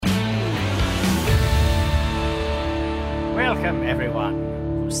Welcome,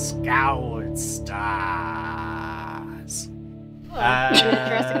 everyone, to Scoured Stars.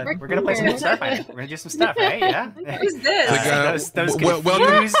 We're going to play some Starfighter. We're going to do some stuff, right? Yeah. Who's this? Those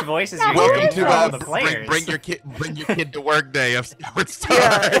confused voices you're hearing Welcome to from all the players. bring your kid to work day of Scoured Stars.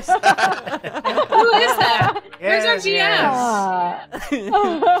 Yes. Who is that? Where's our GM?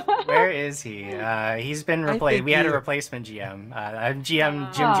 Where is he? He's been replaced. We had a replacement GM. I'm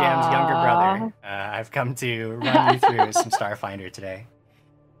GM Jim Jam's younger brother. I've come to run you through some Starfinder today.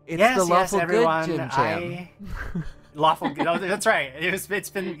 It's the lawful everyone. good Jim Jam. Lawful good. Oh, that's right. It's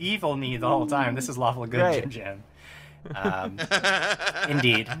been evil me the whole time. This is lawful good Right. Jim Jam.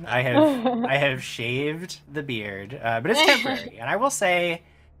 Indeed, I have shaved the beard, but it's temporary. And I will say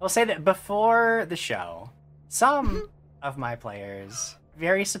that before the show, some of my players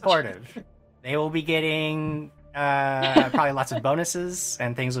very supportive. They will be getting probably lots of bonuses,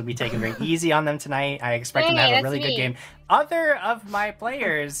 and things will be taken very easy on them tonight. I expect them to have a really good game. Other of my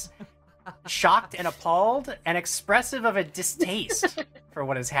players, shocked and appalled and expressive of a distaste for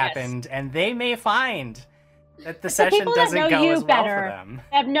what has happened, and they may find that the session doesn't go as well for them.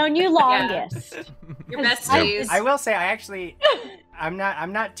 Have known you longest. Your besties. I will say, I'm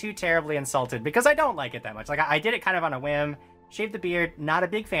not too terribly insulted because I don't like it that much. Like I did it kind of on a whim, shaved the beard, not a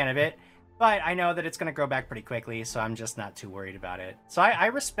big fan of it, but I know that it's going to grow back pretty quickly, so I'm just not too worried about it. So I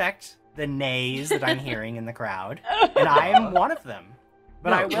respect the nays that I'm hearing in the crowd, and I am one of them.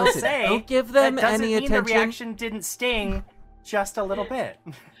 But I will say, don't give them that doesn't any mean attention. the reaction didn't sting just a little bit.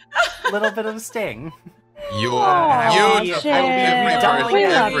 A little bit of a sting. You I will be doubling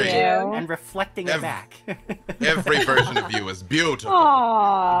that every and reflecting it back. every version of you is beautiful.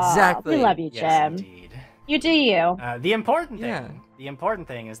 Aww, Exactly. We love you, Jim. Yes, indeed. You do you. The important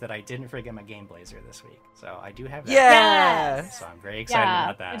thing is that I didn't forget my Game Blazer this week, so I do have that. Yes. So I'm very excited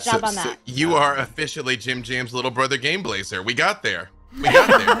about that. Good job on that. So you are officially Jim Jam's little brother Game Blazer. We got there. We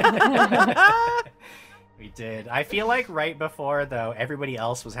got there. We did. I feel like right before, though, everybody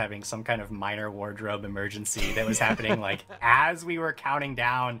else was having some kind of minor wardrobe emergency that was happening, like, as we were counting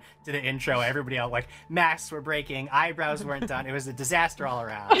down to the intro, everybody else, like, masks were breaking, eyebrows weren't done. It was a disaster all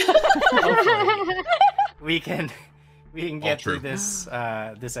around. Hopefully, we can get through this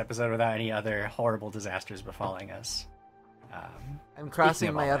this episode without any other horrible disasters befalling us. I'm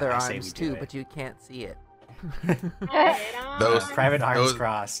crossing my other I say arms we do too, it. but you can't see it. Those Private arms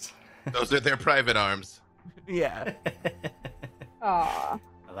crossed. Those are their private arms. Yeah. Aww. I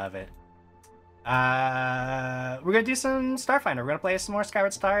love it. We're gonna do some Starfinder. We're gonna play some more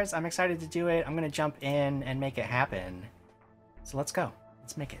Skyward Stars. I'm excited to do it. I'm gonna jump in and make it happen. So let's go.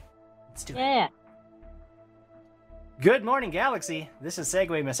 Let's make it. Let's do it. Yeah. Good morning, Galaxy. This is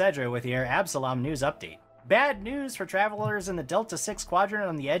Segway Mesedra with your Absalom News Update. Bad news for travelers in the Delta 6 quadrant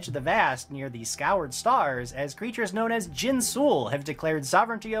on the edge of the vast near the Scoured Stars, as creatures known as Jinsul have declared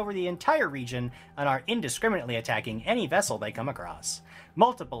sovereignty over the entire region and are indiscriminately attacking any vessel they come across.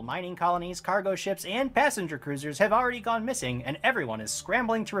 Multiple mining colonies, cargo ships, and passenger cruisers have already gone missing, and everyone is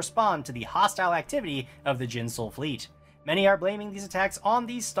scrambling to respond to the hostile activity of the Jinsul fleet. Many are blaming these attacks on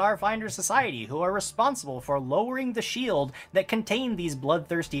the Starfinder Society, who are responsible for lowering the shield that contained these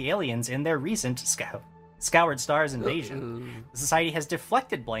bloodthirsty aliens in their recent Scoured Stars invasion. The Society has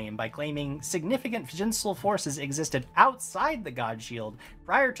deflected blame by claiming significant Jinsul forces existed outside the God Shield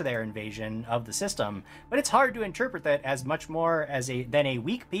prior to their invasion of the system, but it's hard to interpret that as much more than a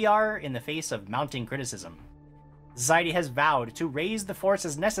weak PR in the face of mounting criticism. The Society has vowed to raise the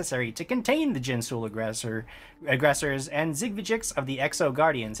forces necessary to contain the Jinsul aggressors, and Zigvijix of the Exo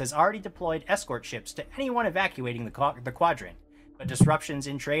Guardians has already deployed escort ships to anyone evacuating the quadrant. But disruptions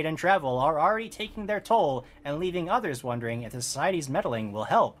in trade and travel are already taking their toll and leaving others wondering if the Society's meddling will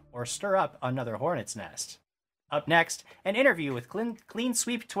help or stir up another hornet's nest. Up next, an interview with Clean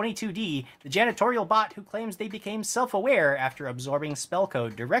Sweep 22D, the janitorial bot who claims they became self-aware after absorbing spell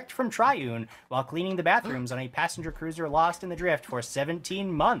code direct from Triune while cleaning the bathrooms on a passenger cruiser lost in the drift for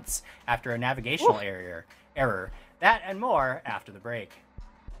 17 months after a navigational error. That and more after the break.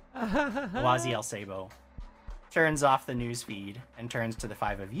 Laziel Sabo turns off the news feed and turns to the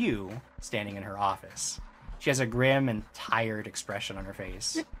five of you standing in her office. She has a grim and tired expression on her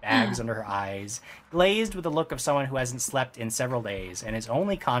face, bags under her eyes, glazed with the look of someone who hasn't slept in several days and is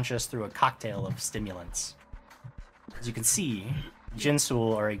only conscious through a cocktail of stimulants. As you can see,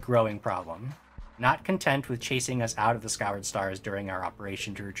 Jinsul are a growing problem. Not content with chasing us out of the Scoured Stars during our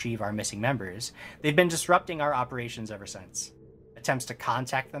operation to retrieve our missing members, they've been disrupting our operations ever since. Attempts to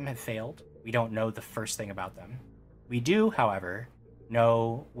contact them have failed. We don't know the first thing about them. We do, however,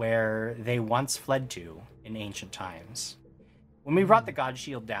 know where they once fled to in ancient times. When we brought the God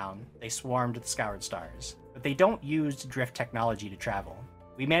Shield down, they swarmed the Scoured Stars, but but they don't use drift technology to travel.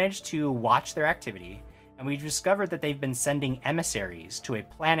 We managed to watch their activity, and we discovered that they've been sending emissaries to a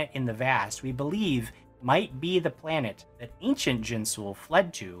planet in the vast we believe might be the planet that ancient Jinsoul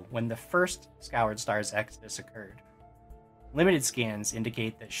fled to when the first Scoured Stars exodus occurred. Limited scans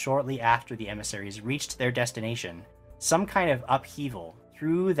indicate that shortly after the emissaries reached their destination, some kind of upheaval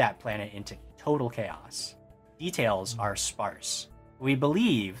threw that planet into total chaos. Details are sparse. We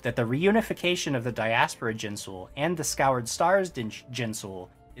believe that the reunification of the Diaspora Jinsoul and the Scoured Stars Jinsoul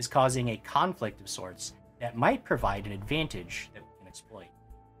is causing a conflict of sorts that might provide an advantage that we can exploit.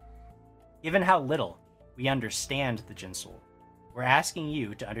 Given how little we understand the Jinsoul, we're asking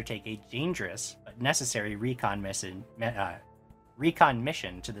you to undertake a dangerous but necessary recon mission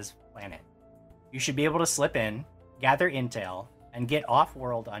to this planet. You should be able to slip in, gather intel, and get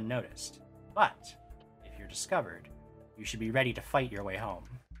off-world unnoticed. But if you're discovered, you should be ready to fight your way home.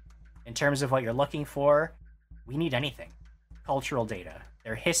 In terms of what you're looking for, we need anything. Cultural data,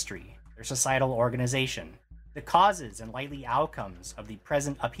 their history, their societal organization, the causes and likely outcomes of the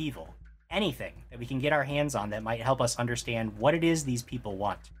present upheaval, anything that we can get our hands on that might help us understand what it is these people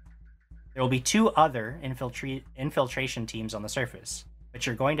want. There will be 2 other infiltration teams on the surface, but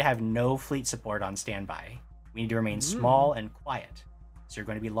you're going to have no fleet support on standby. We need to remain small and quiet, so you're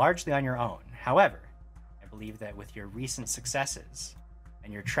going to be largely on your own. However, I believe that with your recent successes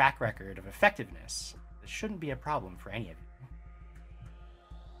and your track record of effectiveness, this shouldn't be a problem for any of you.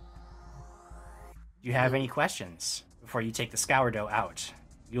 Do you have any questions before you take the Scourdo out?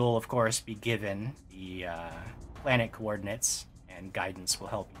 You'll, of course, be given the planet coordinates, and guidance will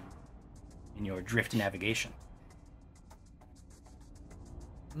help you in your drift navigation.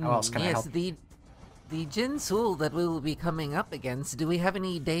 How else can I help you? The Jinsoul that we will be coming up against, do we have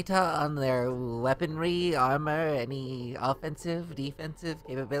any data on their weaponry, armor, any offensive, defensive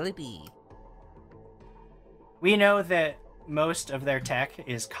capability? We know that most of their tech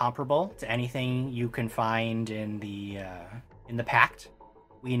is comparable to anything you can find in the Pact.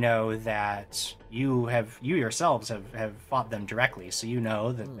 We know that you yourselves have fought them directly, so you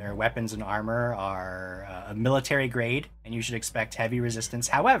know that their weapons and armor are a military grade, and you should expect heavy resistance.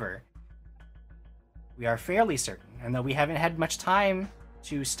 However, we are fairly certain, and though we haven't had much time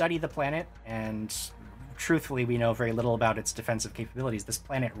to study the planet, and truthfully we know very little about its defensive capabilities, this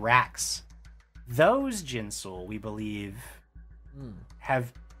planet Rax, those Jinsoul, we believe,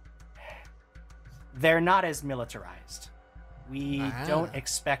 they're not as militarized. We don't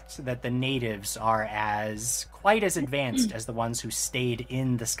expect that the natives are quite as advanced as the ones who stayed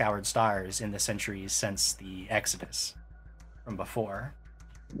in the Scoured Stars in the centuries since the Exodus from before.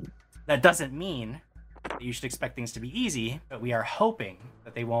 That doesn't mean that you should expect things to be easy, but we are hoping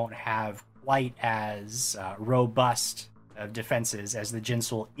that they won't have quite as robust defenses as the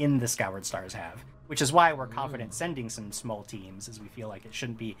Jinsoul in the Scoured Stars have, which is why we're confident sending some small teams, as we feel like it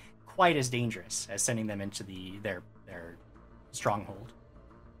shouldn't be quite as dangerous as sending them into their stronghold.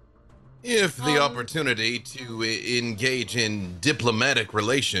 If the opportunity to engage in diplomatic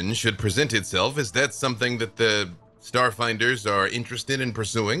relations should present itself, is that something that the Starfinders are interested in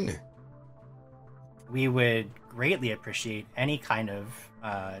pursuing? We would greatly appreciate any kind of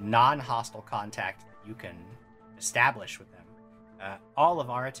non-hostile contact that you can establish with them. All of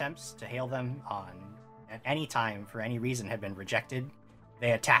our attempts to hail them at any time for any reason have been rejected.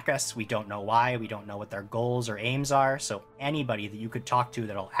 They attack us, we don't know why, we don't know what their goals or aims are, so anybody that you could talk to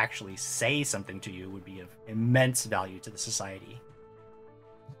that'll actually say something to you would be of immense value to the society.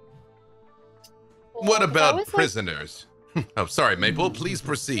 What about prisoners? Oh, sorry, Maple, please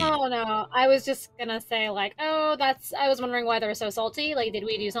proceed. Oh, no, I was just gonna say, I was wondering why they're so salty. Like, did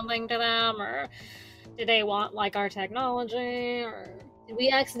we do something to them, or did they want, our technology, or did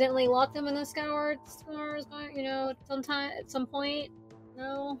we accidentally lock them in the Scoured Stars, at some point?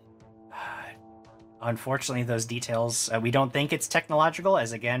 No. Unfortunately, those details, we don't think it's technological,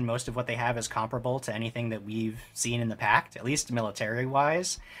 as again, most of what they have is comparable to anything that we've seen in the Pact, at least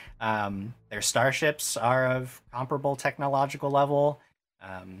military-wise. Their starships are of comparable technological level.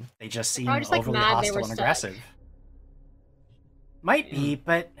 They just seem overly hostile and aggressive. Might be,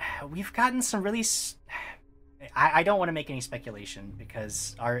 but we've gotten some really... I don't want to make any speculation,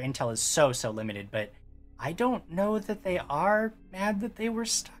 because our intel is so limited, but I don't know that they are mad that they were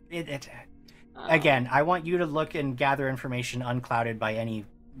stuck. Again, I want you to look and gather information unclouded by any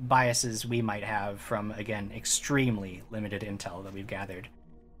biases we might have from, again, extremely limited intel that we've gathered.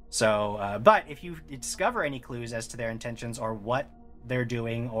 So, but if you discover any clues as to their intentions or what they're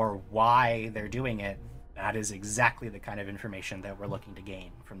doing or why they're doing it, that is exactly the kind of information that we're looking to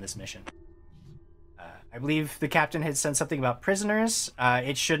gain from this mission. I believe the captain had said something about prisoners.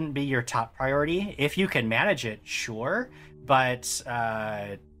 It shouldn't be your top priority. If you can manage it, sure. But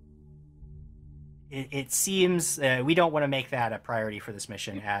it seems we don't want to make that a priority for this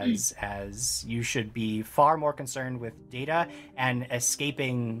mission, as you should be far more concerned with data and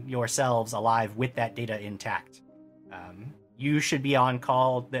escaping yourselves alive with that data intact. You should be on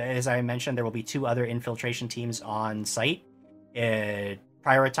call. As I mentioned, there will be 2 other infiltration teams on site.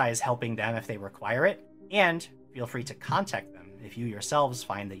 Prioritize helping them if they require it, and feel free to contact them if you yourselves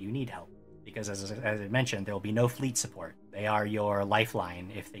find that you need help. Because as I mentioned, there will be no fleet support. They are your lifeline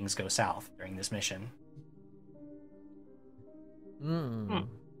if things go south during this mission.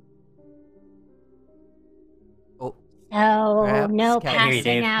 Oh. So, no Captain.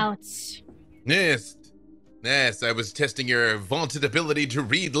 passing out. Yes, I was testing your vaunted ability to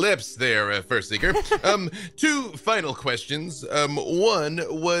read lips there, First Seeker. 2 final questions. One,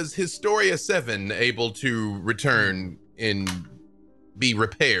 was Historia 7 able to return and be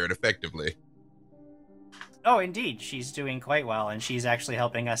repaired effectively? Oh, indeed. She's doing quite well, and she's actually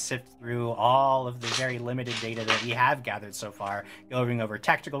helping us sift through all of the very limited data that we have gathered so far, going over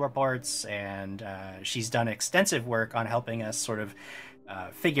tactical reports, and she's done extensive work on helping us sort of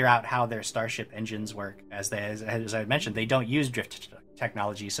figure out how their starship engines work. As I mentioned, they don't use drift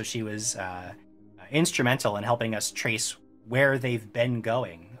technology, so she was instrumental in helping us trace where they've been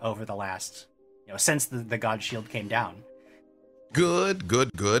going over the last, since the God Shield came down. Good.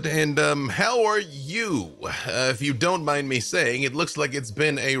 And how are you? If you don't mind me saying, it looks like it's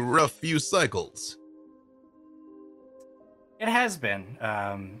been a rough few cycles. It has been.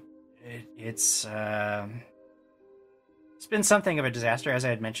 It's been something of a disaster. As I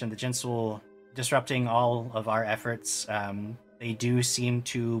had mentioned, the Jinsul disrupting all of our efforts. They do seem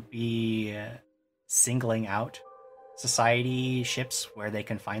to be singling out society ships where they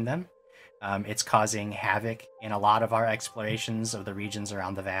can find them. It's causing havoc in a lot of our explorations of the regions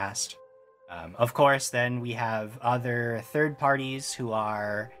around the Vast. Of course, then we have other third parties who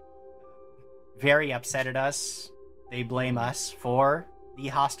are very upset at us. They blame us for the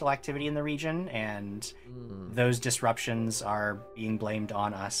hostile activity in the region, and those disruptions are being blamed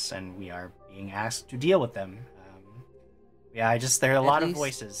on us, and we are being asked to deal with them. There are a lot of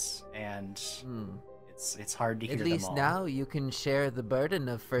voices, and it's hard to hear them all. At least now you can share the burden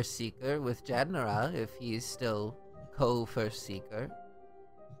of First Seeker with Jadnera if he's still co-First Seeker.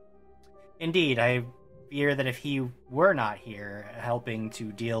 Indeed, I fear that if he were not here helping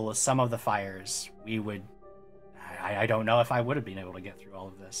to deal with some of the fires, we would... I don't know if I would have been able to get through all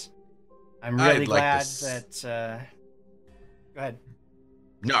of this. I'm really glad that... Go ahead.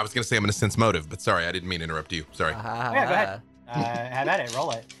 No, I was going to say I'm going to sense motive, but sorry, I didn't mean to interrupt you. Sorry. Yeah, go ahead. Have at it.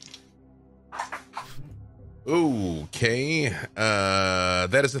 Roll it. Okay.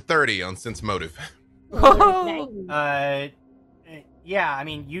 That is a 30 on sense motive. Yeah, I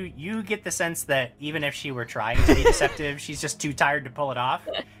mean, you get the sense that even if she were trying to be deceptive, she's just too tired to pull it off.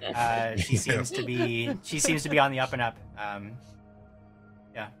 She seems to be on the up and up.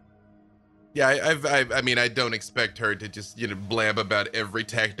 Yeah, I don't expect her to just, blab about every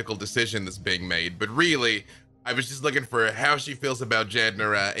tactical decision that's being made, but really, I was just looking for how she feels about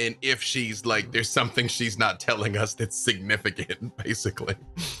Jadnera, and if she's like, there's something she's not telling us that's significant, basically.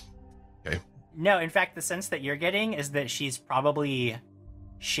 Okay. No, in fact, the sense that you're getting is that she's probably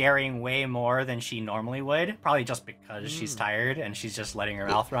sharing way more than she normally would, probably just because she's tired and she's just letting her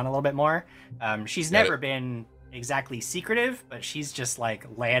mouth run a little bit more. She's never been exactly secretive, but she's just like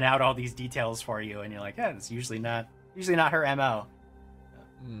laying out all these details for you, and you're like, yeah, it's usually not her MO.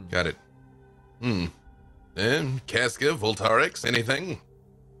 Got it. And Casca, Voltarix, anything?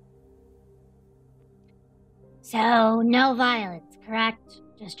 So, no violence, correct?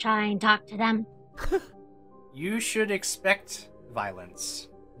 Just try and talk to them. You should expect violence,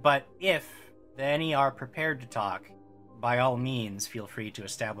 but if any are prepared to talk, by all means, feel free to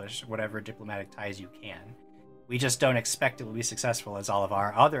establish whatever diplomatic ties you can. We just don't expect it will be successful, as all of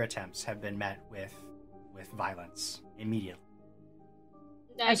our other attempts have been met with violence immediately.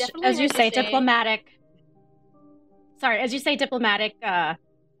 As you say, diplomatic. Sorry, as you say, diplomatic. I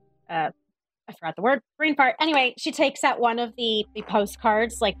forgot the word. Brain fart. Anyway, she takes out one of the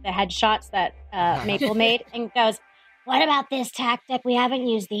postcards, like the headshots that Maple made, and goes, "What about this tactic? We haven't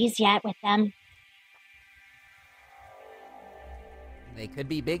used these yet with them." They could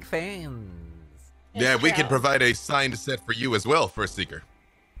be big fans. Yeah, we could provide a signed set for you as well, First Seeker.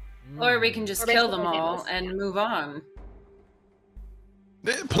 Or we can just kill them all and move on.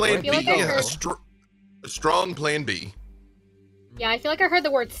 Plan B, a strong plan B. Yeah, I feel like I heard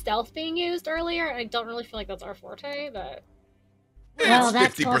the word stealth being used earlier. I don't really feel like that's our forte, but... Well,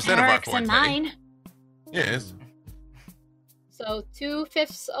 that's 50% of our forte. And mine. Yes. So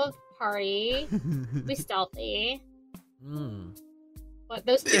 2/5 of party. Be stealthy. Mm. But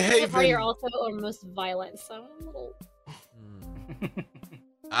those 2/5 of the party are also most violent, so I'm a little...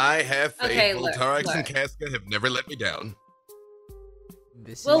 I have faith. Okay, Voltarix and look. Casca have never let me down.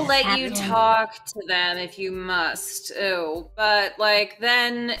 We'll let you talk to them if you must. Oh, but like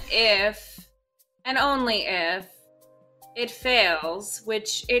then if and only if it fails,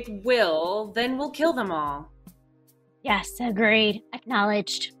 which it will, then we'll kill them all. Yes, agreed.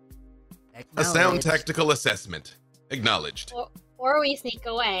 Acknowledged. A sound tactical assessment. Acknowledged. Or we sneak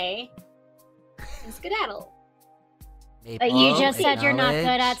away and skedaddle. But you just said you're not good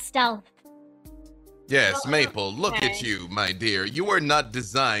at stealth. Yes, Maple, look at you, my dear. You are not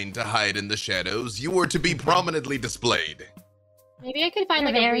designed to hide in the shadows. You are to be prominently displayed. Maybe I could find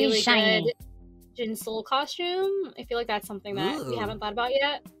You're like a very really shiny. good Jin Soul costume. I feel like that's something that we Ooh. haven't thought about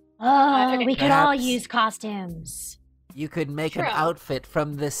yet. Oh, Okay. we could all Perhaps- use costumes. You could make an True. outfit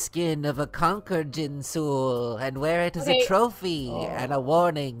from the skin of a conquered Jinsoul and wear it as Okay. a trophy and a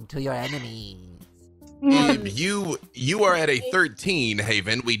warning to your enemies. If you are at a 13,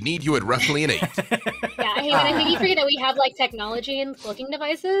 Haven. We need you at roughly an 8. Yeah, hey, and I think you forget that we have like technology and cloaking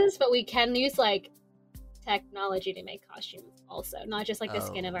devices, but we can use like technology to make costumes also, not just like the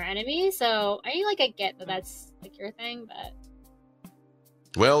skin of our enemy. So I get that that's like your thing, but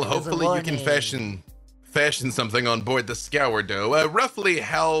Well, It was a hopefully you can warning. fashion something on board the Scourdough. Roughly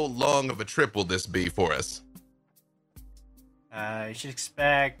how long of a trip will this be for us? You should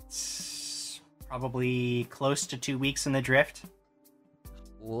expect probably close to 2 weeks in the drift.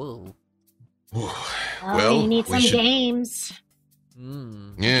 Whoa. Oh, we need some should- games.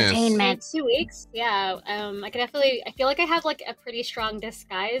 Mm. Yes. Entertainment. 2 weeks. Yeah, I feel like I have like a pretty strong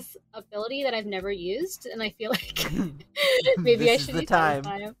disguise ability that I've never used, and I feel like maybe I This is should the use that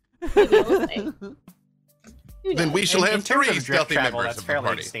time. this time. Maybe we'll see. Who Then knows? we shall In have terms 3 of drift stealthy travel, members that's of the fairly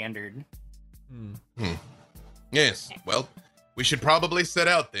party. standard. Yes. Well, we should probably set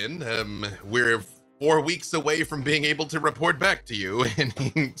out then. We're 4 weeks away from being able to report back to you. And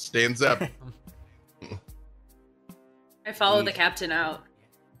he stands up. I follow the captain out.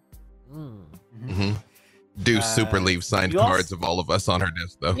 Mm. hmm Deuce super leaves signed you also- cards of all of us on her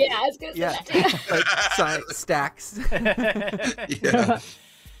desk, though. Yeah, I was gonna say Yeah. that too. Stacks. Yeah.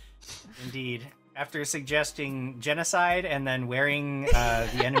 Indeed. After suggesting genocide and then wearing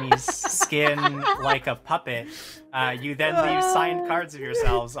the enemy's skin like a puppet, you then leave signed cards of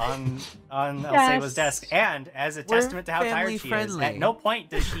yourselves on Alceba's desk. And as a testament to how tired she is, family-friendly. at no point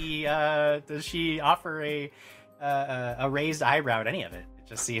does she offer a raised eyebrow at any of it. It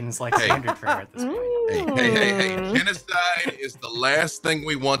just seems like Hey. standard for her at this point. Hey. Genocide is the last thing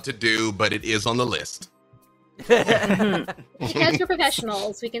we want to do, but it is on the list. Because we're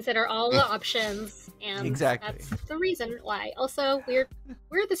professionals, we consider all the options, and Exactly. that's the reason why. Also, we're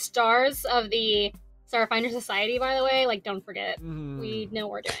the stars of the Starfinder Society, by the way. Like, don't forget, we know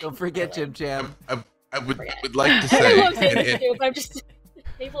what we're doing. Don't forget clearly. Jim Jam. I would Forget. like to I say, love saying and- this too, but I'm just.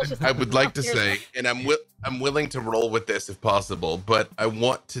 Maple's just I would like to Here's say, and I'm willing to roll with this if possible, but I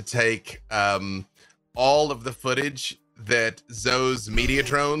want to take all of the footage that Zoe's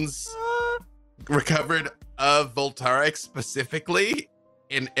Mediatrons recovered of Voltarix specifically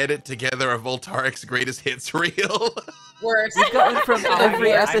and edit together a Voltarix greatest hits reel. Worse. We've gotten from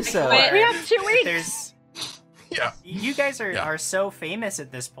every I'm episode. sure We have 2 weeks. There's Yeah. You guys Yeah. are so famous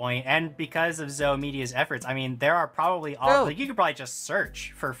at this point, and because of Zoe Media's efforts, I mean, there are probably all like, you could probably just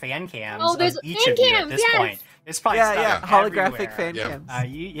search for fan cams Oh, there's of each fan of you at cams, this yes! point. It's probably Yeah, stuff holographic everywhere. fan Yeah.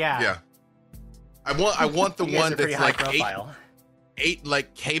 cams. Yeah. I want the You guys one are pretty that's high like profile. eight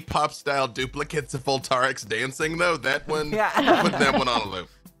like K-pop style duplicates of Voltarix dancing though. That one, Yeah. put that one on a loop.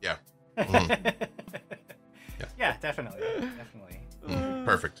 Yeah. Mhm. Yeah, definitely.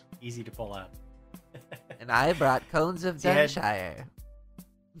 Perfect. Easy to pull up. And I brought cones of Yeah. Dunshire.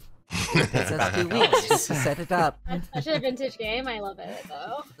 It's us 2 weeks just to set it up. That's such a vintage game. I love it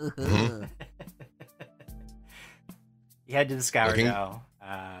though. Mhm. You head to the Looking- Scourdough.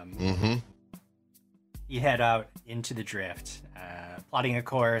 Mm-hmm. You head out into the drift, plotting a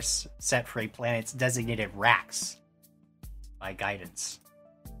course set for a planet's designated Rax by guidance.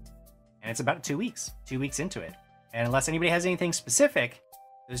 And it's about 2 weeks. 2 weeks into it. And unless anybody has anything specific,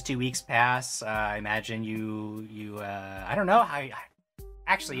 those 2 weeks pass. I imagine you I don't know how.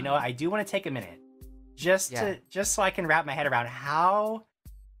 Actually, you know, I do want to take a minute just so I can wrap my head around how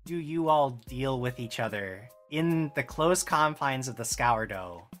do you all deal with each other in the close confines of the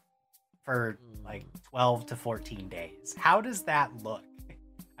Scourdough for like 12 to 14 days. How does that look?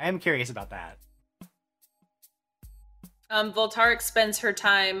 I am curious about that. Voltarix spends her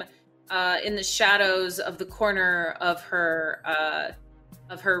time in the shadows of the corner of her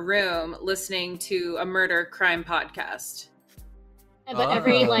room, listening to a murder crime podcast. But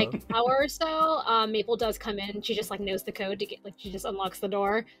every like hour or so, Maple does come in. She just like knows the code to get like she just unlocks the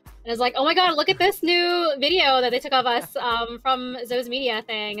door and is like, "Oh my god, look at this new video that they took of us from Zoe's Media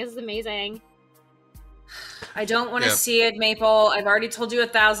thing. This is amazing." I don't want to see it, Maple. I've already told you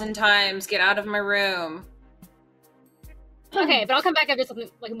 1,000 times. Get out of my room. Okay, but I'll come back after something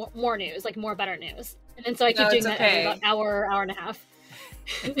like more news, like more better news, and then so I keep doing that every about hour and a half.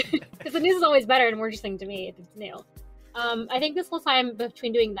 Because the news is always better and more interesting to me if it's new. I think this whole time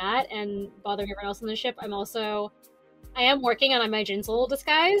between doing that and bothering everyone else on the ship, I am working on my Jinsoul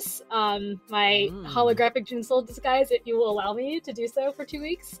disguise, my holographic Jinsoul disguise, if you will allow me to do so for 2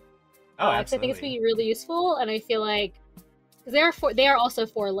 weeks. Oh, absolutely. I think it's going to be really useful, and I feel like because they are also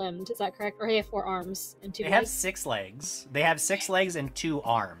 4-limbed, is that correct? Or they have 4 arms and 2 legs? They have 6 legs. They have 6 legs and 2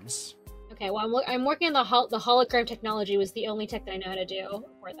 arms. Okay, well, I'm working on the hologram technology. Was the only tech that I know how to do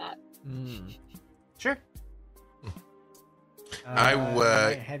for that. Sure.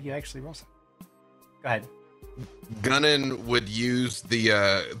 I have you actually roll something. Go ahead. Gunnan would use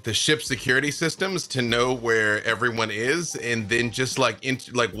the ship security systems to know where everyone is, and then just like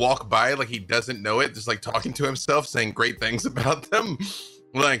walk by like he doesn't know it, just like talking to himself, saying great things about them.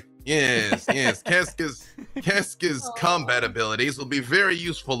 Like, yes, Keska's combat abilities will be very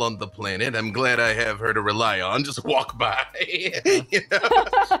useful on the planet. I'm glad I have her to rely on. Just walk by. You know?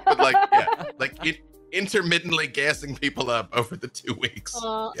 But intermittently gassing people up over the 2 weeks.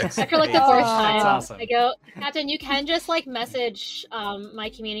 Yes. After like the 4th time, that's awesome. I go, Captain, you can just like message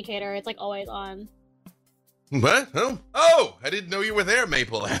my communicator. It's like always on. What? Oh, I didn't know you were there,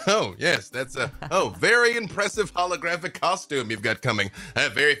 Maple. Oh, yes, that's a very impressive holographic costume you've got coming.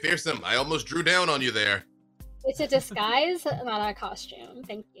 Very fearsome. I almost drew down on you there. It's a disguise, not a costume.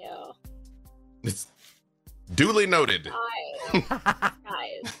 Thank you. It's duly noted.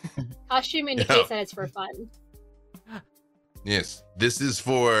 Guys. Costume indicates that it's for fun. Yes, this is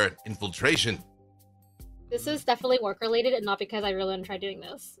for infiltration. This is definitely work-related and not because I really want to try doing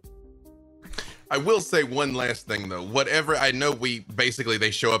this. I will say one last thing, though. Whatever, I know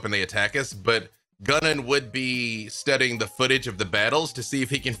they show up and they attack us, but Gunnan would be studying the footage of the battles to see if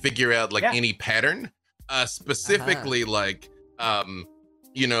he can figure out, any pattern. Specifically, are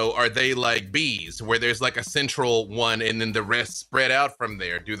they like bees, where there's like a central one and then the rest spread out from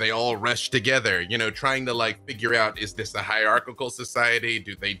there? Do they all rush together? Trying to figure out, is this a hierarchical society?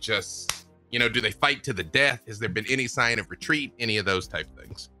 Do they just, do they fight to the death? Has there been any sign of retreat? Any of those type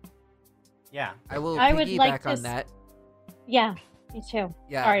things? Yeah. I would like back on that. Yeah, me too.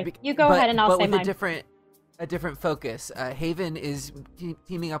 Yeah, sorry, you go ahead and I'll say mine. But a different focus. Haven is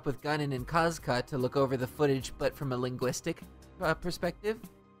teaming up with Gunnan and Kazka to look over the footage, but from a linguistic perspective.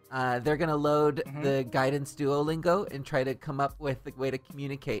 They're going to load the guidance Duolingo and try to come up with a way to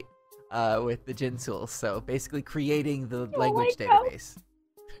communicate with the Jinsoul. So basically creating the language database.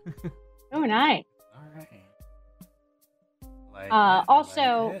 Oh, nice. All right.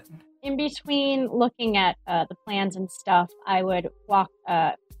 Also, in between looking at the plans and stuff, I would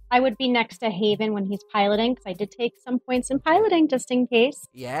be next to Haven when he's piloting, because I did take some points in piloting just in case.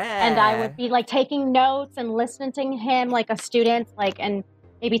 Yeah. And I would be taking notes and listening to him like a student, and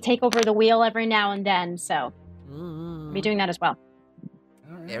maybe take over the wheel every now and then. So I'll be doing that as well.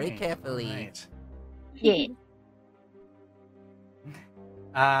 Right. Very carefully. Yeah.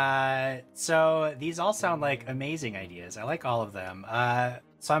 So these all sound like amazing ideas. I like all of them.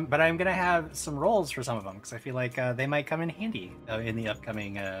 But I'm gonna have some rolls for some of them because I feel like they might come in handy in the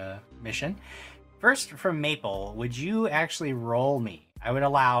upcoming mission. First, from Maple, would you actually roll me? I would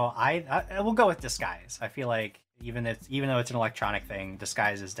allow. I will go with disguise. I feel like even though it's an electronic thing,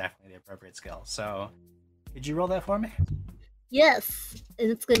 disguise is definitely the appropriate skill. So, could you roll that for me? Yes,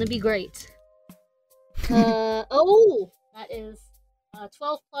 and it's gonna be great. That is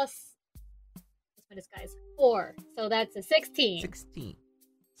 12 plus. What's my disguise? 4. So that's a 16. 16.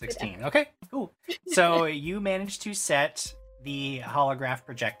 Okay, cool. So you managed to set the holograph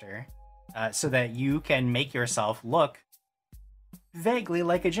projector so that you can make yourself look vaguely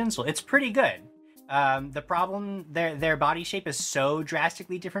like a Jinsoul. It's pretty good. The problem, their body shape is so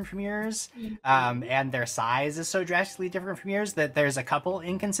drastically different from yours, and their size is so drastically different from yours that there's a couple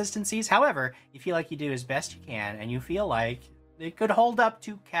inconsistencies. However, you feel like you do as best you can, and you feel like it could hold up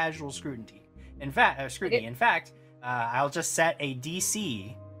to casual scrutiny. In fact, I'll just set a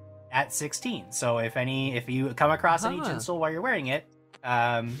DC at 16. So if you come across any Jinsoul while you're wearing it,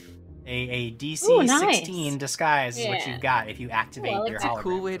 a DC 16 disguise is what you've got if you activate your hologram. That's a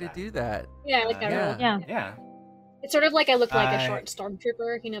cool way to do that. Yeah, I like that. Yeah. Yeah. It's sort of like I look like a short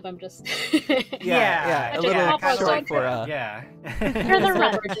stormtrooper, you know, but I'm just... yeah, a little kind of short for yeah. They're the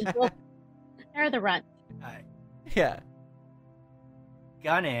runt. They're the runt. Yeah.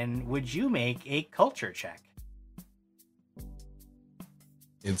 Gunnin, would you make a culture check?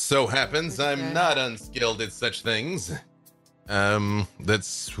 It so happens I'm not unskilled at such things.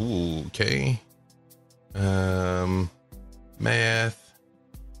 That's okay. Math.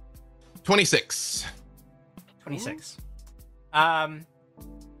 26. 26.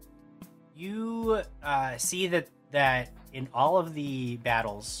 You see that in all of the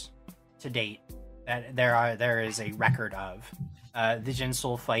battles to date that there is a record of, the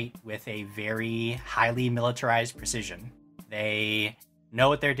Jinsul fight with a very highly militarized precision. They know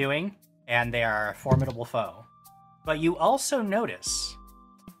what they're doing, and they are a formidable foe. But you also notice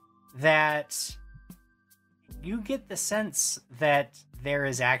that you get the sense that there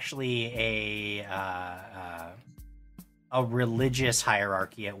is actually a religious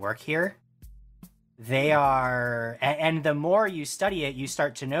hierarchy at work here. They are, and the more you study it, you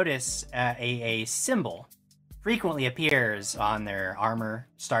start to notice a symbol frequently appears on their armor,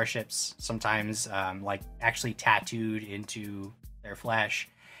 starships, sometimes like actually tattooed into their flesh.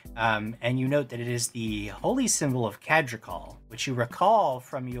 And you note that it is the holy symbol of Cadrical, which you recall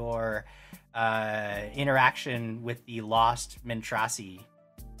from your interaction with the lost Mintrasi,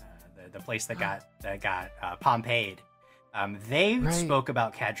 the place that got Pompeyed. They spoke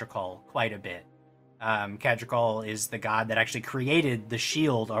about Cadrical quite a bit. Cadrical is the god that actually created the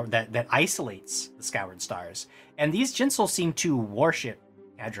shield that isolates the Scoured Stars, and these Jinsul seem to worship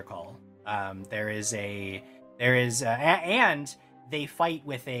Cadrical. And they fight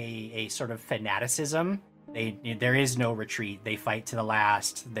with a sort of fanaticism. There is no retreat. They fight to the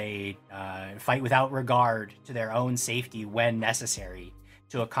last. They fight without regard to their own safety when necessary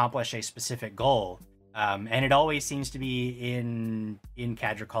to accomplish a specific goal. And it always seems to be in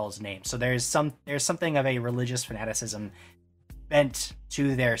Cadrical's name. So there's something of a religious fanaticism bent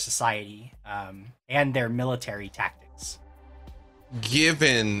to their society and their military tactics.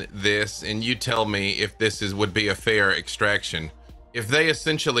 Given this, and you tell me if this would be a fair extraction, if they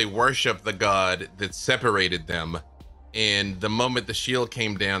essentially worship the god that separated them, and the moment the shield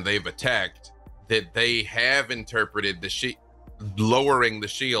came down, they've attacked, that they have interpreted the lowering the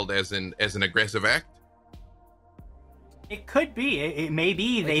shield as an aggressive act? It could be. It may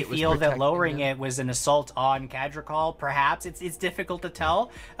be they feel that lowering it was an assault on Cadrical. Perhaps it's difficult to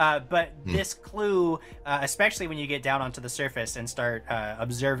tell. But this clue, especially when you get down onto the surface and start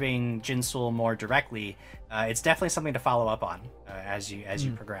observing Jinsul more directly, it's definitely something to follow up on as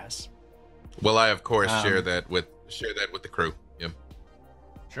you progress. Well, I of course share that with the crew. Yeah.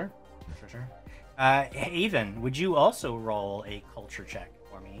 Sure. Haven, would you also roll a culture check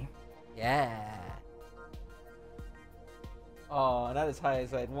for me? Yeah. Oh, not as high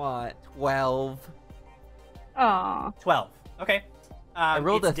as I'd want. 12. Aw. 12. Okay. I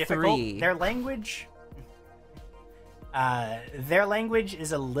rolled a difficult. 3. Their language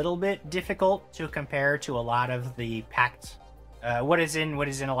is a little bit difficult to compare to a lot of the Pact. What is in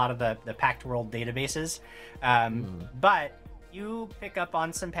a lot of the Pact World databases. But you pick up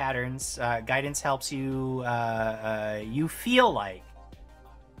on some patterns. Guidance helps you. You feel like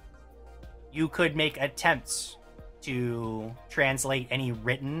you could make attempts to translate any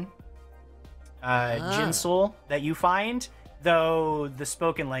written Jinsul that you find, though the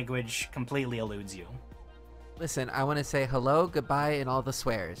spoken language completely eludes you. Listen, I want to say hello, goodbye, and all the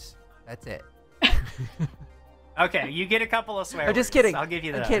swears. That's it. Okay, you get a couple of swear I'm just words. kidding. I'll give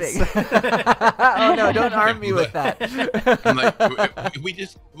you those. I'm kidding. Oh no, don't harm me with that. I'm like,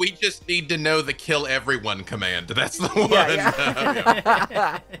 we just need to know the kill everyone command. That's the one.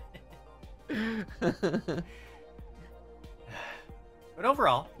 Yeah. But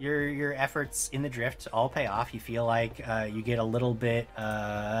overall, your efforts in the drift all pay off. You feel like you get a little bit,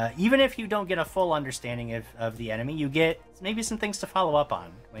 even if you don't get a full understanding of the enemy, you get maybe some things to follow up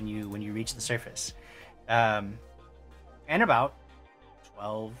on when you reach the surface. And about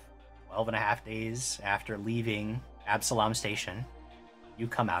 12 and a half days after leaving Absalom Station, you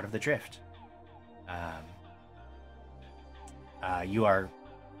come out of the drift. You are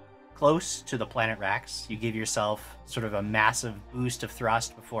close to the planet Rax. You give yourself sort of a massive boost of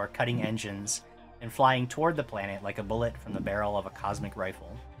thrust before cutting engines and flying toward the planet like a bullet from the barrel of a cosmic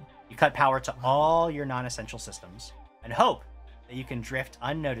rifle. You cut power to all your non-essential systems and hope that you can drift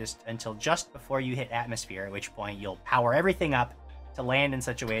unnoticed until just before you hit atmosphere, at which point you'll power everything up to land in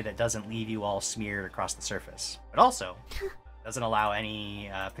such a way that doesn't leave you all smeared across the surface, but also doesn't allow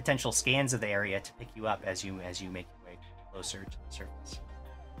any potential scans of the area to pick you up as you make your way closer to the surface.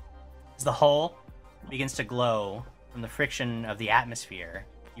 Is the hull begins to glow from the friction of the atmosphere.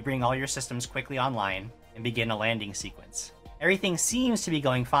 You bring all your systems quickly online and begin a landing sequence. Everything seems to be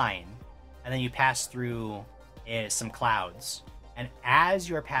going fine, and then you pass through some clouds. And as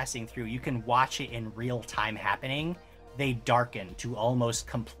you're passing through, you can watch it in real time happening. They darken to almost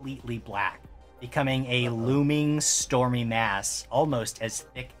completely black, becoming a looming, stormy mass, almost as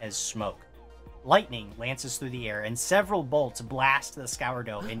thick as smoke. Lightning lances through the air, and several bolts blast the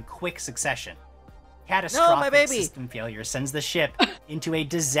Scourdo in quick succession. Catastrophic system failure sends the ship into a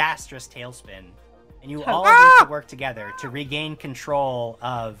disastrous tailspin, and you all need to work together to regain control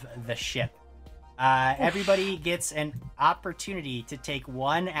of the ship. Everybody gets an opportunity to take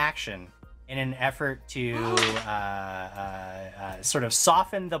one action in an effort to sort of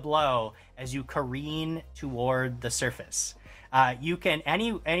soften the blow as you careen toward the surface. You can,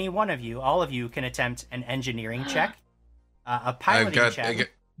 any one of you, all of you can attempt an engineering check, a piloting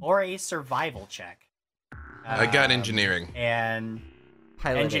check, or a survival check. I got engineering. And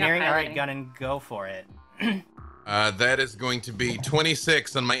Piloting. engineering, all right, Gunnan, go for it. That is going to be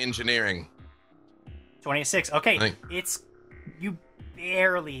 26 on my engineering. 26. Okay, you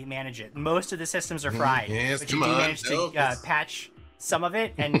barely manage it. Most of the systems are fried, but you do manage to patch some of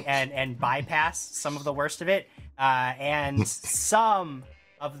it and bypass some of the worst of it. And some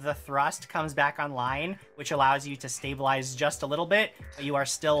of the thrust comes back online, which allows you to stabilize just a little bit, but you are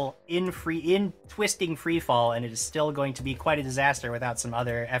still in twisting free fall, and it is still going to be quite a disaster without some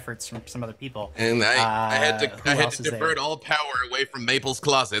other efforts from some other people. And I had to divert all power away from Maple's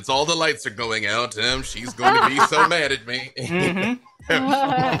closets. All the lights are going out. She's going to be so mad at me.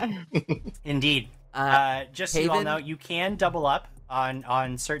 Indeed. Just so you all know, you can double up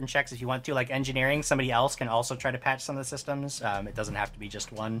on certain checks if you want to, like engineering. Somebody else can also try to patch some of the systems. It doesn't have to be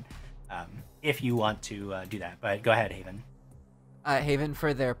just one if you want to do that. But go ahead, Haven. Haven,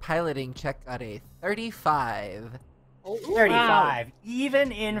 for their piloting check, got a 35. 35. Wow.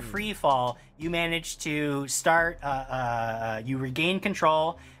 Even in free fall, you manage to start, you regain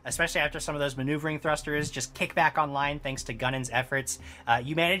control, especially after some of those maneuvering thrusters just kick back online thanks to Gunnan's efforts.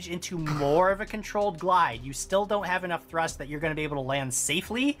 You manage into more of a controlled glide. You still don't have enough thrust that you're going to be able to land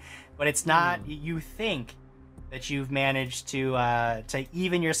safely, but it's not, you think that you've managed to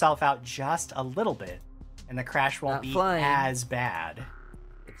even yourself out just a little bit, and the crash won't be as bad.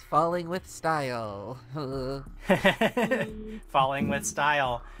 Falling with style. Falling with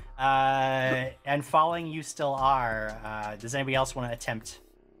style. And falling you still are. Does anybody else want to attempt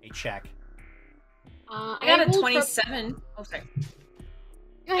a check? I got a 27. Oh, sorry.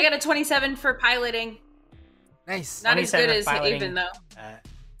 I got a 27 for piloting. Nice. Not as good as Haven, though.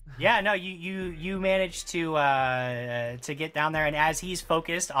 Yeah, no, you managed to get down there, and as he's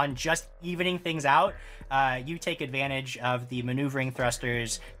focused on just evening things out, you take advantage of the maneuvering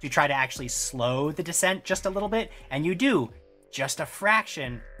thrusters to try to actually slow the descent just a little bit, and you do, just a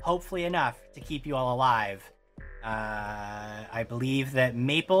fraction, hopefully enough to keep you all alive. I believe that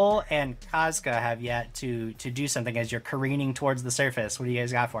Maple and Kazka have yet to do something as you're careening towards the surface. What do you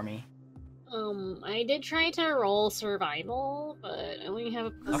guys got for me? I did try to roll survival, but I only have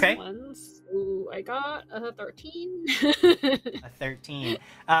a +1, so I got a 13. A 13.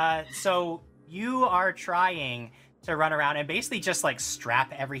 So you are trying to run around and basically just like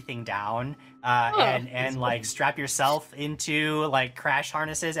strap everything down and like strap yourself into like crash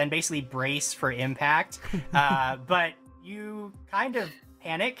harnesses and basically brace for impact. But you kind of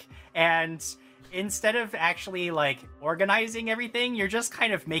panic, and instead of actually like organizing everything, you're just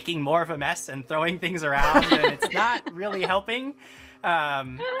kind of making more of a mess and throwing things around, and it's not really helping.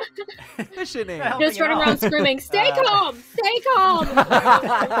 Just running around screaming, stay calm, stay calm.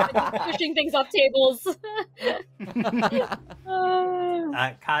 Pushing things off tables.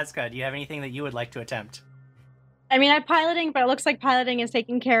 Kazka, do you have anything that you would like to attempt? I mean, I'm piloting, but it looks like piloting is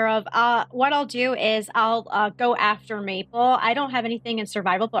taken care of. What I'll do is I'll go after Maple. I don't have anything in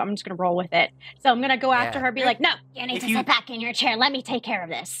survival, but I'm just going to roll with it. So I'm going to go after her, be like, no, you need to sit back in your chair. Let me take care of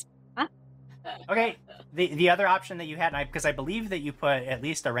this. Huh? Okay. The other option that you had, because I believe that you put at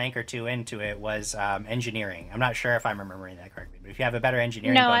least a rank or 2 into it, was engineering. I'm not sure if I'm remembering that correctly, but if you have a better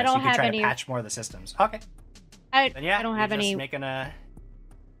engineering bonus, I don't you can try any... to patch more of the systems. Okay. I don't have any. Making a...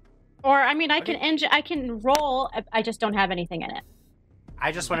 Or, I mean, I can roll, I just don't have anything in it.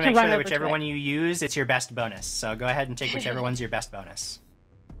 I just want to make sure that whichever one you use, it's your best bonus. So go ahead and take whichever one's your best bonus.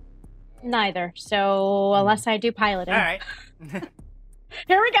 Neither. So, unless I do piloting. All right.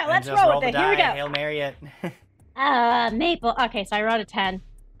 Here we go. Let's roll with it. Here we go. Hail Mary it. Maple. Okay, so I wrote a 10.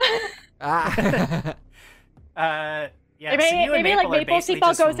 Yeah, maybe like Maple's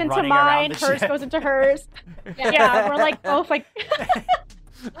seatbelt goes into mine, hers goes into hers. Yeah, we're like both like...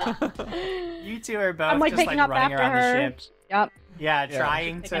 You two are both I'm like just picking like up running after around her. the ship. Yep. Yeah, Yeah.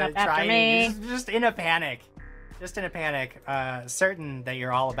 trying Picking to up after me. just in a panic. Just in a panic, certain that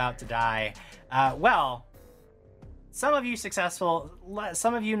you're all about to die. Well, some of you successful,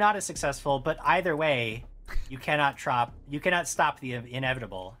 some of you not as successful, but either way, you cannot stop the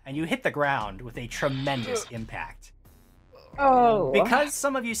inevitable, and you hit the ground with a tremendous impact. Oh. Because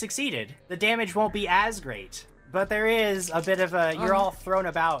some of you succeeded, the damage won't be as great. But there is a bit of a, you're all thrown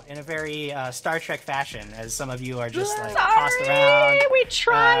about in a very Star Trek fashion, as some of you are just like tossed around. We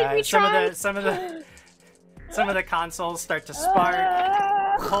tried. Some of the consoles start to spark.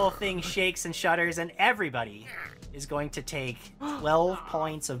 The whole thing shakes and shudders, and everybody is going to take 12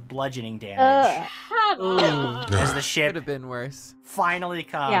 points of bludgeoning damage as the Could ship have been worse. finally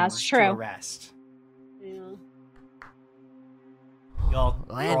comes Yeah, it's to true. a rest. Yeah. You'll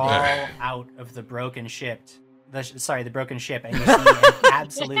Landed. crawl out of the broken ship. The broken ship, and you see an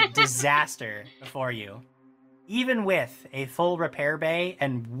absolute disaster before you. Even with a full repair bay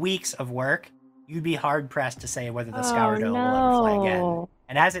and weeks of work, you'd be hard pressed to say whether the Scourdo will ever fly again.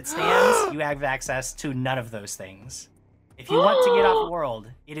 And as it stands, you have access to none of those things. If you want to get off world,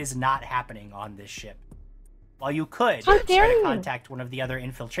 it is not happening on this ship. While you could How try dare to you. contact one of the other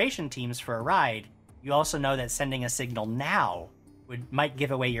infiltration teams for a ride, you also know that sending a signal now might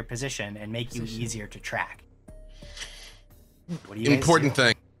give away your position and make you easier to track. What do you Important guys do?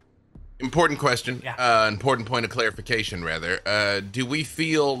 thing. Important question. Yeah. Important point of clarification, rather. Do we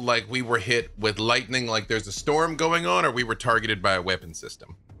feel like we were hit with lightning, like there's a storm going on, or we were targeted by a weapon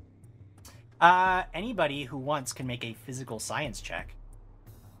system? Anybody who wants can make a physical science check.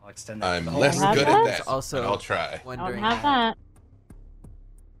 I'll extend that. I'm to the whole less have good that? at that. Also, but I'll try. Don't Wondering have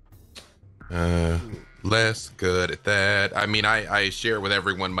that. Less good at that. I mean, I share with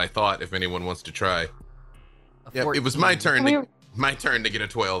everyone my thought if anyone wants to try. Yep, it was my turn. Can My turn to get a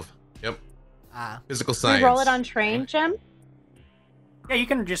 12. Yep. Physical we science. roll it on train, Jim? Yeah, you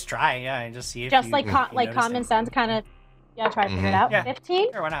can just try. Yeah, and just see if Just you, like if you notice common anything. sense, kind of. Yeah, try to figure it out. Yeah.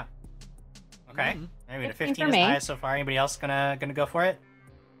 15. Sure, why not? Okay. Mhm. Maybe the 15 15 for is me. highest so far. Anybody else gonna go for it?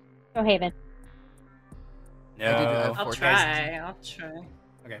 Go Haven. No. I did, I'll Four try. I'll try.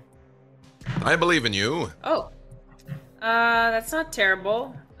 Okay. I believe in you. Oh. That's not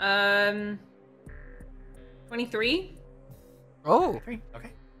terrible. 23? Oh, 3. Okay.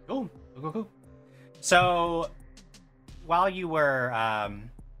 Cool. Cool. So, while you were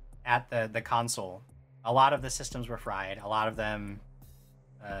at the console, a lot of the systems were fried. A lot of them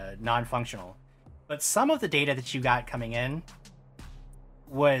non-functional. But some of the data that you got coming in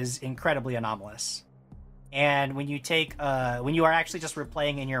was incredibly anomalous. And when you when you are actually just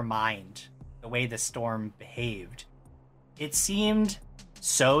replaying in your mind the way the storm behaved, it seemed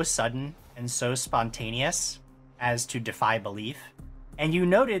so sudden and so spontaneous as to defy belief. And you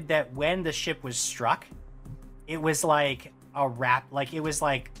noted that when the ship was struck, it was like a like it was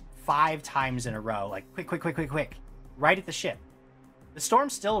like 5 times in a row, like quick, right at the ship. The storm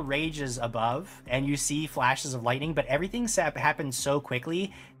still rages above, and you see flashes of lightning, but everything happened so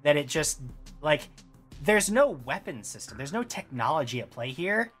quickly that it just, like, there's no weapon system, there's no technology at play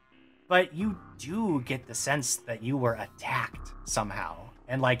here, but you do get the sense that you were attacked somehow,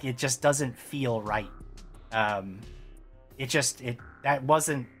 and, like, it just doesn't feel right. That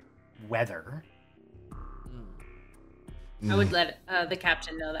wasn't weather. I would let the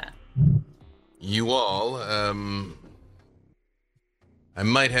captain know that. You all, I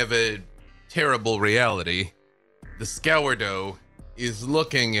might have a terrible reality. The Scourdo is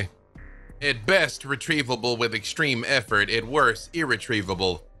looking, at best, retrievable with extreme effort, at worst,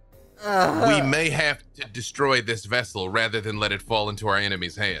 irretrievable. We may have to destroy this vessel rather than let it fall into our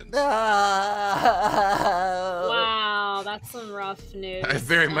enemy's hands. Wow, that's some rough news. I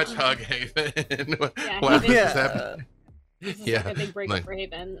very much hug Haven. Yeah, This is happening. This is Yeah, like a big breakup like- for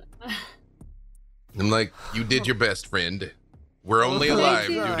Haven. I'm like, you did your best, friend. We're only Thank alive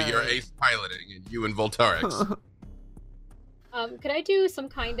you. due to your ace piloting and you and Voltarix. Could I do some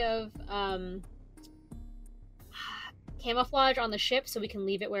kind of camouflage on the ship so we can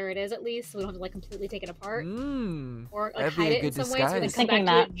leave it where it is at least, so we don't have to like completely take it apart, or like that'd be hide a it in good some way so we can disguise. come back Thinking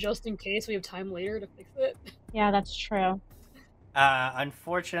to that. it just in case we have time later to fix it. Yeah, that's true.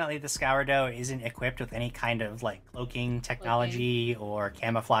 Unfortunately, the Scourdo isn't equipped with any kind of like cloaking technology or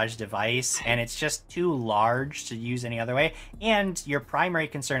camouflage device, and it's just too large to use any other way. And your primary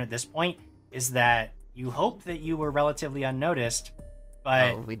concern at this point is that you hope that you were relatively unnoticed,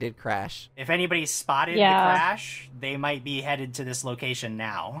 but Oh, we did crash. if anybody spotted the Yeah. crash, they might be headed to this location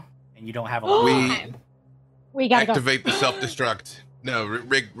now, and you don't have a lot of We time. We gotta go. activate the self-destruct. No,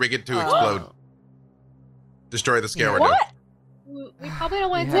 rig it to explode. Oh. Destroy the Scourdo. What? We probably don't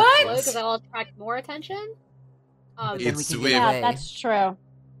want to explode because that'll attract more attention. That's true.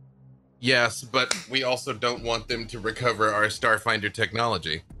 Yes, but we also don't want them to recover our Starfinder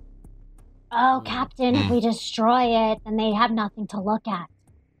technology. Oh, Captain, if we destroy it, then they have nothing to look at.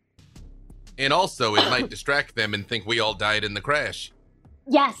 And also, it might distract them and think we all died in the crash.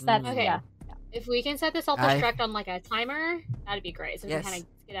 Yes, that's okay. Yeah. If we can set the self-destruct on like a timer, that'd be great. So we can kind of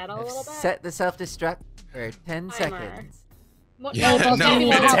skedaddle a little bit. Set the self-destruct for 10 seconds. Minutes.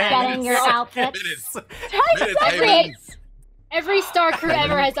 Getting your outfits. Minutes. Every Star crew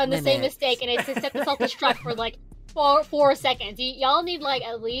ever has done the same mistake, and it's to set the self-destruct for like 4 seconds. Y'all need like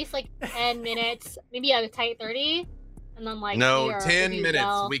at least like 10 minutes, maybe a tight 30, and then like 10 minutes.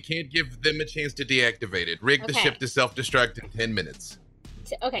 Well. We can't give them a chance to deactivate it. Rig the ship to self-destruct in 10 minutes.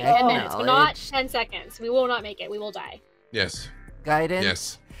 Okay, 10 minutes, but not 10 seconds. We will not make it. We will die. Yes. Guidance.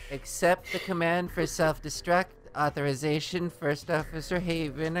 Yes. Accept the command for self-destruct. Authorization, First Officer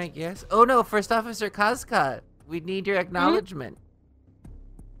Haven, I guess. Oh no, First Officer Kazka. We need your acknowledgement.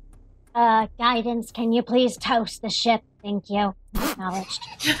 Guidance, can you please toast the ship? Thank you. Acknowledged.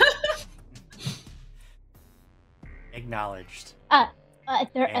 Acknowledged. 10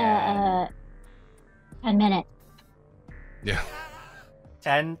 minutes. Yeah.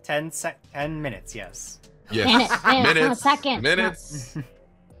 10 minutes, yes. Yes. Minutes. Seconds. Minutes.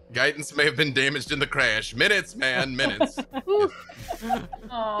 Guidance may have been damaged in the crash. Minutes, man. Minutes.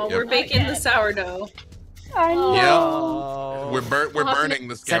 Oh, we're baking the sourdough. I Yeah. know. We're burning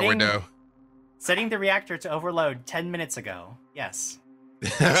the sourdough. Setting the reactor to overload 10 minutes ago. Yes.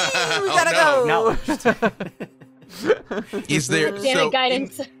 Gotta go. Is there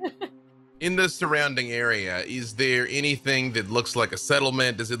guidance? In the surrounding area, is there anything that looks like a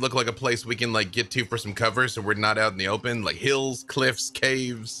settlement? Does it look like a place we can like get to for some cover so we're not out in the open? Like hills, cliffs,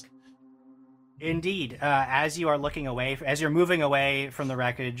 caves? Indeed. As you are looking away, as you're moving away from the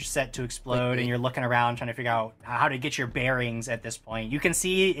wreckage set to explode, and you're looking around trying to figure out how to get your bearings at this point, you can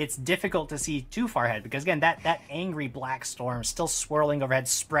see it's difficult to see too far ahead because, again, that angry black storm still swirling overhead,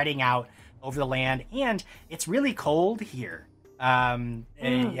 spreading out over the land, and it's really cold here.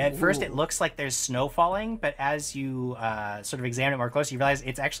 At first, it looks like there's snow falling, but as you sort of examine it more closely, you realize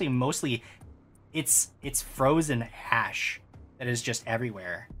it's actually mostly it's frozen ash that is just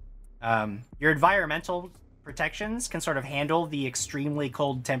everywhere. Your environmental protections can sort of handle the extremely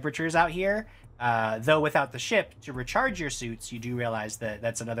cold temperatures out here, though without the ship to recharge your suits, you do realize that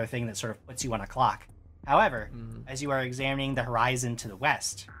that's another thing that sort of puts you on a clock. However, as you are examining the horizon to the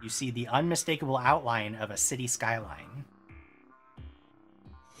west, you see the unmistakable outline of a city skyline.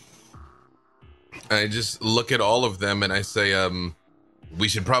 I just look at all of them and I say, we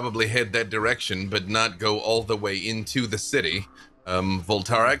should probably head that direction, but not go all the way into the city.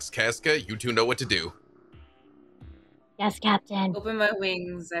 Voltarax, Casca, you two know what to do. Yes, Captain. Open my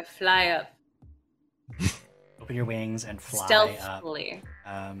wings, I fly up. Open your wings and fly stealthily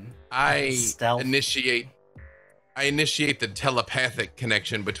up. I initiate the telepathic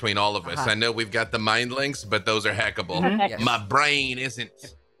connection between all of us. I know we've got the mind links, but those are hackable. Yes. My brain isn't.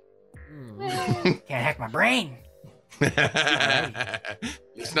 Can't hack my brain.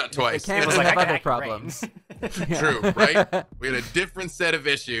 It's not twice. It can have other problems. True, right? We had a different set of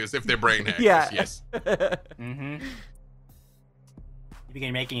issues if they're brain hackers. Yeah. Yes. You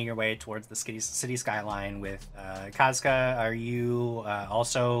begin making your way towards the city skyline with Kazka. Are you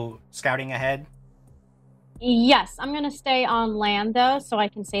also scouting ahead? Yes, I'm going to stay on land, though, so I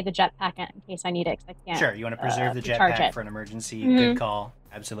can save the jetpack in case I need it, because I can't. Sure, you want to preserve the jetpack for an emergency. Good call.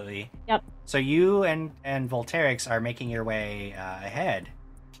 Absolutely. Yep. So you and Volterix are making your way ahead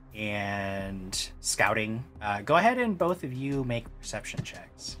and scouting. Go ahead and both of you make perception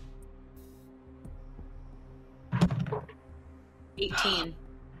checks. 18.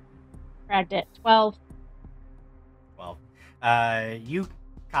 Dragged it. 12. 12. You,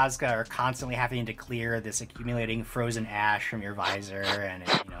 Kazka, are constantly having to clear this accumulating frozen ash from your visor, and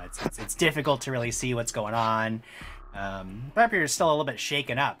it's difficult to really see what's going on. But you're still a little bit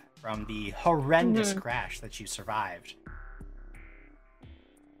shaken up from the horrendous crash that you survived.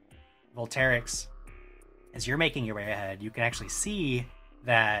 Volterix, as you're making your way ahead, you can actually see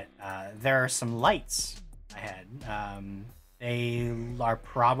that there are some lights ahead. They are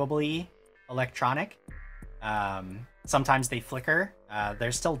probably electronic. Sometimes they flicker.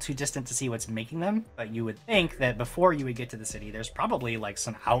 They're still too distant to see what's making them, but you would think that before you would get to the city, there's probably like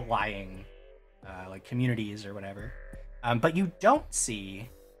some outlying like communities or whatever. But you don't see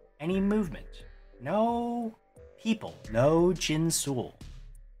any movement. No people. No Jinsoul.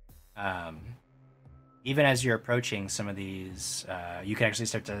 Even as you're approaching some of these, you can actually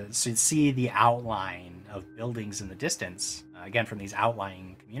start to see the outline of buildings in the distance, again from these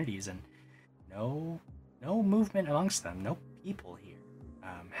outlying communities, and no movement amongst them, no people here.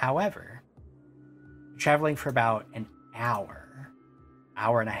 However, you're traveling for about an hour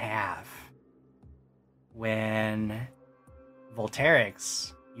and a half, when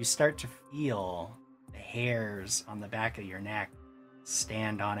Volterix, you start to feel the hairs on the back of your neck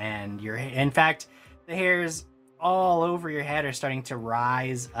stand on end. In fact, the hairs all over your head are starting to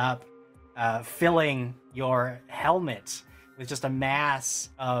rise up, filling your helmet with just a mass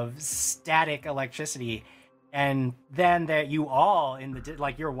of static electricity. And then you all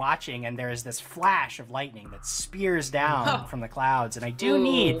you're watching, and there is this flash of lightning that spears down from the clouds. And I do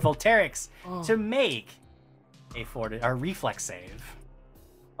need Volterix to make a reflex save.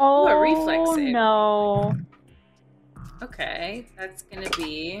 Oh, a reflex save. No. Okay, that's gonna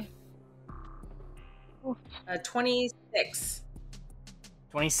be 26.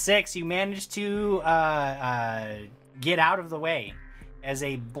 26. You managed to get out of the way as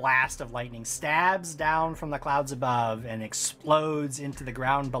a blast of lightning stabs down from the clouds above and explodes into the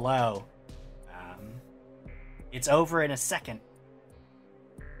ground below. It's over in a second.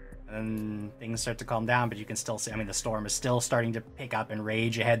 And things start to calm down, but you can still see, the storm is still starting to pick up and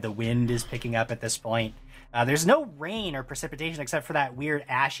rage ahead. The wind is picking up at this point. There's no rain or precipitation except for that weird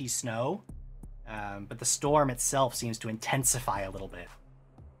ashy snow. But the storm itself seems to intensify a little bit.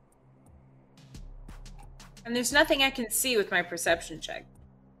 And there's nothing I can see with my perception check.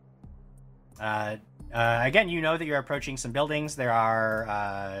 Again, you know that you're approaching some buildings. There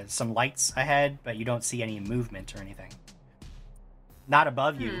are some lights ahead, but you don't see any movement or anything. Not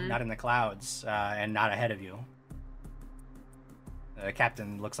above you, not in the clouds, and not ahead of you. The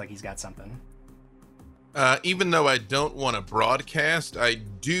captain looks like he's got something. Even though I don't want to broadcast, I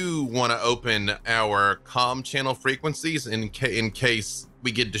do want to open our comm channel frequencies in case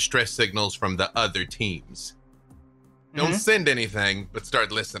we get distress signals from the other teams. Don't send anything, but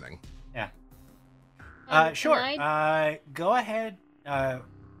start listening. Yeah. Sure. Go ahead.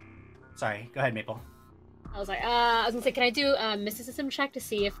 Sorry. Go ahead, Maple. I was gonna say, can I do a mysticism check to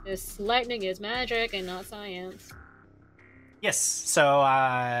see if this lightning is magic and not science? Yes.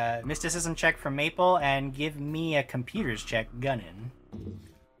 So, mysticism check from Maple, and give me a computers check, Gunnin.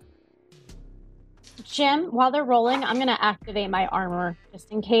 Jim, while they're rolling, I'm gonna activate my armor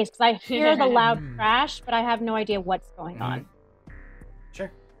just in case, because I hear the loud crash, but I have no idea what's going on. Sure.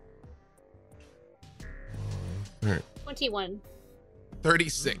 21.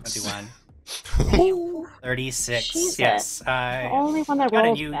 36. 21. Ooh, 36. Jesus. Yes. the only one that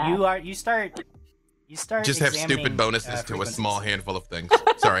Gunnin, rolls you start Just have stupid examining, bonuses to a frequencies. small handful of things.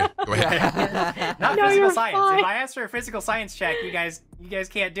 Sorry, go ahead. Not No, physical you're science. fine. If I ask for a physical science check, you guys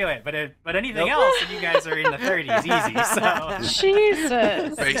can't do it. But anything else, then you guys are in the 30s easy. So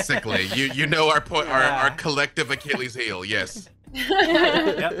Jesus. Basically, you know our collective Achilles heel. Yes,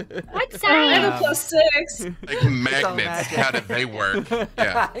 yep. What's I have science? a +6. like magnets. How do they work?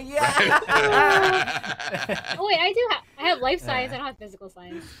 Yeah. Oh wait, I have life science. I don't have physical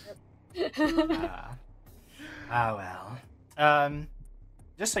science. Well.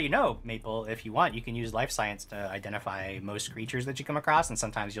 Just so you know, Maple, if you want, you can use life science to identify most creatures that you come across, and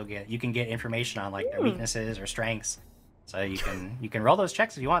sometimes you can get information on like their weaknesses or strengths. So you can roll those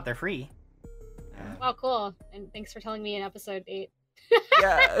checks if you want. They're free. Oh, cool! And thanks for telling me in episode 8.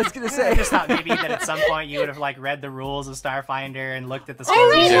 Yeah, I was gonna I say. just thought maybe that at some point you would have like read the rules of Starfinder and looked at the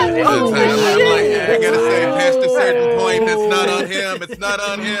Oh, skills. yeah. and- Oh, I'm like, shit. I gotta say, past a certain point, it's not on him. It's not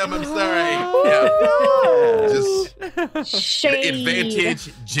on him. I'm sorry. Yeah. Just Shade.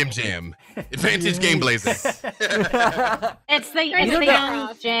 advantage Jim Jam. Advantage Game Blazer. It's the don't young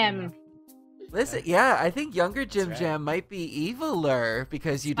know. Jim. Listen, yeah, I think younger Jim right. Jam might be eviler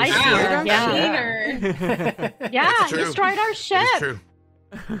because you I destroyed see. our Yeah. ship. Yeah, It's true. destroyed our ship. It's true.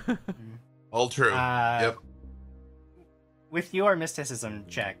 All true. Yep. With your mysticism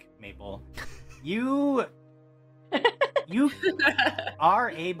check, Maple, you are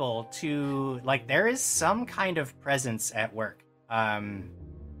able to there is some kind of presence at work,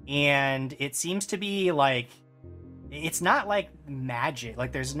 and it seems to be it's not like magic.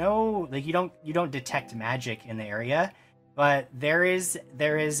 There's no you don't detect magic in the area, but there is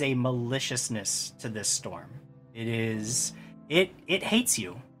a maliciousness to this storm. It hates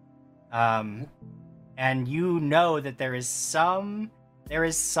you. And you know that there is some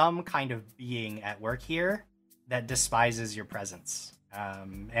kind of being at work here that despises your presence.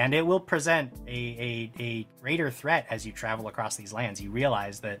 And it will present a greater threat as you travel across these lands. You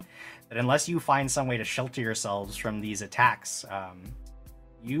realize that unless you find some way to shelter yourselves from these attacks,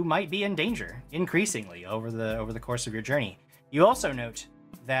 you might be in danger increasingly over the course of your journey. You also note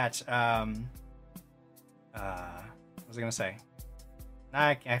that What was I gonna say?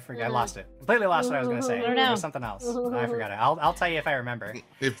 I forgot. I lost it. Completely lost what I was gonna say. There was something else. I forgot it. I'll tell you if I remember.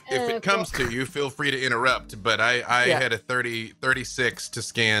 If it comes to you, feel free to interrupt. But I had a 36 to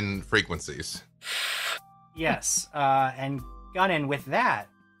scan frequencies. Yes, and Gunnin, with that,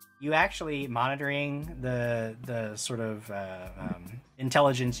 you actually monitoring the sort of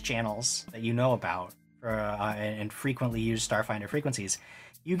intelligence channels that you know about and frequently use Starfinder frequencies.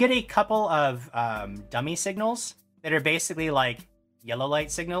 You get a couple of dummy signals that are basically like yellow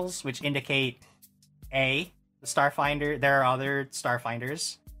light signals, which indicate the Starfinder. There are other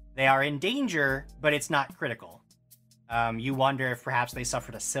Starfinders. They are in danger, but it's not critical. You wonder if perhaps they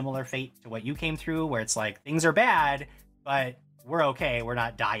suffered a similar fate to what you came through, where it's like things are bad, but we're okay. We're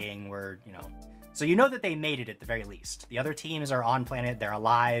not dying. So you know that they made it at the very least. The other teams are on planet. They're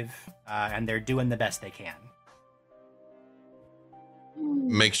alive, and they're doing the best they can.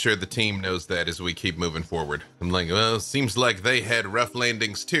 Make sure the team knows that as we keep moving forward. I'm like, well, seems like they had rough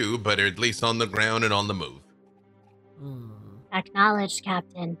landings too, but are at least on the ground and on the move. Acknowledged,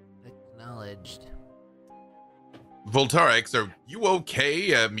 Captain. Acknowledged. Voltarix, are you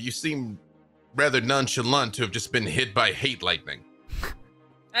okay? You seem rather nonchalant to have just been hit by hate lightning.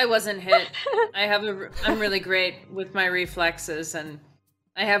 I wasn't hit. I'm really great with my reflexes, and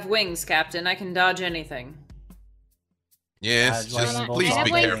I have wings, Captain. I can dodge anything. Yes, just please be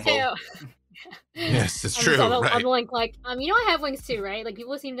careful. Yes, it's true. Right. I'm like, I have wings too, right? Like,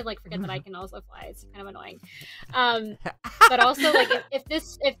 people seem to like forget that I can also fly. It's kind of annoying. But also, like, if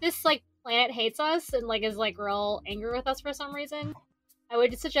this like planet hates us and like is like real angry with us for some reason, I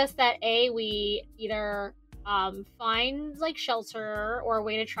would suggest that we either find like shelter or a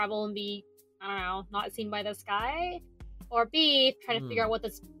way to travel and be, I don't know, not seen by the sky, or B, try to figure out what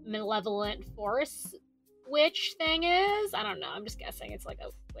this malevolent force witch thing is. I don't know. I'm just guessing it's like a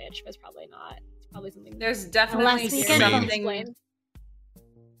witch, but it's probably not. It's probably something. There's definitely something.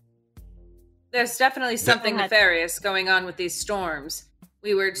 There's definitely something nefarious going on with these storms.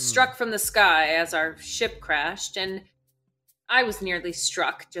 We were struck from the sky as our ship crashed, and I was nearly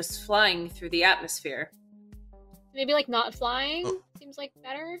struck just flying through the atmosphere. Maybe like not flying seems like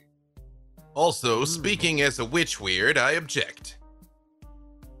better. Also, speaking as a witch weird, I object.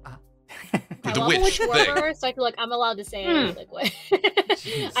 I love a witch warrior, so I feel like I'm allowed to say like what.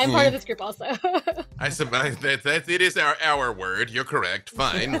 I'm part of this group also. I suppose that it is our word. You're correct.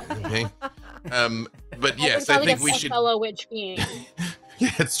 Fine. Okay. But yes, I think we should. Fellow witch being. Yeah,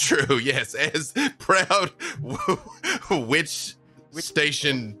 it's true. Yes, as proud witch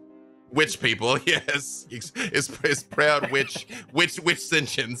station witch people. Yes, as proud witch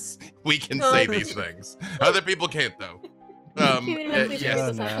sentients. We can say these things. Other people can't though.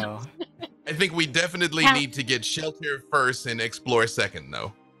 Yes. No. I think we definitely need to get shelter first and explore second,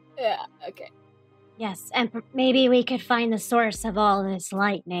 though. Yeah, okay. Yes, and maybe we could find the source of all this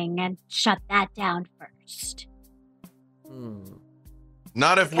lightning and shut that down first.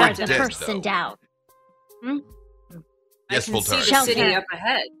 Not if we're dead, first though. In doubt. Yes, I can see the city up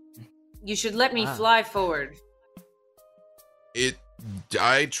ahead. You should let me fly forward.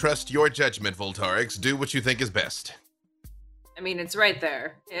 I trust your judgment, Voltarix. Do what you think is best. I mean, it's right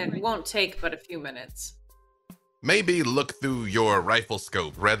there. It won't take but a few minutes. Maybe look through your rifle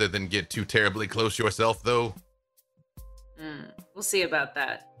scope rather than get too terribly close yourself, though. We'll see about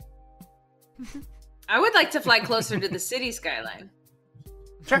that. I would like to fly closer to the city skyline.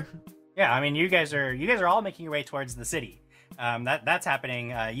 Sure. Yeah, I mean, you guys are all making your way towards the city. That's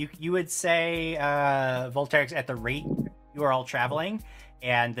happening. You would say, Voltarix, at the rate you are all traveling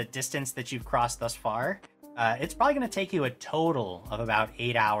and the distance that you've crossed thus far, it's probably going to take you a total of about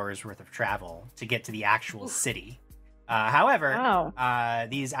 8 hours worth of travel to get to the actual city. However,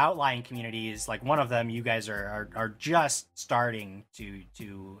 these outlying communities, like one of them, you guys are just starting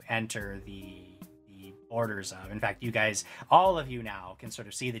to enter the borders of. In fact, you guys, all of you now, can sort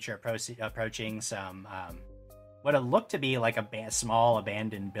of see that you're approaching some what look to be like small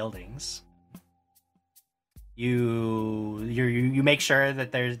abandoned buildings. You make sure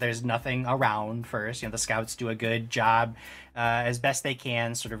that there's nothing around first. You know, the scouts do a good job as best they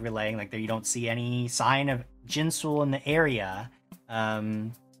can, sort of relaying like you don't see any sign of Jinsool in the area,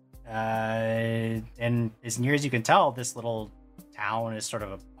 and as near as you can tell, this little town is sort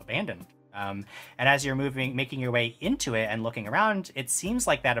of abandoned. And as you're making your way into it and looking around, it seems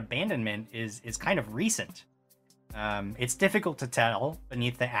like that abandonment is kind of recent. It's difficult to tell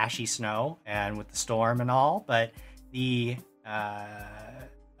beneath the ashy snow and with the storm and all, but you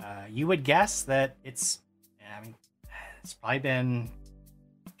would guess that it's probably been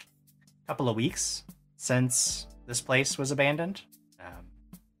a couple of weeks since this place was abandoned.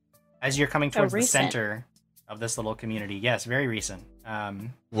 As you're coming towards the center, of this little community. Yes, very recent.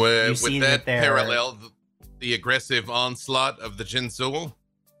 Would that parallel the aggressive onslaught of the Jinsoul?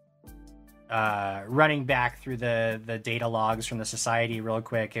 Running back through the data logs from the society real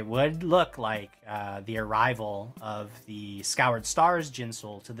quick, it would look like the arrival of the Scoured Stars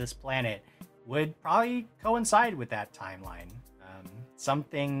Jinsoul to this planet would probably coincide with that timeline.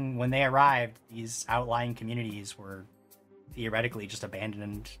 Something, when they arrived, these outlying communities were theoretically just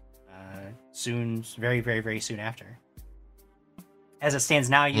abandoned soon, very, very, very soon after. As it stands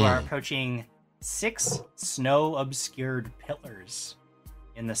now, you are approaching 6 snow-obscured pillars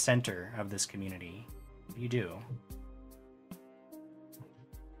in the center of this community. What do you do?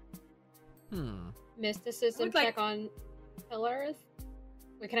 Mysticism check on pillars.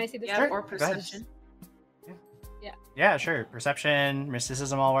 Wait, can I see this? Yeah, or perception. Yeah, sure. Perception,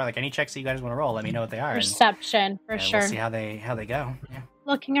 mysticism, all like any checks that you guys want to roll. Let me know what they are. Perception, for sure. We'll see how they go. Yeah.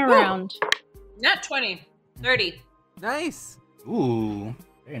 Looking around. Not 20. 30. Nice. Ooh,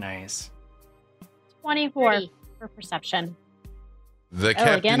 very nice. 24 30. for perception. The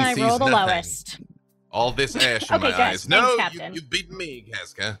captain again, I sees roll the nothing. lowest. All this ash in Okay, my good. eyes. No, Thanks, Captain. you've beaten me,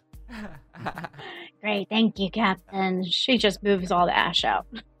 Casca. Great, thank you, Captain. She just moves all the ash out.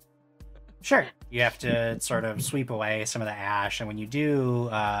 Sure. You have to sort of sweep away some of the ash, and when you do,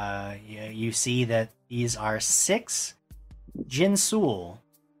 you see that these are 6 Jinsoul,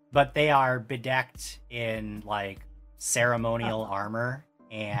 but they are bedecked in like ceremonial armor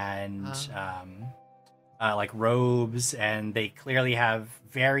and like robes, and they clearly have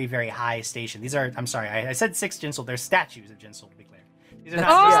very, very high station. These are, I'm sorry, I said 6 Jinsoul. They're statues of Jinsoul, to be clear. These are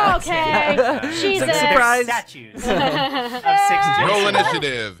not okay. Jesus. Surprise. Statues of 6 Jinsoul. Roll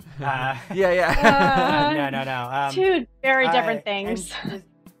initiative. No. 2 very different things.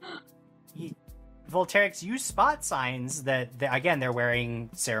 Volterix, you spot signs that again, they're wearing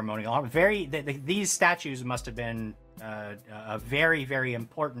ceremonial armor. These statues must have been a very, very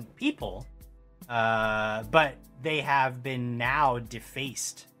important people, but they have been now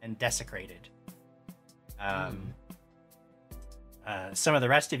defaced and desecrated. Some of the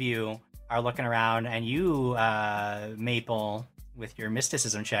rest of you are looking around, and you, Maple, with your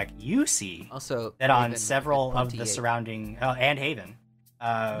mysticism check, you see also that on Haven several at of the 28. surrounding and Haven,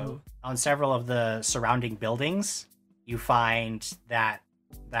 on several of the surrounding buildings, you find that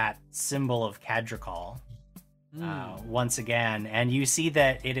symbol of Cadrical once again, and you see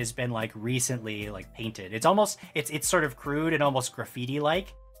that it has been like recently like painted. It's sort of crude and almost graffiti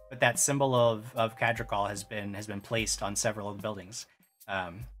like, but that symbol of Cadrical has been placed on several of the buildings.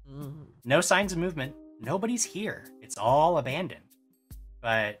 No signs of movement. Nobody's here. It's all abandoned.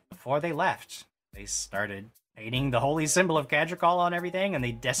 But before they left, they started painting the holy symbol of Cadrical on everything, and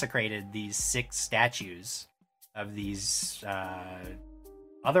they desecrated these 6 statues of these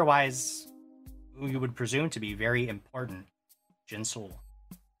otherwise who you would presume to be very important Jinsoul.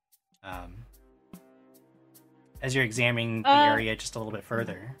 As you're examining the area just a little bit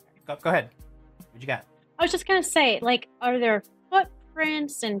further, go ahead. What you got? I was just gonna say, like, are there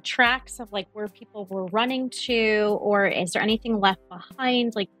footprints and tracks of like where people were running to, or is there anything left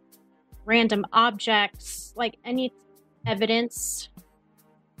behind, like random objects, like any evidence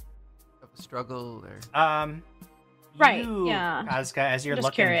Of a struggle or Right, You, yeah. Kazka, as you're Just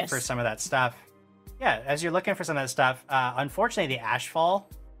looking curious. for some of that stuff. Yeah, as you're looking for some of that stuff, unfortunately the ashfall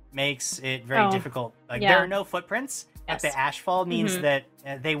makes it very difficult. Like, yeah. there are no footprints, but the ashfall means that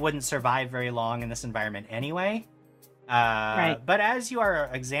they wouldn't survive very long in this environment anyway. Right. But as you are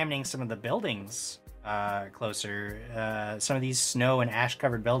examining some of the buildings closer, some of these snow and ash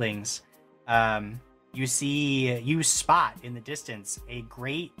covered buildings, you spot in the distance a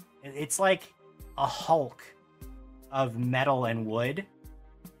great, it's like a hulk of metal and wood,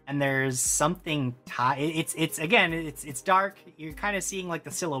 and there's something it's dark. You're kind of seeing like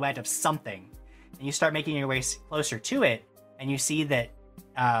the silhouette of something, and you start making your way closer to it, and you see that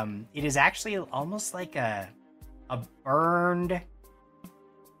it is actually almost like a burned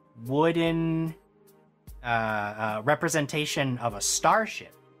wooden representation of a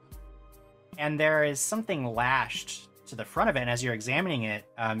starship, and there is something lashed to the front of it. And as you're examining it,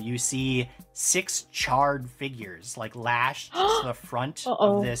 you see 6 charred figures like lashed to the front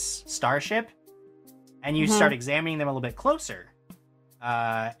of this starship, and you start examining them a little bit closer,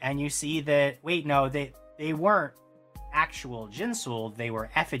 and you see that they weren't actual Jinsoul, they were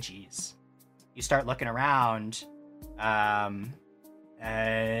effigies. You start looking around,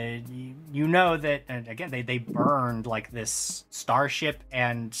 you know that, and again, they burned like this starship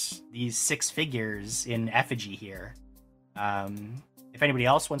and these 6 figures in effigy here. If anybody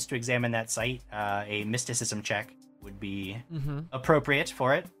else wants to examine that site, a mysticism check would be appropriate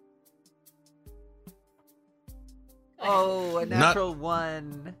for it. Oh, a natural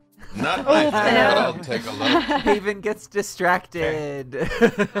one. Not my thing, but I'll take a look. Haven gets distracted.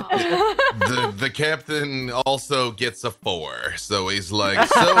 The captain also gets a 4, so he's like,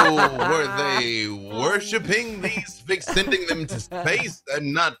 so were they worshipping these figs, sending them to space?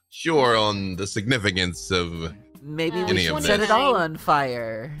 I'm not sure on the significance of Maybe we should set it all on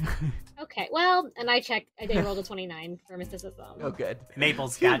fire. Okay, well, and I did roll a 29 for mysticism. Oh, good.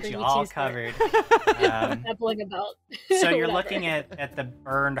 Maple's got you all covered. Doubling about. So you're looking at the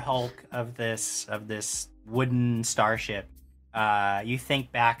burned hulk of this wooden starship. You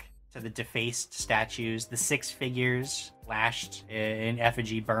think back to the defaced statues, the 6 figures lashed in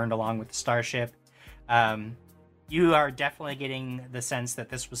effigy, burned along with the starship. You are definitely getting the sense that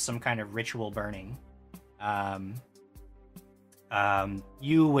this was some kind of ritual burning.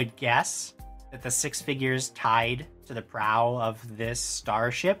 You would guess that the 6 figures tied to the prow of this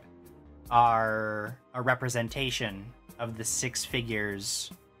starship are a representation of the 6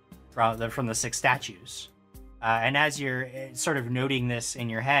 figures from the 6 statues. And as you're sort of noting this in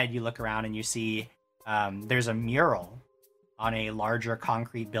your head, you look around and you see there's a mural on a larger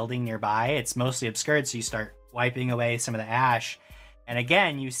concrete building nearby. It's mostly obscured, so you start wiping away some of the ash. And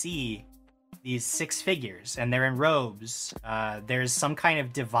again, you see these 6 figures, and they're in robes. There's some kind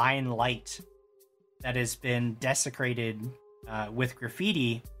of divine light that has been desecrated with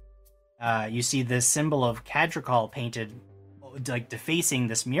graffiti. You see the symbol of Cadrical painted, like defacing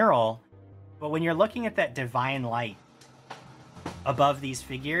this mural. But when you're looking at that divine light above these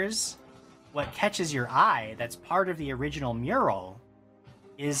figures, what catches your eye that's part of the original mural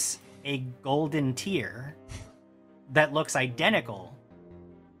is a golden tear that looks identical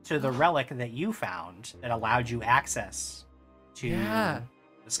to the relic that you found that allowed you access to the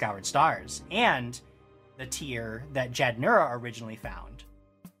Scoured Stars, and the tear that Jadnura originally found.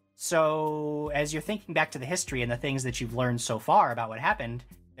 So as you're thinking back to the history and the things that you've learned so far about what happened,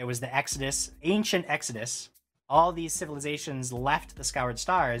 there was the Exodus, ancient Exodus. All these civilizations left the Scoured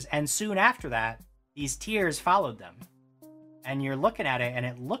Stars, and soon after that, these tears followed them. And you're looking at it, and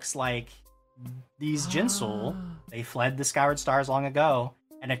it looks like these Jinsul, they fled the Scoured Stars long ago,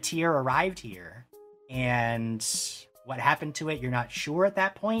 and a tear arrived here. And what happened to it, you're not sure at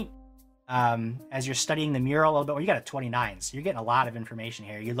that point. As you're studying the mural a little bit, well, you got a 29, so you're getting a lot of information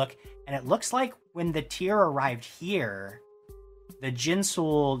here. You look, and it looks like when the tear arrived here, the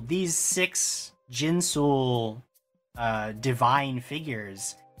Jinsul, these 6 Jinsul divine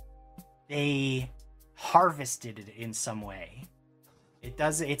figures, they harvested it in some way.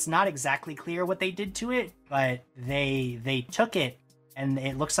 It's not exactly clear what they did to it, but they took it, and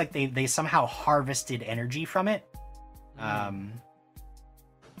it looks like they somehow harvested energy from it.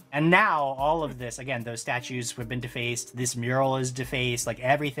 And now all of this, again, those statues have been defaced, this mural is defaced, like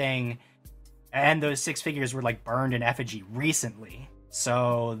everything, and those 6 figures were like burned in effigy recently.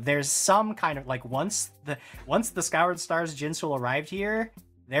 So there's some kind of like once the Scoured Stars Jinsul arrived here,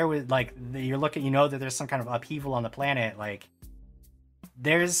 there was like you're looking, you know that there's some kind of upheaval on the planet. Like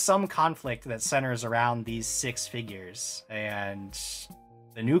there's some conflict that centers around these 6 figures, and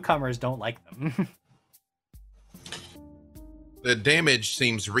the newcomers don't like them. The damage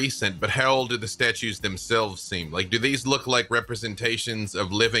seems recent, but how old do the statues themselves seem? Like, do these look like representations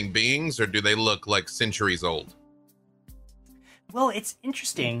of living beings, or do they look like centuries old? Well, it's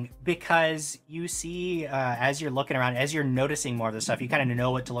interesting because you see, as you're looking around, as you're noticing more of this stuff, you kind of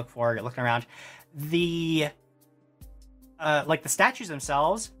know what to look for. You're looking around. Like the statues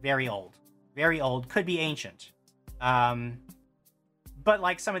themselves, very old, could be ancient. But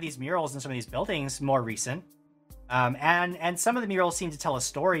like some of these murals and some of these buildings, more recent. And some of the murals seem to tell a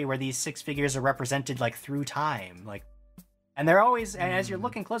story where these 6 figures are represented like through time, like, and they're always, and as you're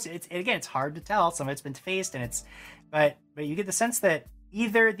looking closely, it's hard to tell. Some of it's been defaced, and but you get the sense that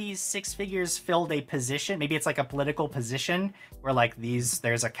either these 6 figures filled a position, maybe it's like a political position where like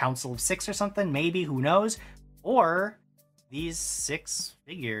there's a council of 6 or something, maybe, who knows, or these 6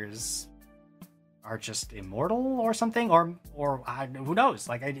 figures are just immortal or something, or who knows?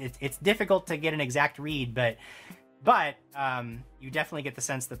 Like it's difficult to get an exact read, but you definitely get the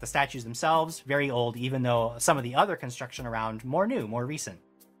sense that the statues themselves very old, even though some of the other construction around more new, more recent.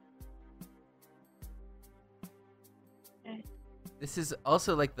 This is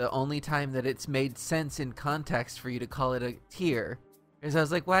also like the only time that it's made sense in context for you to call it a tier. Because I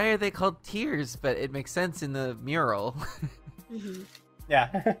was like, why are they called tiers? But it makes sense in the mural. Mm-hmm.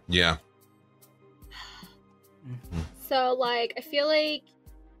 Yeah. Yeah. So, like, I feel like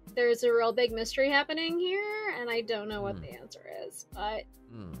there's a real big mystery happening here, and I don't know what the answer is, but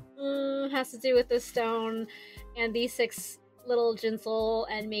has to do with this stone and these 6 little Jinsul,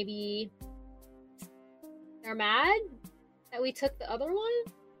 and maybe They're mad that we took the other one?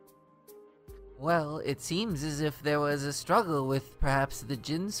 Well, it seems as if there was a struggle with perhaps the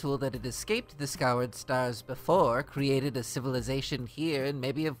Jinsool that had escaped the Scoured Stars before, created a civilization here, and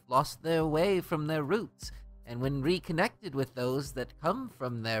maybe have lost their way from their roots. And when reconnected with those that come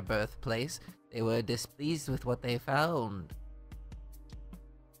from their birthplace, they were displeased with what they found.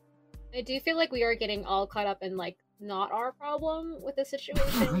 I do feel like we are getting all caught up in, like, not our problem with the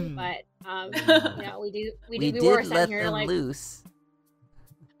situation, but, you know, we were sitting here, like... loose.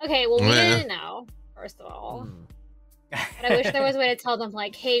 Okay, well, we didn't know, first of all. But I wish there was a way to tell them,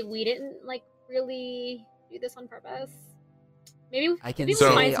 like, hey, we didn't, like, really do this on purpose. Maybe I can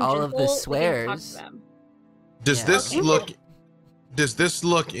say all of the swears. Does this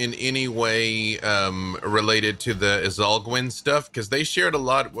look in any way related to the Izalgwin stuff? Because they shared a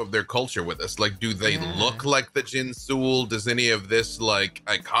lot of their culture with us. Like, do they look like the Jinsool? Does any of this, like,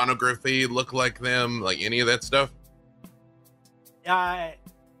 iconography look like them? Like, any of that stuff?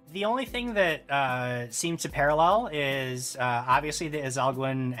 The only thing that seems to parallel is obviously the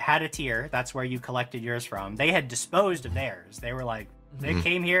Izalgwin had a tier. That's where you collected yours from. They had disposed of theirs. They were like, they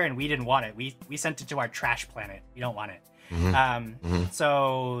came here and we didn't want it. We sent it to our trash planet. We don't want it.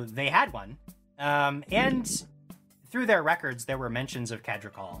 So they had one. And through their records, there were mentions of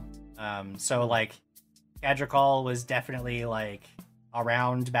Cadrical. So, like, Cadrical was definitely, like,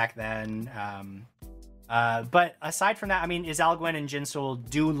 around back then. But aside from that, I mean, Izalgwin and Jinsool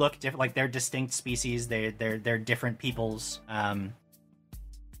do look different. Like, they're distinct species. They're different peoples. And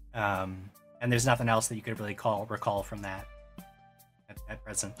there's nothing else that you could really recall from that at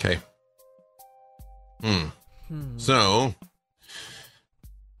present. Okay. So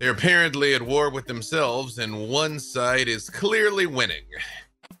they're apparently at war with themselves, and one side is clearly winning.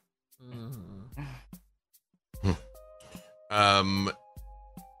 I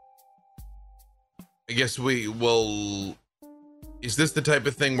guess is this the type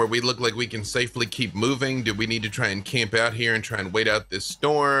of thing where we look like we can safely keep moving? Do we need to try and camp out here and try and wait out this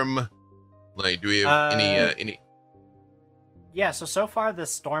storm? Like, do we have any? Yeah, so far the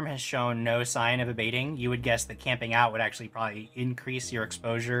storm has shown no sign of abating. You would guess that camping out would actually probably increase your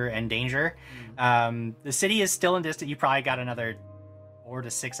exposure and danger. The city is still in distance. You probably got another 4 to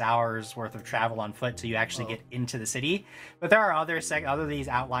 6 hours worth of travel on foot till you actually get into the city. But there are other these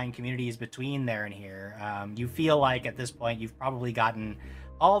outlying communities between there and here. You feel like at this point you've probably gotten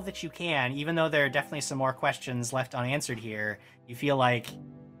all that you can, even though there are definitely some more questions left unanswered here. You feel like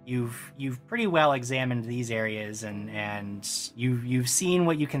you've pretty well examined these areas and you've seen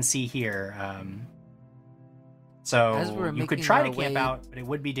what you can see here. So you could try to camp out, but it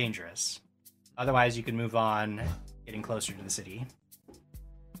would be dangerous. Otherwise, you can move on, getting closer to the city.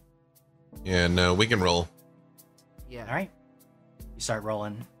 Yeah, no, we can roll. Yeah. All right. You start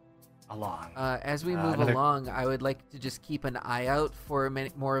rolling along. As we move along, I would like to just keep an eye out for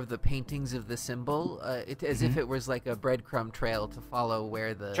more of the paintings of the symbol, as if it was like a breadcrumb trail to follow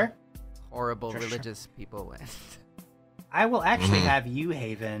where the horrible religious people went. I will actually have you,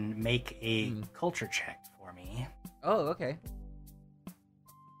 Haven, make a culture check for me. Oh, okay.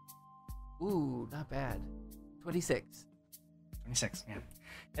 Ooh, not bad. 26. 26, yeah.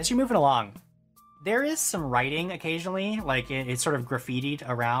 As you're moving along, there is some writing occasionally, like it's sort of graffitied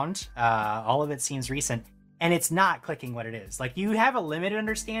around. All of it seems recent, and it's not clicking what it is. Like, you have a limited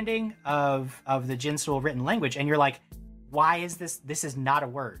understanding of the Jinsool written language, and you're like, why is this? This is not a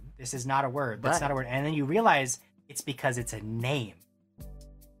word. This is not a word. That's not a word. And then you realize it's because it's a name.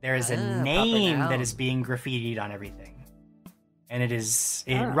 There is a name that is being graffitied on everything. And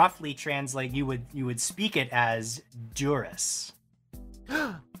it roughly translate, you would speak it as Duras.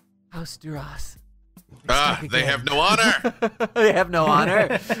 House Duras. They have no honor. They have no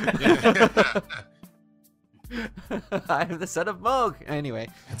honor. I am the son of Moog. Anyway.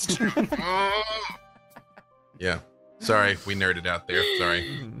 Yeah. Sorry, we nerded out there.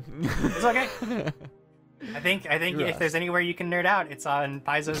 Sorry. It's okay. I think if there's anywhere you can nerd out, it's on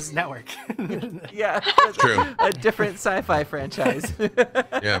Paizo's network. Yeah. True. A different sci-fi franchise.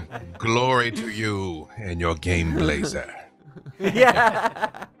 Yeah. Glory to you and your game blazer.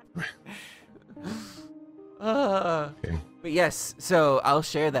 Yeah. But yes, so I'll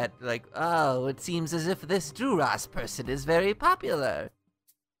share that, like, it seems as if this Duras person is very popular.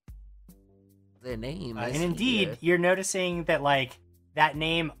 Their name is and indeed, you're noticing that, like, that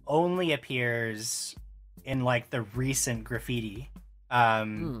name only appears in, like, the recent graffiti.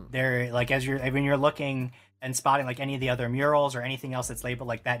 There, like, when you're looking and spotting, like, any of the other murals or anything else that's labeled,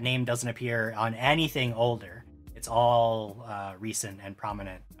 like, that name doesn't appear on anything older. It's all recent and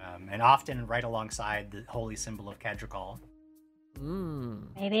prominent, and often right alongside the holy symbol of Cadrical.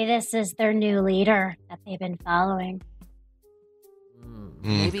 Maybe this is their new leader that they've been following.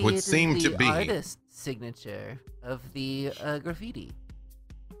 Maybe would it is seem to the be. artist signature of the graffiti.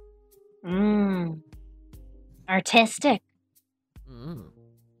 Artistic.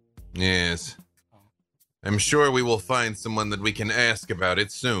 Yes. I'm sure we will find someone that we can ask about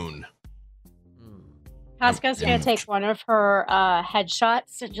it soon. Casca's gonna take one of her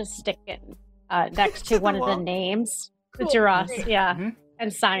headshots and just stick it next to one of the names. Cool. The Duras,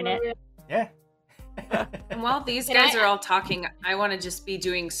 and sign it. Yeah. And while these guys are all talking, I want to just be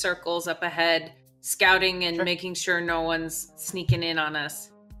doing circles up ahead, scouting and making sure no one's sneaking in on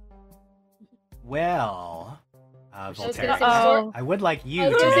us. Well, Volterix, I would like you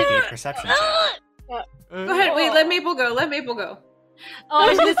to make a perception check. Go ahead. Wait, let Maple go. Oh, I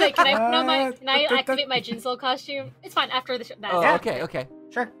was gonna say, can I activate my Jinsoul costume? It's fine after the that. Oh, okay.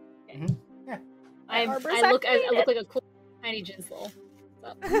 Sure. Okay. Yeah. I look like a cool tiny Jinsoul.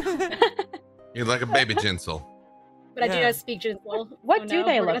 So. You're like a baby Jinsoul. But I do not speak Jinsoul. What do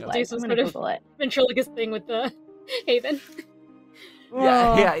they look like? I'm gonna Google it. Ventriloquist thing with the Haven.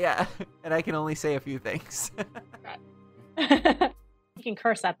 Yeah. And I can only say a few things. You can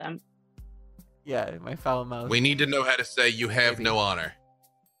curse at them. Yeah, my foul mouth. We need to know how to say you have no honor.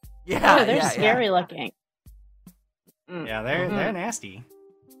 Yeah, they're scary looking. Yeah, they're nasty.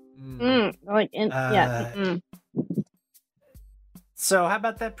 So how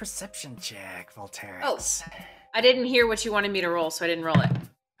about that perception check, Volterix? Oh, I didn't hear what you wanted me to roll, so I didn't roll it.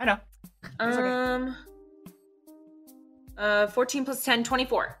 I know. 14 plus 10,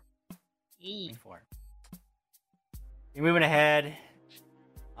 24. 24. You're moving ahead.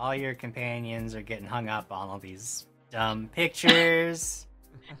 All your companions are getting hung up on all these dumb pictures,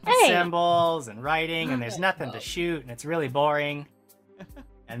 symbols, and writing, and there's nothing to shoot, and it's really boring.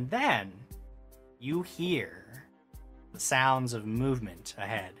 And then you hear the sounds of movement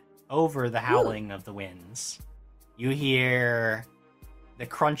ahead, over the howling of the winds. You hear the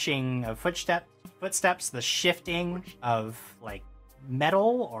crunching of footsteps, the shifting of like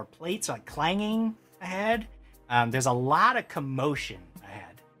metal or plates, like clanging ahead. There's a lot of commotion ahead.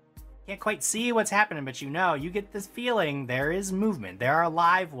 Can't quite see what's happening, but you get this feeling there is movement. There are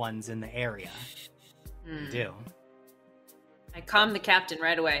live ones in the area. You do. I calm the captain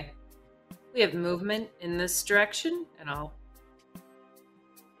right away. We have movement in this direction, and I'll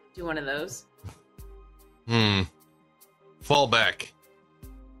do one of those. Fall back.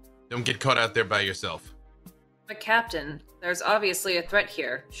 Don't get caught out there by yourself. But Captain, there's obviously a threat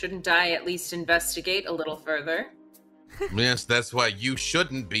here. Shouldn't I at least investigate a little further? Yes, that's why you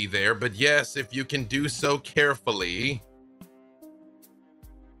shouldn't be there, but yes, if you can do so carefully.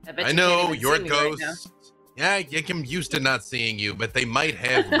 I know, you're a ghost. Yeah, you can used to not seeing you, but they might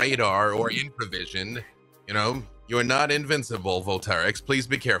have radar or infravision. You know, you're not invincible, Volterix. Please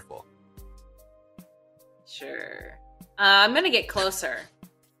be careful. Sure. I'm gonna get closer.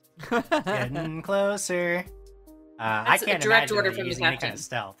 Getting closer. I can't imagine order from using any kind of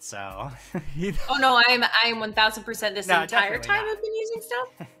stealth, so... Oh no, I'm 1000% this entire time I've been using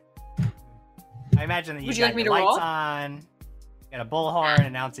stealth? I imagine that you've got your lights on, you got a bullhorn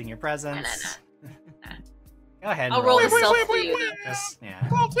announcing your presence. Go ahead. I'll roll the stealth for you. Just, yeah.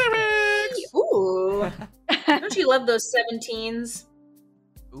 Ooh. Don't you love those 17s?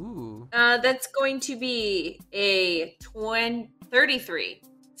 Ooh. That's going to be a 33.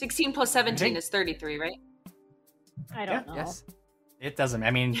 16 plus 17 is 33, right? I don't know. Yes. It doesn't.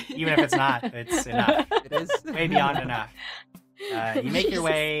 I mean, even if it's not, it's enough. It is. Way beyond enough. You make your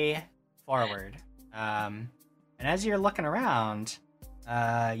way forward. And as you're looking around,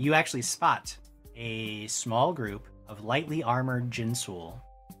 you actually spot a small group of lightly armored Jinsoul.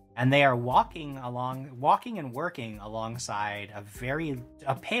 And they are walking and working alongside a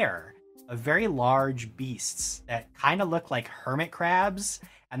pair of very large beasts that kind of look like hermit crabs.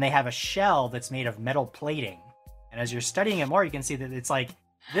 And they have a shell that's made of metal plating. And as you're studying it more, you can see that it's like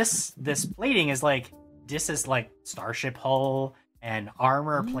this plating is like, this is like starship hull and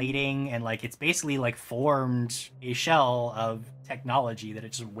armor plating, and like it's basically like formed a shell of technology that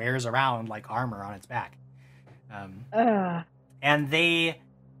it just wears around like armor on its back. And they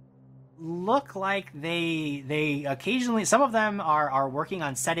look like they occasionally, some of them are working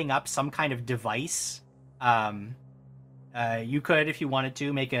on setting up some kind of device. You could, if you wanted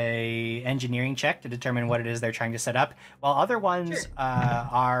to, make a engineering check to determine what it is they're trying to set up, while other ones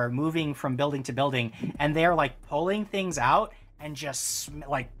are moving from building to building, and they're like pulling things out and just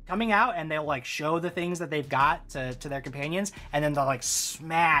like coming out, and they'll like show the things that they've got to their companions, and then they'll like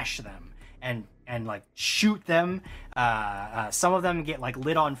smash them and like shoot them. Some of them get like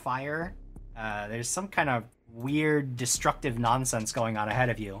lit on fire. There's some kind of weird, destructive nonsense going on ahead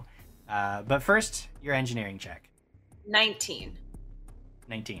of you. But first, your engineering check. 19.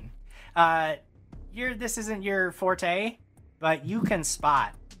 19. This isn't your forte, but you can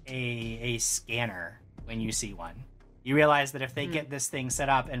spot a scanner when you see one. You realize that if they get this thing set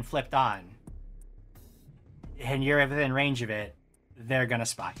up and flipped on, and you're within range of it, they're gonna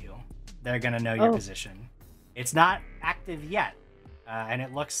spot you. They're gonna know your position. It's not active yet, and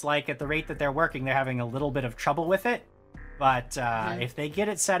it looks like at the rate that they're working, they're having a little bit of trouble with it. But if they get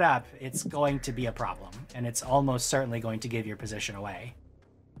it set up, it's going to be a problem, and it's almost certainly going to give your position away.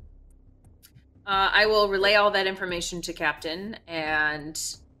 I will relay all that information to Captain, and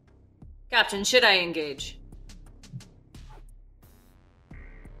Captain, should I engage?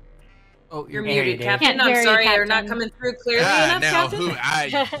 Oh, you're muted, Captain. I'm sorry, you're not coming through clearly enough, now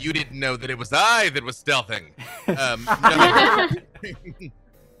Captain. you didn't know that it was I that was stealthing.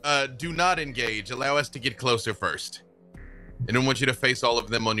 Do not engage. Allow us to get closer first. I don't want you to face all of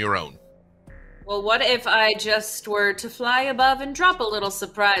them on your own. Well, what if I just were to fly above and drop a little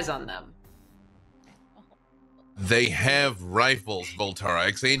surprise on them? They have rifles,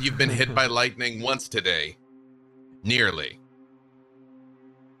 Voltarax, and you've been hit by lightning once today. Nearly.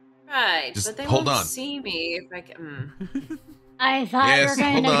 Right, Just but they hold won't on. see me if I can. I thought we Yes, were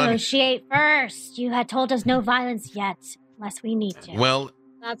going to hold on. negotiate first. You had told us no violence yet, unless we need to. Well,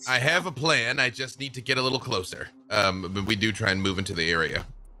 That's I have a plan. I just need to get a little closer. But we do try and move into the area.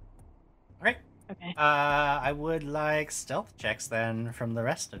 All right. Okay. I would like stealth checks then from the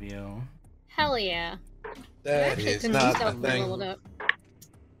rest of you. Hell yeah. That Actually, is couldn't not use the stealth thing. leveled up.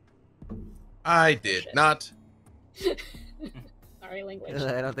 I did not. Sorry, language.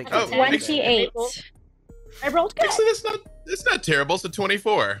 I don't think. Oh, that's it. 28. I rolled good. Actually, that's not terrible. It's a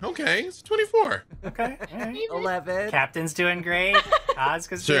 24. Okay, it's a 24. Okay. All right. 11. Captain's doing great.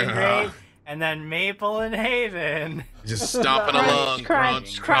 Kozka's Sure. doing great. And then Maple and Haven. Just stomping Crunch, along.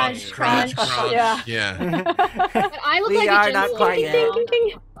 crunch, Crunch, crunch, crunch. yeah. Yeah. But I look We like are a not Jinx quite right yet.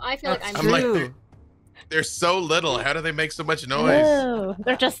 now. I feel like That's I'm I'm like- true. They're so little. How do they make so much noise? Ooh,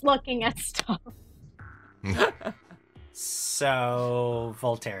 they're just looking at stuff. So,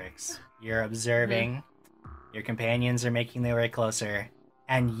 Volterix, you're observing. Your companions are making their way closer.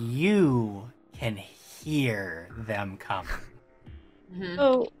 And you can hear them coming. Mhm.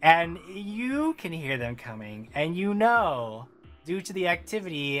 Oh, And you can hear them coming. And you know, due to the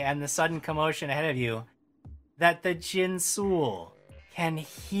activity and the sudden commotion ahead of you, that the Jinsul can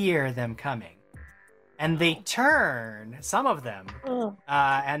hear them coming. And they turn, some of them, oh.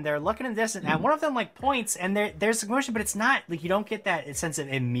 and they're looking in the distance, and one of them like points, and there's a commotion, but it's not like you don't get that sense of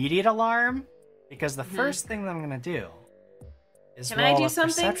immediate alarm, because the first thing that I'm gonna do is Can I roll do a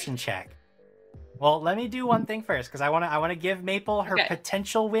something? perception check. Well, let me do one thing first, because I wanna give Maple her Okay.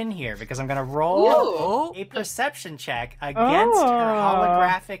 potential win here, because I'm gonna roll Oh, a perception check against her Oh.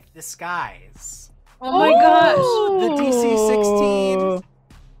 holographic disguise. Oh my gosh. the DC 16.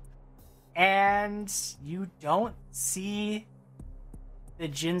 And you don't see the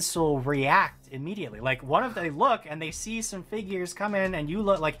Jinsul react immediately. Like one of they look and they see some figures come in, and you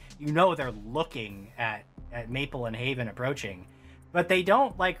look like they're looking at Maple and Haven approaching, but they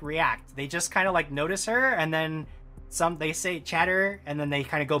don't like react. They just kind of like notice her, and then they say chatter, and then they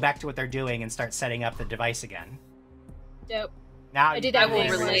kind of go back to what they're doing and start setting up the device again. Dope. Now I you did that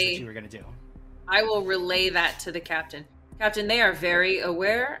realize thing. what you were gonna do. I will relay that to the captain. Captain, they are very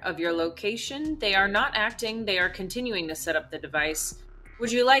aware of your location. They are not acting. They are continuing to set up the device.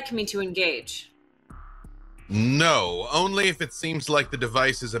 Would you like me to engage? No, only if it seems like the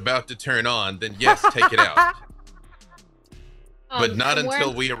device is about to turn on, then yes, take it out. But not from where until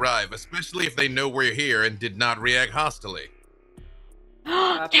I'm- we arrive, especially if they know we're here and did not react hostily.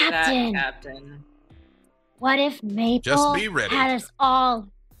 Copy Captain, that, Captain. what if Maple Just be ready. had us all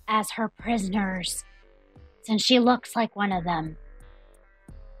as her prisoners, since she looks like one of them?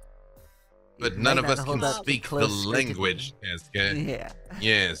 But You none might of not us can hold up speak the close scrutiny. language, Casca. Yeah.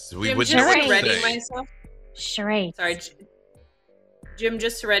 Yes, we Jim, would just know to what to ready say. myself. Charades. Sorry, Jim.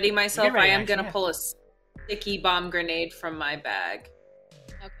 Just to ready myself, ready, I am actually, gonna yeah. pull a sticky bomb grenade from my bag.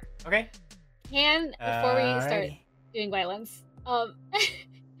 Okay. before we start Alrighty. doing violence,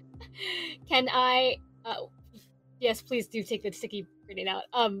 can I? Yes, please do take the sticky grenade out.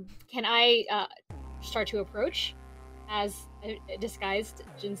 Can I start to approach as a disguised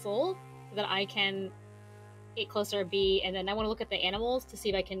Jinsul so that I can get closer, and then I want to look at the animals to see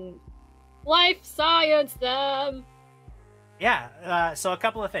if I can life science them. Yeah, so a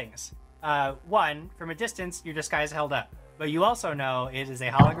couple of things. One, from a distance, your disguise held up. But you also know it is a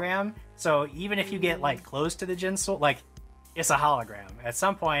hologram, so even if you get, like, close to the Jinsul, like, It's a hologram. At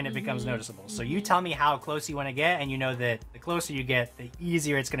some point, it becomes noticeable. So you tell me how close you want to get, and you know that the closer you get, the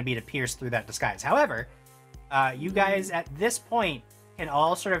easier it's going to be to pierce through that disguise. However, you guys at this point can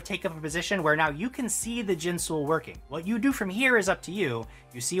all sort of take up a position where now you can see the Jinsool working. What you do from here is up to you.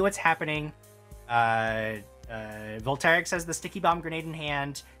 You see what's happening. Volterix has the sticky bomb grenade in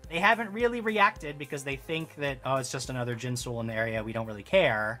hand. They haven't really reacted because they think that, oh, it's just another Jinsool in the area. We don't really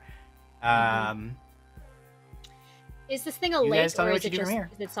care. Is this thing a lake or is it just,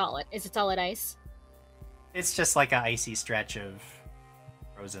 is it solid? Is it solid ice? It's just like an icy stretch of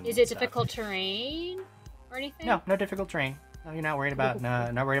frozen. Is it stuff. difficult terrain or anything? No difficult terrain. No, you're not worried about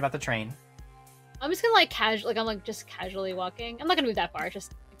not worried about the terrain. I'm just gonna just casually walking. I'm not gonna move that far,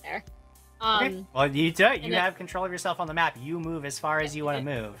 just there. Okay. Well, you do. You have control of yourself on the map. You move as far as you want to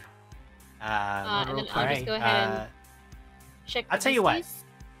move. And then I'll just go ahead and check. I'll tell you what.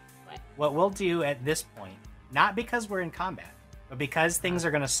 What we'll do at this point, not because we're in combat, but because things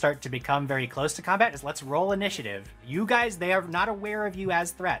are going to start to become very close to combat, is let's roll initiative. You guys, they are not aware of you as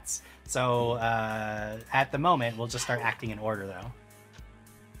threats. So at the moment, we'll just start acting in order, though.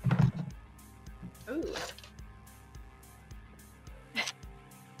 Ooh.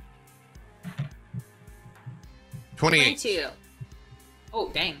 $22. Oh,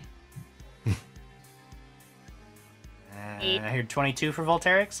 dang. I heard 22 for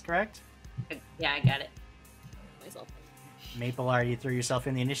Volterix, correct? Yeah, I got it. Maple, you threw yourself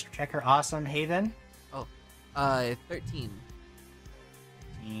in the initiative checker. Awesome. Haven? 13.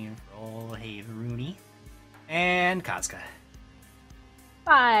 Roll Haven Rooney. And Kazka.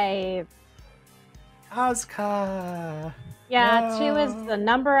 5. Kazka. Yeah, 2 is the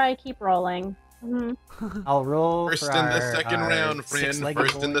number I keep rolling. I'll roll first for in the our, second round, friend.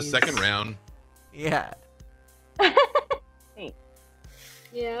 First in the second round. Yeah.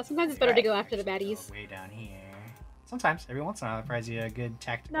 Yeah, sometimes it's better to go after the baddies. Way down here. Sometimes, every once in a while, it provides you a good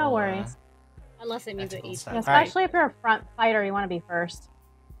tactical. No worries. Unless it means that each. Yeah, especially if you're a front fighter, you want to be first.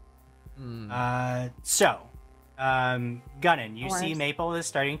 Gunnan, you see Maple is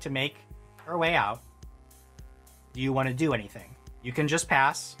starting to make her way out. Do you want to do anything? You can just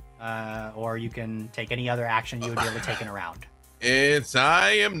pass, or you can take any other action you would be able to take in a round.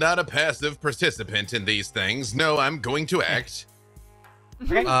 I am not a passive participant in these things. No, I'm going to act.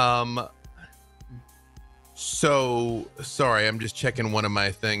 Okay. So sorry, I'm just checking one of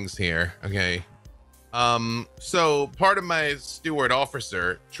my things here. Okay. So part of my steward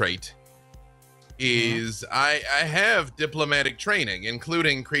officer trait is I have diplomatic training,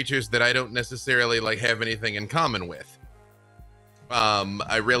 including creatures that I don't necessarily have anything in common with.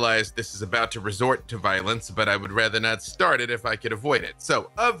 I realize this is about to resort to violence, but I would rather not start it if I could avoid it.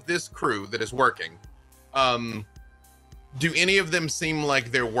 So of this crew that is working, do any of them seem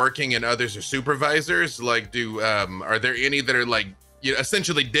like they're working and others are supervisors? Are there any that are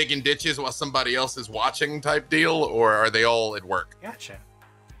essentially digging ditches while somebody else is watching type deal, or are they all at work? Gotcha.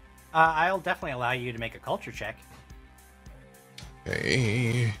 I'll definitely allow you to make a culture check.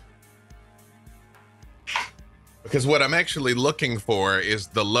 Okay. Because what I'm actually looking for is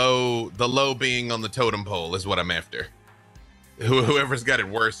the low being on the totem pole is what I'm after. Whoever's got it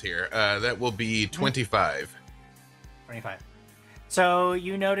worse here. That will be 25. 25. So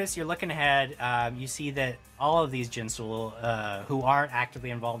you notice, you're looking ahead, you see that all of these Jinsool, who aren't actively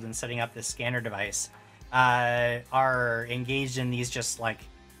involved in setting up this scanner device, are engaged in these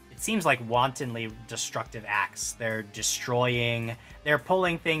it seems like wantonly destructive acts. They're they're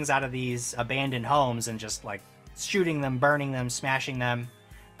pulling things out of these abandoned homes and just shooting them, burning them, smashing them.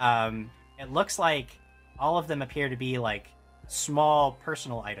 It looks like all of them appear to be small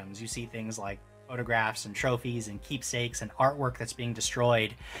personal items. You see things like photographs and trophies and keepsakes and artwork that's being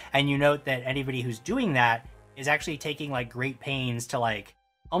destroyed, and you note that anybody who's doing that is actually taking great pains to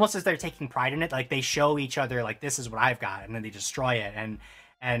almost as they're taking pride in it. They show each other this is what I've got, and then they destroy it,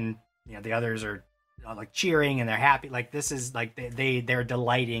 and the others are cheering and they're happy. This is they're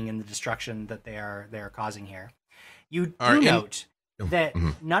delighting in the destruction that they're causing here. You do note that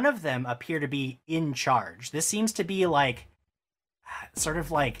none of them appear to be in charge. This seems to be sort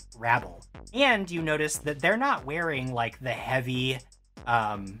of rabble. And you notice that they're not wearing the heavy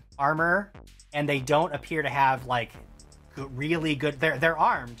armor, and they don't appear to have really good. They're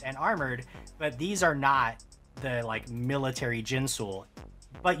armed and armored, but these are not the military Jinsool.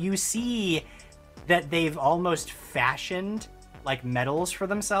 But you see that they've almost fashioned medals for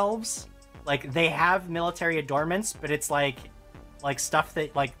themselves. They have military adornments, but it's stuff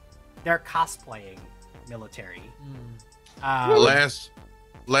that they're cosplaying military.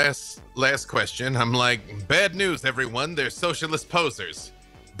 Last question. I'm bad news, everyone. They're socialist posers.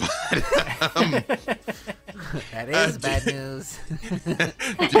 But That is bad news.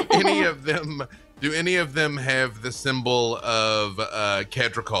 Do any of them have the symbol of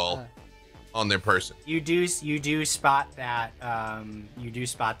Cadrical on their person? You do spot that.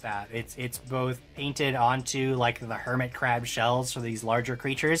 It's both painted onto like the hermit crab shells for these larger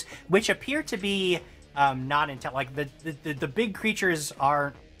creatures, which appear to be like the big creatures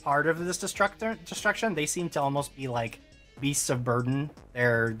aren't part of this destruction. They seem to almost be like beasts of burden.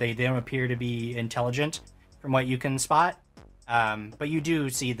 They don't appear to be intelligent from what you can spot. But you do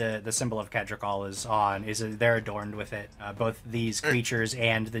see the symbol of Cadrical they're adorned with it, both these creatures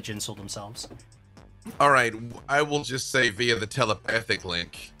and the Jinsoul themselves. All right, I will just say via the telepathic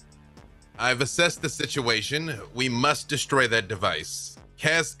link, I've assessed the situation. We must destroy that device.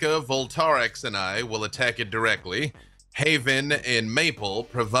 Casca, Voltarex, and I will attack it directly. Haven and Maple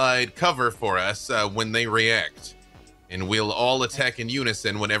provide cover for us when they react. And we'll all attack in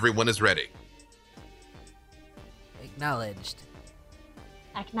unison when everyone is ready. Acknowledged.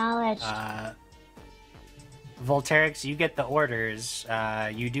 Voltarex, you get the orders.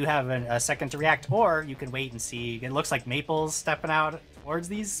 You do have a second to react, or you can wait and see. It looks like Maple's stepping out towards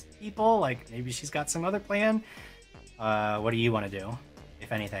these people. Like maybe she's got some other plan. What do you want to do,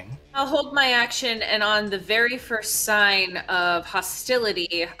 if anything? I'll hold my action, and on the very first sign of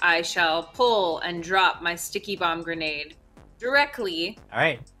hostility, I shall pull and drop my sticky bomb grenade directly. All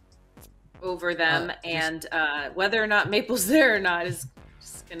right. Over them, and whether or not Maple's there or not is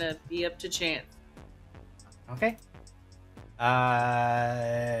just gonna be up to chance. Okay.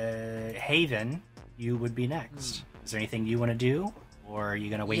 Haven, you would be next. Is there anything you want to do, or are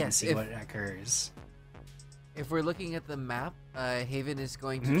you gonna wait and see what occurs? If we're looking at the map, Haven is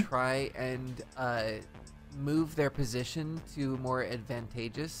going to try and move their position to more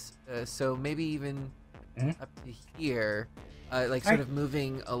advantageous. So maybe even up to here. Sort of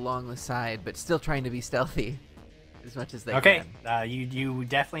moving along the side, but still trying to be stealthy as much as they can. Okay, you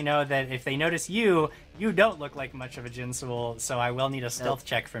definitely know that if they notice you don't look like much of a Jinsoul, so I will need a stealth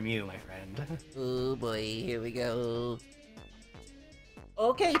check from you, my friend. Oh boy, here we go.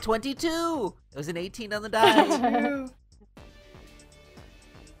 Okay, 22! It was an 18 on the die.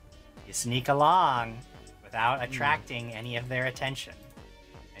 You sneak along without attracting any of their attention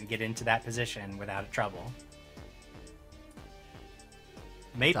and get into that position without trouble.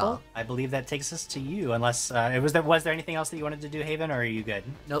 Maple, I believe that takes us to you, unless was there anything else that you wanted to do, Haven, or are you good?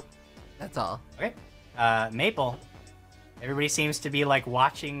 Nope, that's all. Okay, Maple, everybody seems to be like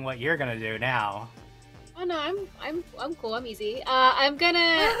watching what you're gonna do now. Oh no, I'm cool. I'm easy. I'm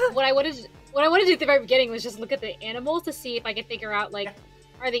gonna what I wanted to do at the very beginning was just look at the animals to see if I could figure out like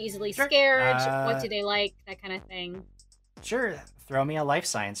are they easily scared, what do they like, that kind of thing. Sure. Throw me a life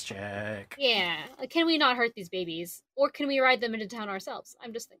science check. Yeah. Can we not hurt these babies? Or can we ride them into town ourselves?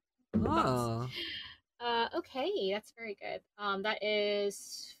 I'm just thinking. Oh. Okay, that's very good. That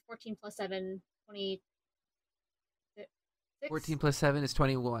is 14 plus 7, 26. 14 plus 7 is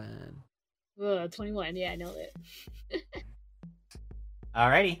 21. 21, yeah, I know it.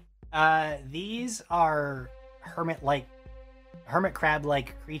 Alrighty. These are hermit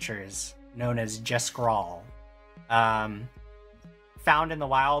crab-like creatures known as Jescrawl. Found in the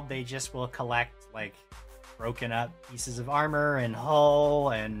wild, they just will collect like broken up pieces of armor and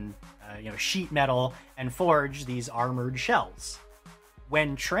hull and sheet metal and forge these armored shells.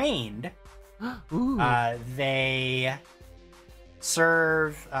 When trained, they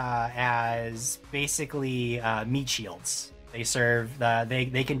serve as basically meat shields. They serve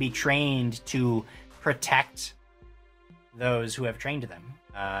they can be trained to protect those who have trained them,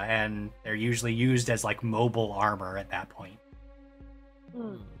 and they're usually used as like mobile armor at that point.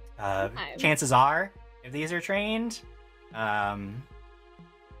 Chances are, if these are trained,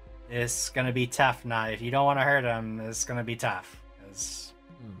 it's gonna be tough. If you don't want to hurt them, it's gonna be tough because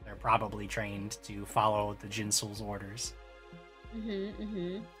they're probably trained to follow the Jinsoul's orders.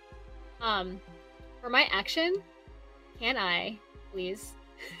 For my action, can I please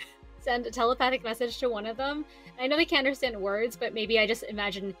send a telepathic message to one of them? I know they can't understand words, but maybe I just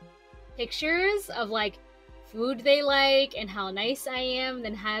imagine pictures of like food they like and how nice I am,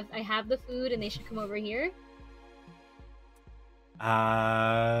 then I have the food and they should come over here.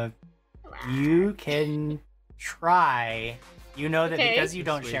 You can try. You know that because you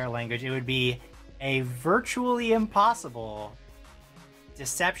don't share language, it would be a virtually impossible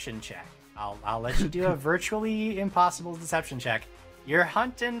deception check. I'll let you do a virtually impossible deception check. You're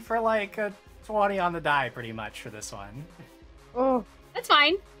hunting for like a 20 on the die pretty much for this one. Oh, that's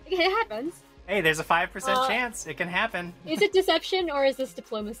fine. It happens. Hey, there's a 5% chance it can happen. Is it deception or is this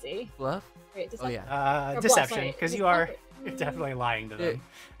diplomacy? Bluff? Wait, oh yeah. Deception, because you are You're definitely lying to them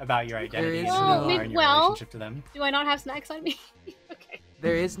about your identity and your relationship to them. Do I not have snacks on me? Okay.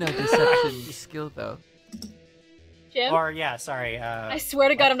 There is no deception skill, though. Jim? Or, yeah, sorry. I swear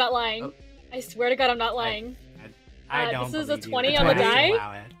to God I'm not lying. Oh. I swear to God I'm not lying. I don't This is a believe 20 you. on the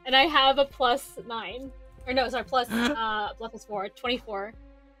die, and I have a +9. Or no, sorry, bluff is 4. 24.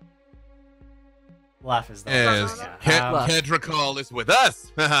 Bluff is the yes. Kedrakal is with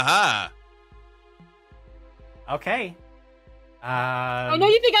us. Okay. I know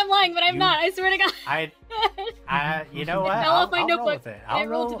you think I'm lying, but I'm not. I swear to God. You know what? I fell off my notebook. Roll with it. I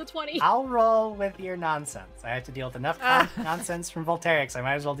rolled to the 20. I'll roll with your nonsense. I have to deal with enough nonsense from Volterix. I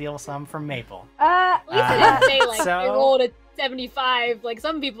might as well deal with some from Maple. At least I didn't say, like, I rolled a 75, like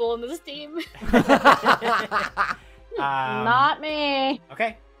some people in this team. Not me.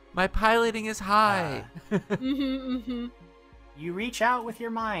 Okay. My piloting is high. You reach out with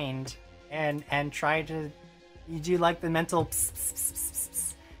your mind and try to... You do like the mental pss, pss, pss, pss,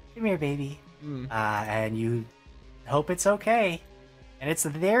 pss. Come here, baby. And you hope it's okay. And it's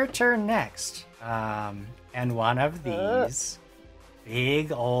their turn next. And one of these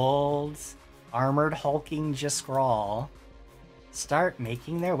big old armored hulking Jeskral start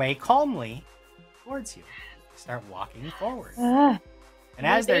making their way calmly towards you. Start walking forward. And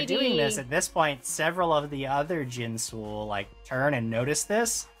as they're doing this, at this point, several of the other Jinsoul like turn and notice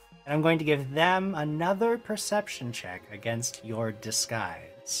this. And I'm going to give them another perception check against your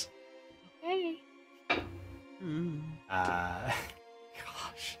disguise. Okay.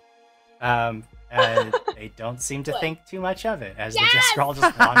 Gosh. They don't seem to think too much of it as the Jeskral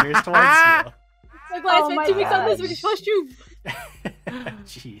just wanders towards you. So glad I spent 2 weeks on this week's costume.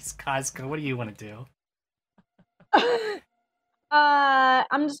 Jeez, Kazka, what do you want to do?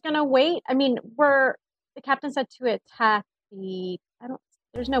 I'm just gonna wait. I mean, the captain said to attack the.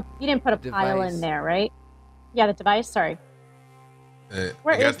 There's no. You didn't put a pile in there, right? Yeah, the device. Sorry. I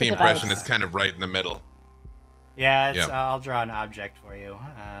got the impression it's kind of right in the middle. Yeah, I'll draw an object for you.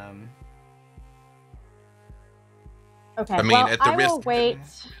 Okay. I mean, at the I risk. will wait.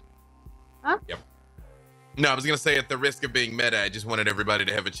 Huh? Yep. No, I was gonna say at the risk of being meta, I just wanted everybody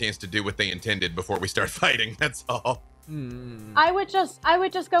to have a chance to do what they intended before we start fighting. That's all. I would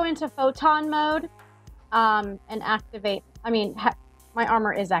just go into photon mode, and activate. I mean, my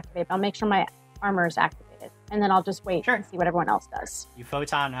armor is activated. I'll make sure my armor is activated, and then I'll just wait and see what everyone else does. You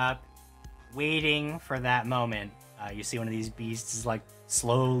photon up, waiting for that moment. You see one of these beasts is like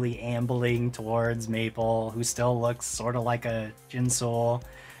slowly ambling towards Maple, who still looks sort of like a Jinsoul.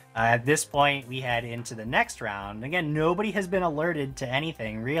 At this point, we head into the next round. Again, nobody has been alerted to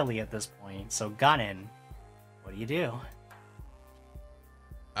anything really at this point. So, Gunnin, what do you do?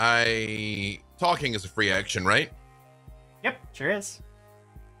 Talking is a free action, right? Yep, sure is.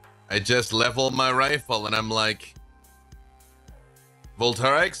 I just level my rifle and I'm like,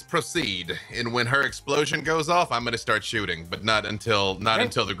 Volterix, proceed. And when her explosion goes off, I'm gonna start shooting, but not until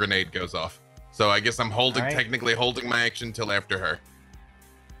the grenade goes off. So I guess I'm technically holding my action till after her.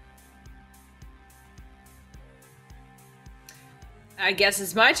 I guess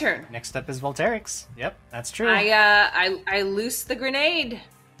it's my turn. Next up is Volterix. Yep, that's true. I loose the grenade.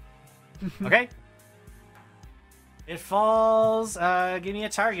 Okay. It falls. Give me a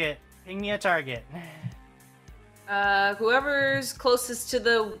target. Ping me a target. Whoever's closest to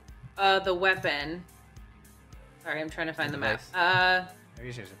the weapon. Sorry, I'm trying to find the map.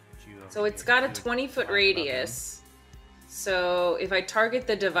 So it's got a 20-foot radius. So if I target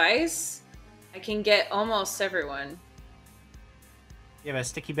the device, I can get almost everyone. You have a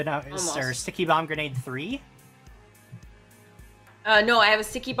sticky bomb grenade 3? No, I have a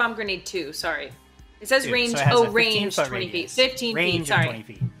sticky bomb grenade 2. Sorry, it says range. Range 20 feet. 15 feet. Sorry. 20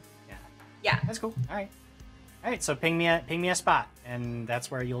 feet. Yeah. That's cool. All right. So ping me a spot, and that's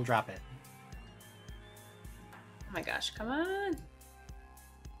where you'll drop it. Oh my gosh! Come on.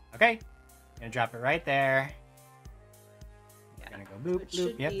 Okay. Gonna drop it right there. Gonna go boop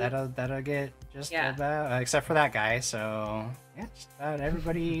boop. Yep, that'll get just about except for that guy. So yeah, just about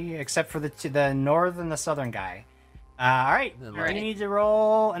everybody except for the north and the southern guy. All right. You need to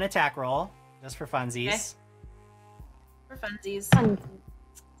roll an attack roll just for funsies. Okay. For funsies.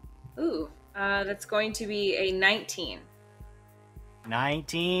 Ooh, that's going to be a 19.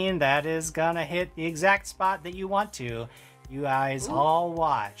 19. That is gonna hit the exact spot that you want to. You guys all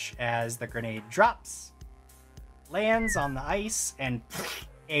watch as the grenade drops, lands on the ice, and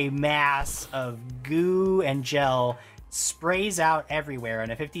a mass of goo and gel sprays out everywhere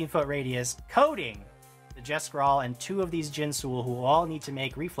in a 15-foot radius, coating the Jeskral and 2 of these Jinsoul, who all need to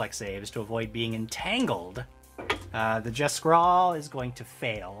make reflex saves to avoid being entangled. The Jeskral is going to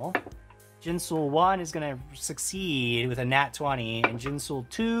fail. Jinsoul 1 is going to succeed with a nat 20, and Jinsoul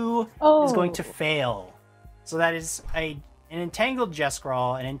 2 is going to fail. So that is an entangled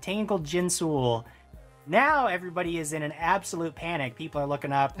Jescrawl, an entangled Jinsoul. Now everybody is in an absolute panic. People are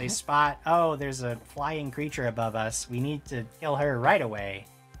looking up. They spot, oh, there's a flying creature above us. We need to kill her right away.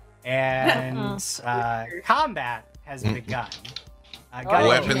 And combat has begun.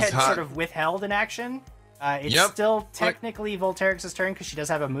 Gun had sort of withheld in action. It's still technically Volterix' turn because she does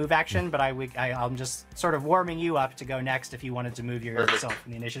have a move action, but I'm just sort of warming you up to go next if you wanted to move yourself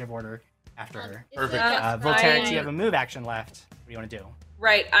in the initiative order after her. Perfect. Volterix, you have a move action left. What do you want to do?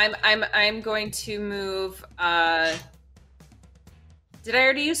 Right, I'm going to move. Did I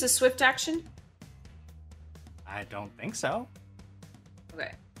already use a swift action? I don't think so.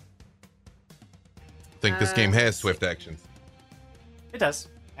 Okay. I think this game has swift actions. It does,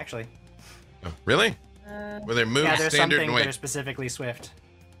 actually. Oh, really? Were there moves there's standard something and that are specifically swift.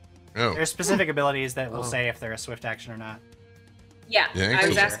 Oh. There's specific abilities that will say if they're a swift action or not. Yeah, I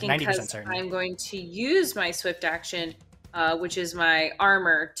was sure. asking because I'm going to use my swift action, which is my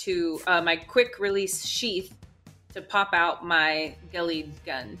armor, to my quick release sheath to pop out my Gelid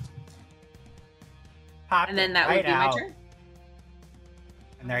gun. Pop and then that would be my turn.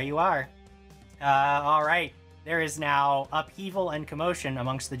 And there you are. All right. There is now upheaval and commotion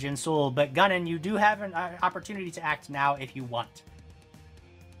amongst the Jinsoul, but Gunnan, you do have an opportunity to act now if you want.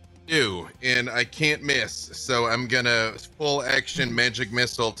 And I can't miss, so I'm gonna full action magic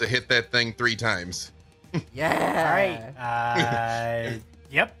missile to hit that thing 3 times. Yeah. All right.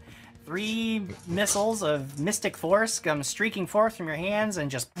 Yep. 3 missiles of mystic force come streaking forth from your hands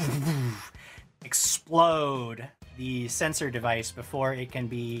and just explode the sensor device before it can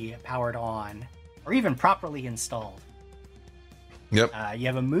be powered on or even properly installed. Yep. You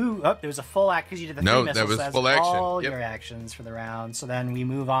have a move. Oh, there was a full act because you did the 3 missiles. That was so full action. All your actions for the round. So then we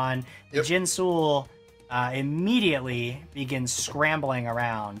move on. The Jinsoul immediately begins scrambling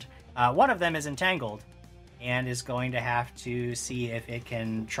around. One of them is entangled and is going to have to see if it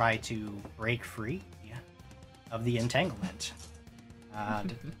can try to break free of the entanglement.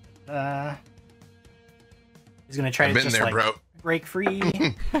 He's going to try to just break free,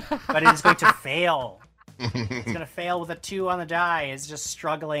 but it's going to fail. It's going to fail with a 2 on the die. It's just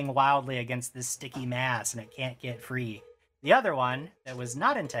struggling wildly against this sticky mass, and it can't get free. The other one that was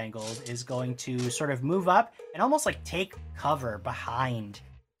not entangled is going to sort of move up and almost like take cover behind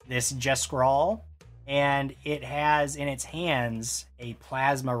this Jescrawl, and it has in its hands a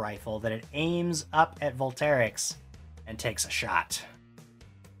plasma rifle that it aims up at Volterix and takes a shot.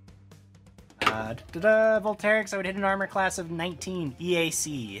 Volterix, I would hit an armor class of 19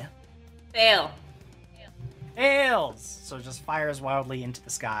 EAC. Fail. Fails! So it just fires wildly into the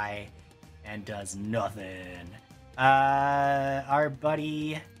sky and does nothing. Our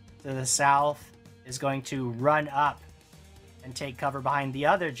buddy to the south is going to run up and take cover behind the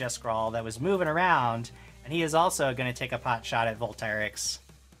other Jescrawl that was moving around, and he is also going to take a pot shot at Volterix.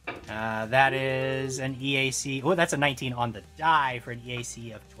 That is an EAC. Oh, that's a 19 on the die for an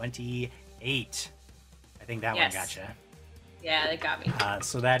EAC of 28. I think that one got you. Yeah, that got me.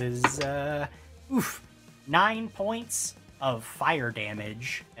 So that is 9 points of fire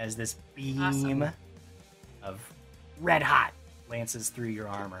damage as this beam of red hot lances through your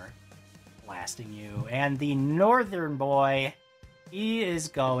armor, blasting you. And the northern boy, he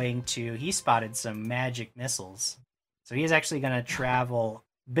spotted some magic missiles. So he is actually going to travel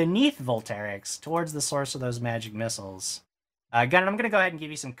beneath Volterix towards the source of those magic missiles. Gunnan, I'm going to go ahead and give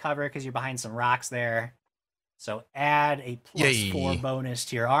you some cover because you're behind some rocks there. So add a +4 bonus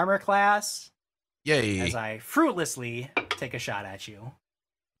to your armor class. Yay. As I fruitlessly take a shot at you.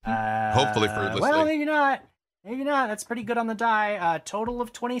 Hopefully fruitlessly. Well, maybe not. Maybe not. That's pretty good on the die. Total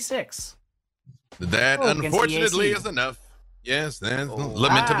of 26. That, unfortunately, is enough. Yes, that's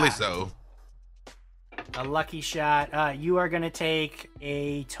lamentably so. A lucky shot. You are going to take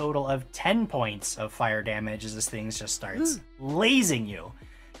a total of 10 points of fire damage as this thing just starts lasing you.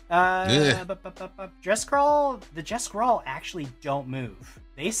 The Jescrawl actually don't move.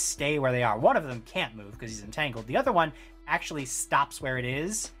 They stay where they are. One of them can't move because he's entangled. The other one actually stops where it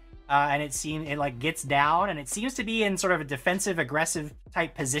is, and it gets down, and it seems to be in sort of a defensive, aggressive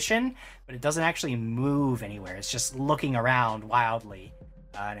type position, but it doesn't actually move anywhere. It's just looking around wildly,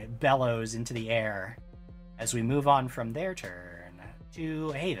 and it bellows into the air as we move on from their turn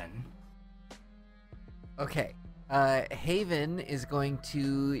to Haven. Okay. Haven is going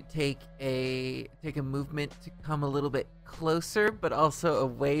to take a movement to come a little bit closer, but also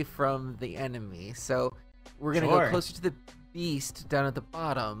away from the enemy. So we're gonna go closer to the beast down at the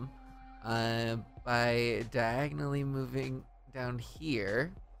bottom by diagonally moving down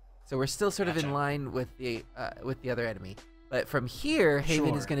here. So we're still sort of in line with the other enemy. But from here,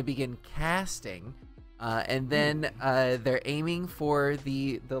 Haven is going to begin casting, and then they're aiming for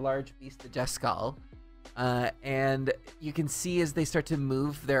the large beast, the Jeskull. And you can see as they start to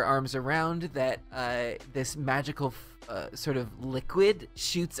move their arms around that this magical sort of liquid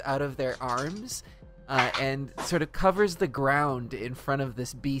shoots out of their arms and sort of covers the ground in front of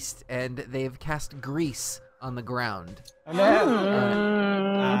this beast, and they've cast grease on the ground. Oh, no.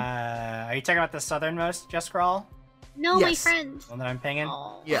 Are you talking about the southernmost Jeskull? No, yes. my friend. One that I'm pinging?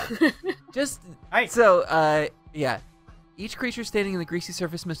 Oh. Yeah. Just right. So, yeah. Each creature standing in the greasy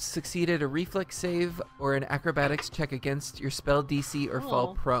surface must succeed at a reflex save or an acrobatics check against your spell DC or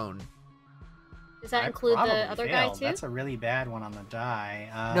fall prone. Does that include the other guy too? That's a really bad one on the die.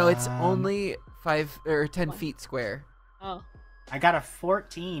 No, it's only 5 or 10 feet square. Oh. I got a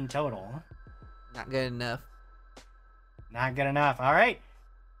 14 total. Not good enough. Not good enough. All right.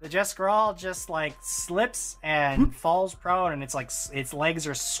 The Jeskull just like slips and falls prone, and it's like its legs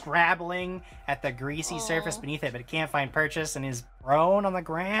are scrabbling at the greasy surface beneath it, but it can't find purchase and is prone on the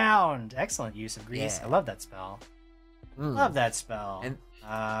ground. Excellent use of grease. Yeah. I love that spell. Love that spell. And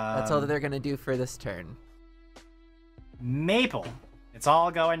that's all that they're gonna do for this turn. Maple, it's all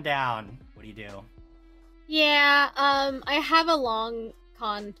going down. What do you do? Yeah, I have a long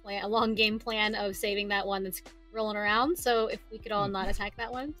game plan of saving that one that's rolling around, so if we could all not attack that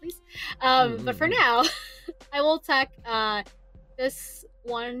one, please. But for now, I will attack this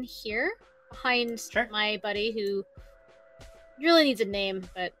one here behind my buddy who really needs a name,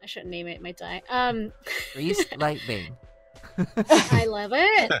 but I shouldn't name it, it might die. Grease Lightning. I love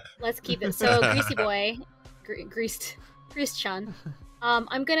it. Let's keep it. So, Greasy Boy, Greased Chan.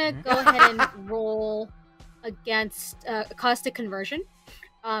 I'm gonna go ahead and roll against Caustic Conversion.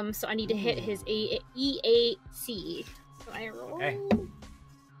 So I need to hit his EAC. So I roll. Okay.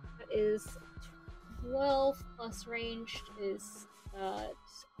 That is 12 plus ranged is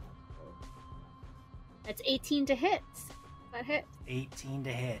that's 18 to hit. That hit. 18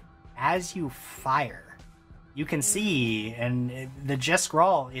 to hit. As you fire, you can see, and the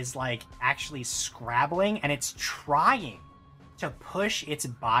Jeskull is like actually scrabbling, and it's trying to push its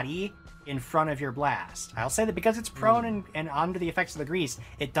body in front of your blast. I'll say that because it's prone and under the effects of the grease,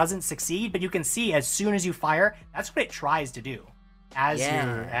 it doesn't succeed, but you can see as soon as you fire, that's what it tries to do.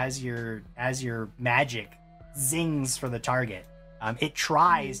 As your magic zings for the target, it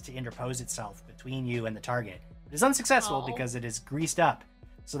tries to interpose itself between you and the target. It is unsuccessful because it is greased up.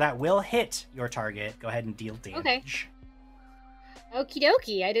 So that will hit your target. Go ahead and deal damage. Okay. Okie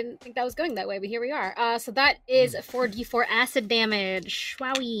dokie. I didn't think that was going that way, but here we are. So that is 4d4 acid damage.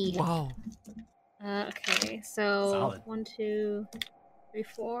 Wowie. Wow. Okay, so Solid. 1, 2, 3,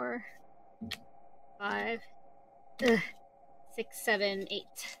 4, 5, 6, 7, 8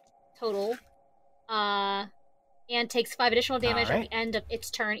 total. And takes 5 additional damage at the end of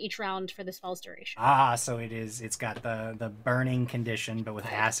its turn each round for the spell's duration. So it's got the burning condition, but with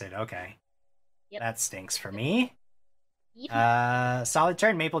acid. Okay. Yep. That stinks for me. Yep. Solid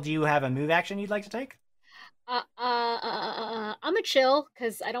turn. Maple, do you have a move action you'd like to take? I'm gonna chill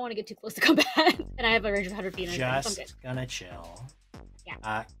because I don't want to get too close to combat, and I have a range of 100 feet. Just gonna chill.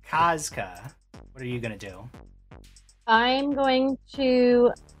 Yeah. Kazka, what are you gonna do? I'm going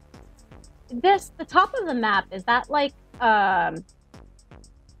to. The top of the map, is that like a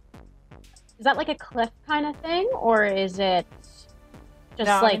cliff kind of thing, or is it just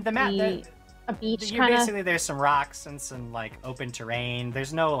a beach kind of? Basically, there's some rocks and some like open terrain.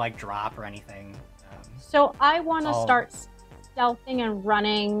 There's no like drop or anything. So I want to start stealthing and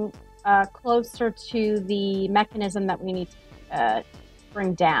running closer to the mechanism that we need to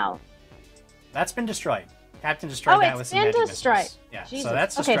bring down. That's been destroyed. Captain destroyed that with some magic missiles. Yeah, Jesus. So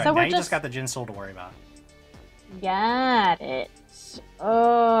that's destroyed. Okay, so now you just got the Jinsoul to worry about. Got it.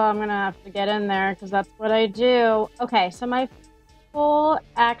 Oh, I'm gonna have to get in there because that's what I do. Okay, so my full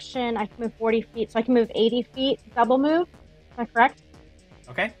action, I can move 40 feet, so I can move 80 feet, double move. Is that correct?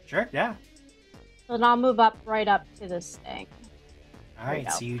 Okay, sure, yeah. So then I'll move right up to this thing. All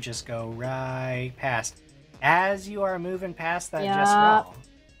right, so you just go right past. As you are moving past that Jeskull,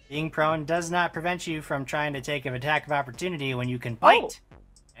 being prone does not prevent you from trying to take an attack of opportunity when you can bite.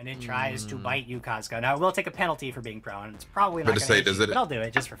 And it tries to bite you, Kazka. Now, it will take a penalty for being prone. It's probably not going to hit you, but I'll do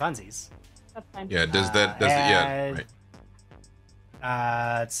it just for funsies. That's fine. Yeah,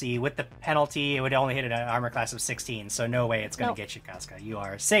 let's see, with the penalty, it would only hit an armor class of 16, so no way it's going to get you, Kazka. You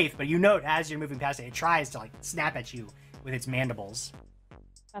are safe, but you note as you're moving past it, it tries to like snap at you with its mandibles.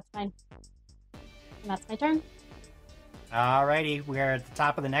 That's fine. And that's my turn. Alrighty, we're at the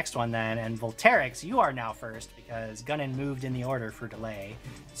top of the next one then, and Volterix, you are now first because Gunnan moved in the order for delay.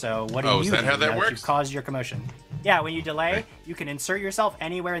 So what do you do? Is that how that works? You've caused your commotion. Yeah, when you delay, you can insert yourself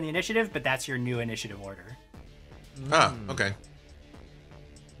anywhere in the initiative, but that's your new initiative order. Ah, okay.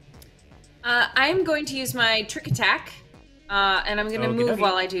 I'm going to use my trick attack, and I'm going to move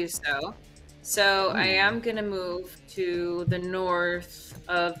while I do so. So I am going to move to the north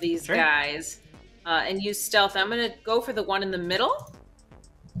of these guys. And use stealth. I'm gonna go for the one in the middle.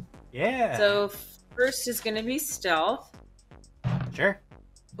 Yeah. So first is gonna be stealth. Sure.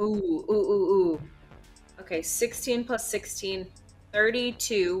 Ooh. Okay, 16 plus 16,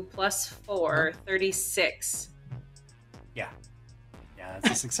 32 plus 4, 36. Yeah,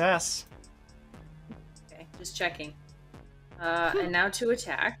 that's a success. Okay, just checking. And now to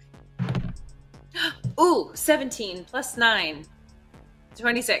attack. Ooh, 17 plus 9,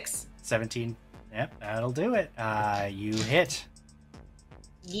 26. 17. Yep, that'll do it. You hit.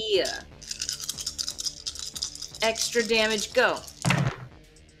 Yeah. Extra damage, go.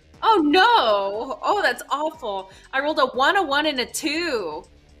 Oh no! Oh, that's awful. I rolled a 1, a 1, and a 2.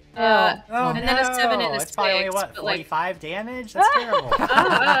 And then a 7 and a 6. It's probably, what, 45 damage? That's terrible.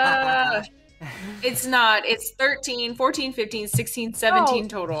 It's not. It's 13, 14, 15, 16, 17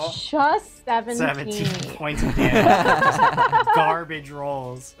 total. Just 17. 17 points of damage. Just garbage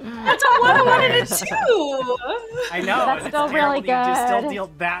rolls. That's a 1, a 1, and a 2. I know. That's still really good. You just still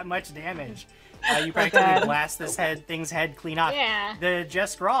deal that much damage. You practically blast this thing's head clean off. Yeah. The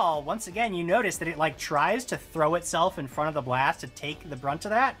Gestral, once again, you notice that it tries to throw itself in front of the blast to take the brunt of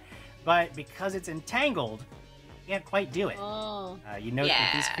that, but because it's entangled, can't quite do it. You note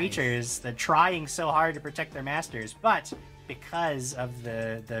that these creatures, they're trying so hard to protect their masters, but because of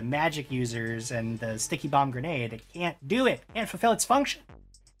the magic users and the sticky bomb grenade, it can't do it. Can't fulfill its function.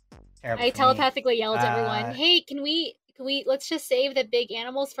 Terrible. I telepathically yelled at everyone, "Hey, can we let's just save the big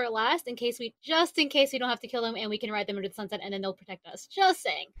animals for last in case we don't have to kill them and we can ride them into the sunset and then they'll protect us." Just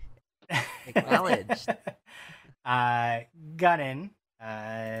saying. Acknowledged. Gunnan,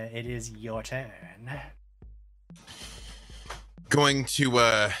 it is your turn. Going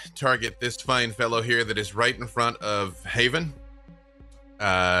to target this fine fellow here that is right in front of Haven.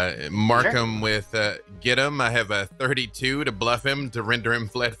 Mark him with get him. I have a 32 to bluff him to render him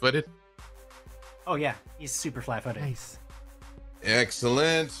flat-footed. Oh yeah, he's super flat-footed. Nice.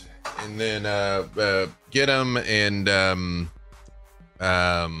 Excellent. And then get him and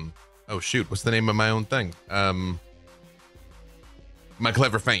oh shoot, what's the name of my own thing? My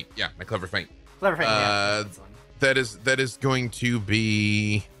clever feint. Yeah, my clever feint. Clever feint. Yeah. That is going to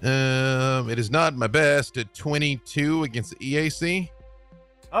be it is not my best at 22 against the EAC.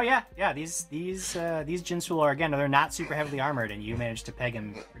 Oh yeah. These Jinsoul are, again, they're not super heavily armored, and you managed to peg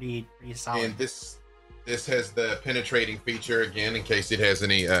him pretty solid. And this has the penetrating feature again, in case it has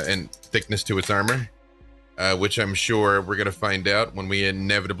any and thickness to its armor, which I'm sure we're gonna find out when we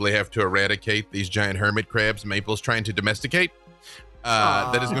inevitably have to eradicate these giant hermit crabs Maple's trying to domesticate.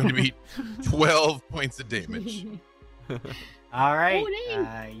 That is going to be 12 points of damage. All right.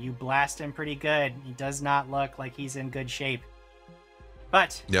 You blast him pretty good. He does not look like he's in good shape.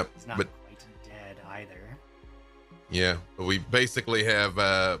 But he's not quite dead either. Yeah, but we basically have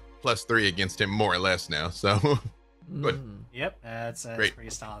 +3 against him, more or less, now. So, good. Yep, that's pretty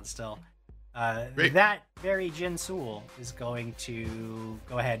solid still. That very Jinsoul is going to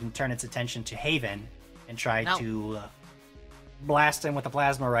go ahead and turn its attention to Haven and try to blast him with a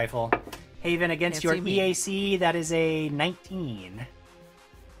plasma rifle. Haven, against your EAC, that is a 19.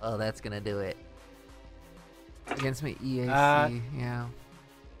 Oh, that's gonna do it. Against my EAC, yeah.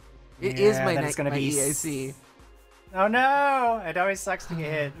 It is my EAC. Oh no! It always sucks to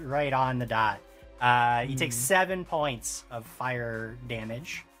get hit right on the dot. You take 7 points of fire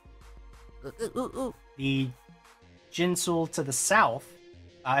damage. The Jinsoul to the south,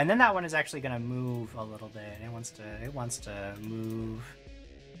 and then that one is actually going to move a little bit. It wants to move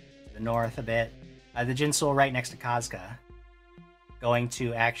to the north a bit. The Jinsoul right next to Kazka, going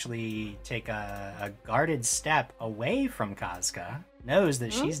to actually take a guarded step away from Kazka. Knows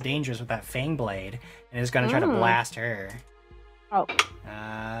that she's dangerous with that Fang Blade, and is going to try to blast her. Oh.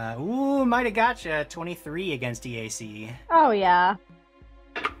 Might have got you. 23 against EAC. Oh, yeah.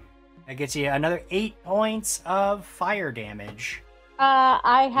 That gets you another 8 points of fire damage.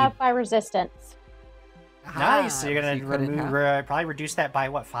 I have fire resistance. Nice. So you're going to probably reduce that by,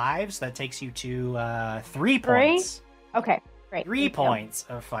 5? So that takes you to 3 points. Okay, great. 3 points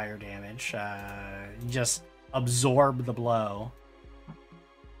of fire damage. Just absorb the blow.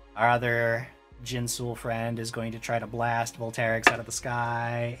 Our other Jinsoul friend is going to try to blast Volterix out of the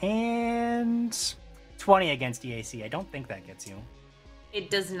sky, and 20 against EAC. I don't think that gets you. It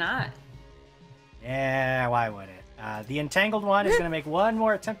does not. Yeah, why would it? The entangled one is going to make one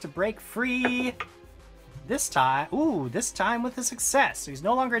more attempt to break free. This time with a success. So he's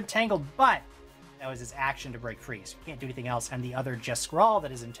no longer entangled, but that was his action to break free. So he can't do anything else. And the other Jeskrul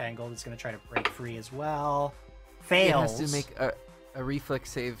that is entangled is going to try to break free as well. Fails. It has to make a reflex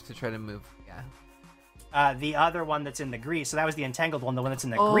save to try to move. Yeah. The other one that's in the grease, so that was the entangled one. The one that's in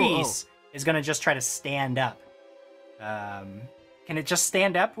the grease is going to just try to stand up. Can it just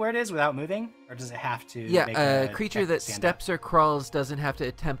stand up where it is without moving? Or does it have to make a creature that steps or crawls doesn't have to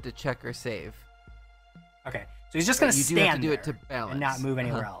attempt a check or save. Okay, so he's just going to stand You do have to do there it to balance. and not move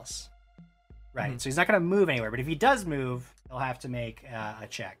anywhere else. Right, so he's not going to move anywhere, but if he does move, he'll have to make a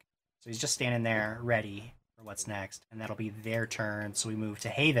check. So he's just standing there ready for what's next, and that'll be their turn, so we move to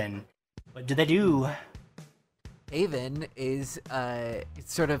Haven. What do they do? Haven is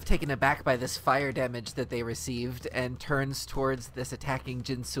sort of taken aback by this fire damage that they received and turns towards this attacking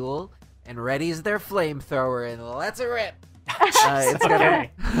Jinsoul and readies their flamethrower and lets it rip. It's got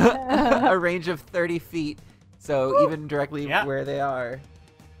a range of 30 feet, so even directly where they are.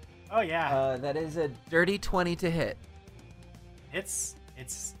 Oh yeah. That is a dirty 20 to hit. It's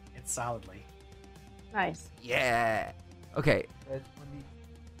solidly. Nice. Yeah. Okay.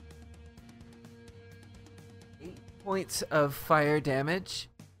 8 points of fire damage.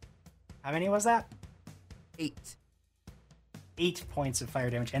 How many was that? 8. 8 points of fire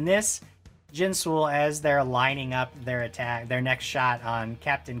damage. And this Jinsoul, as they're lining up their attack, their next shot on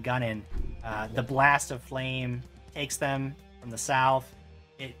Captain Gunnin, the blast of flame takes them from the south.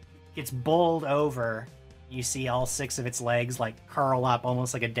 It gets bowled over. You see all 6 of its legs like curl up,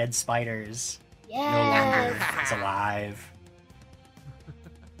 almost like a dead spider's. No longer it's alive.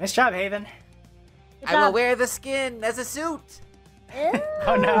 Nice job, Haven. I will wear the skin as a suit.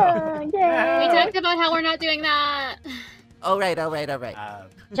 Oh no! We talked about how we're not doing that. All right.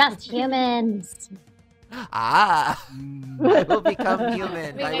 Just humans. I will become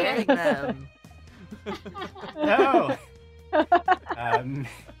human by wearing them. No.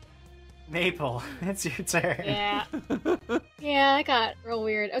 Maple, it's your turn. Yeah. Yeah, that got real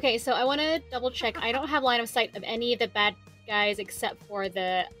weird. Okay, so I want to double check. I don't have line of sight of any of the bad guys except for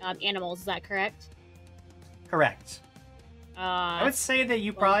the animals. Is that correct? Correct. I would say that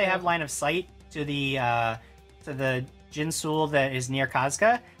you probably have line of sight to the Jinsoul that is near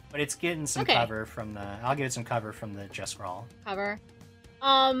Kazka, but it's getting some cover from the. I'll give it some cover from the Jeskrul. Cover.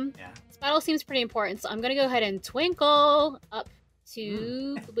 Yeah. This battle seems pretty important, so I'm gonna go ahead and twinkle up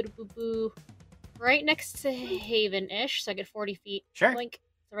to right next to Haven-ish, so I get 40 feet. Sure. Blink.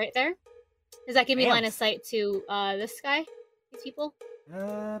 So right there. Does that give me line of sight to this guy? These people?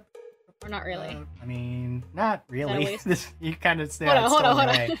 Or not really? I mean, not really. You kind of stay hold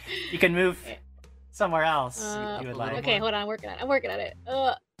on. You can move somewhere else if you would like. Okay, hold on. I'm working at it.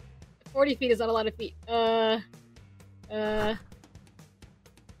 40 feet is not a lot of feet. Oh.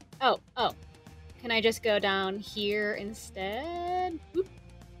 Can I just go down here instead? Boop.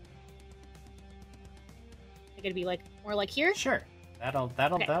 I could be like more like here. Sure. That'll.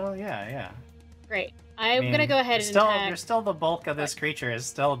 Yeah. Great. I'm gonna go ahead and attack. There's still the bulk of this creature is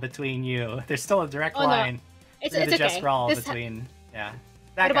still between you. There's still a direct line. It's the okay. Jeskrul between. Yeah.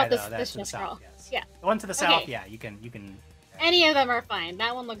 That what guy, about though, this to the Jeskrul? south, yes. Yeah. The one to the south, yeah. You can. Any of them are fine.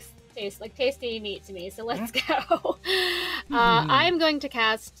 That one looks like tasty meat to me. So let's go. I'm going to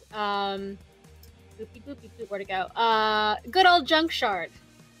cast. Where'd it go? Good old Junk Shard.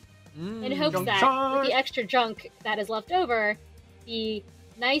 In hopes that with the extra junk that is left over, the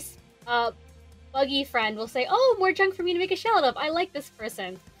nice buggy friend will say, "Oh, more junk for me to make a shell out of. I like this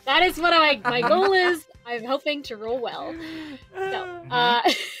person." That is what my goal is. I'm hoping to roll well. So,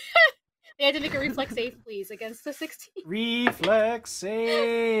 they had to make a reflex save, please, against the 16. Reflex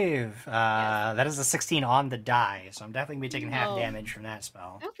save. That is a 16 on the die, so I'm definitely gonna be taking half damage from that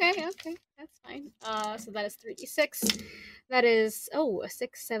spell. Okay, that's fine. So that is 3d6. That is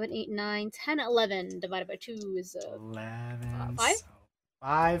 6, 7, 8, 9, 10, 11 divided by 2 is 11. 5.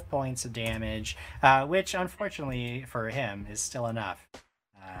 5 points of damage, which unfortunately for him is still enough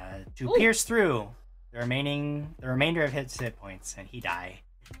to pierce through the remainder of his hit points, and he die.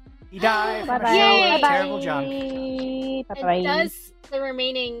 He died from a shell of terrible junk. And does the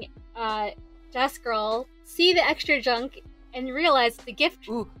remaining Jeskrul see the extra junk and realize the gift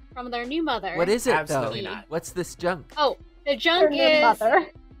from their new mother? What is it, Absolutely though? Not. What's this junk? Oh, the junk is...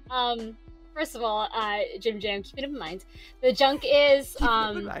 first of all, Jim Jam, keep it in mind. The junk is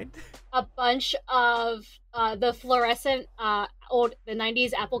a bunch of the fluorescent the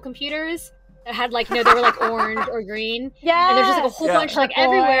 90s Apple computers that had like, they were like orange or green. Yeah. And there's just like a whole bunch like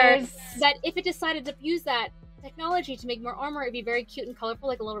everywhere. Boys. That if it decided to use that technology to make more armor, it'd be very cute and colorful,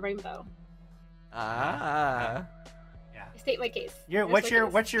 like a little rainbow. Ah. I state my case. What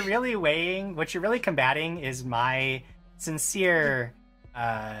you're really combating is my sincere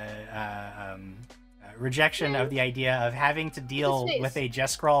rejection of the idea of having to deal with a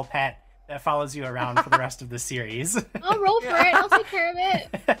Just Scroll pet that follows you around for the rest of the series. I'll roll for it. I'll take care of it.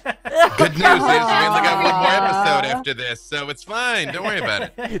 Good news is we only got one more episode after this, so it's fine. Don't worry about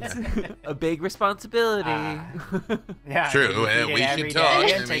it. It's a big responsibility. Yeah, True. We can talk.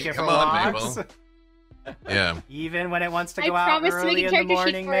 And take it for come on, walks. Maple. Yeah. Even when it wants to go I out promise to make early a in the character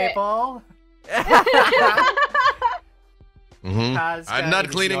sheet morning, for it. Maple. I'm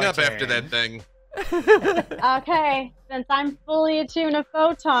not cleaning up after turn. that thing. Okay, since I'm fully attuned to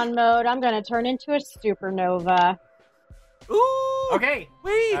photon mode, I'm gonna turn into a supernova. Ooh. Okay.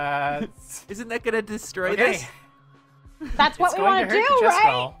 Wait. Uh, Isn't that gonna destroy okay. this? That's what It's we going want to to hurt do, the Just right?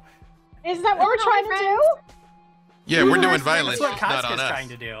 Scroll. Isn't that what we're trying to do? Yeah, we're doing violence. That's what Not on Casca's us. trying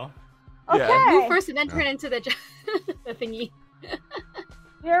to do. Okay. Move first and then turn into the the thingy.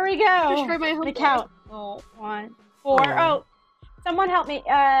 Here we go. Destroy my home Let me count. Oh. 1, 4. Oh, someone help me.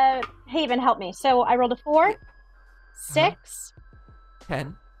 Haven, help me. So I rolled a 4, 6,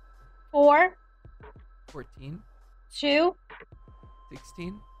 10, 4, 14, 2,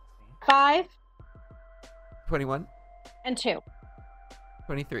 16, 5, 21, and 2.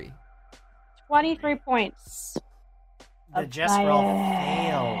 23. 23 points. The of Just Scroll fire.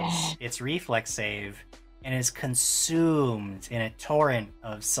 fails its reflex save and is consumed in a torrent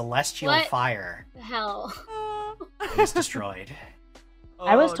of celestial What? fire. The hell. It is destroyed.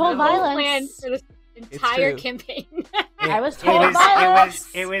 I was told The whole plan violence. for this entire true. campaign. I was It told was, violence.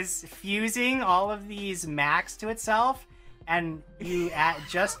 it was fusing all of these max to itself, and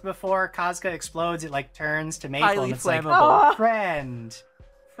just before Casca explodes, it like turns to Maple Highly and it's like, flammable. friend,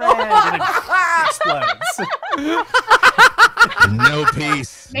 and it explodes. No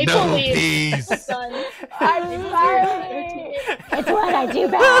peace. Maple no leaves. peace. Done. I'm sorry. It's what I do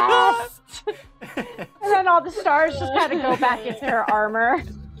best. And then all the stars just kind of go back into her armor.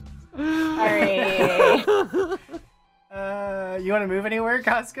 Sorry. You want to move anywhere,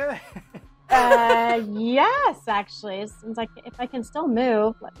 Casca? Yes, actually. Since if I can still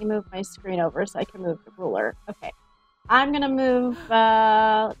move, let me move my screen over so I can move the ruler. Okay. I'm gonna move,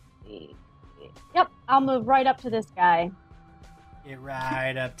 let's see. Yep, I'll move right up to this guy. Get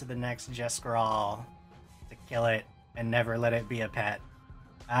right up to the next Just Scroll to kill it and never let it be a pet.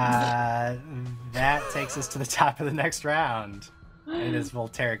 That takes us to the top of the next round. It is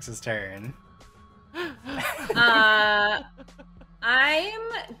Volterix's turn. I'm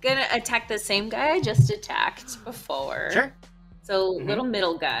gonna attack the same guy I just attacked before. Sure. So little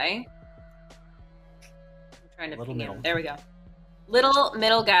middle guy. I'm trying to Little ping middle. him. There we go. Little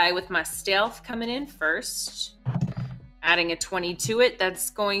middle guy with my stealth coming in first. Adding a 20 to it. That's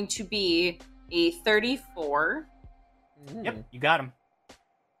going to be a 34. Yep, you got him.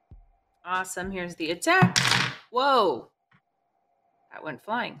 Awesome. Here's the attack. Whoa. That went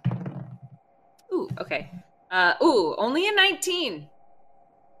flying. Ooh, okay. Only a 19.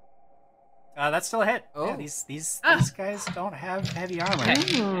 That's still a hit. Oh. Yeah, these guys don't have heavy armor.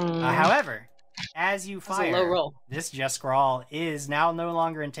 Okay. However, as you That's a low fire, roll. this Just Scroll is now no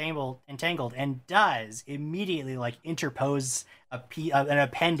longer entangled and does immediately interpose an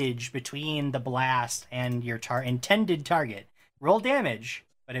appendage between the blast and your intended target. Roll damage,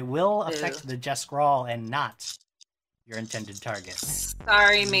 but it will affect the Just Scroll and not your intended target.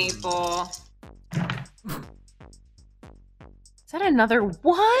 Sorry, Maple. Is that another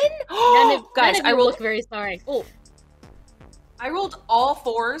one? Guys, I look very sorry. Oh, I rolled all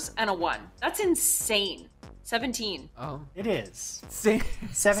 4s and a 1. That's insane. 17. Oh. It is. Same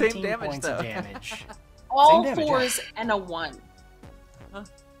 17 damage, points though. of damage. All Same damage, 4s and a 1. Huh?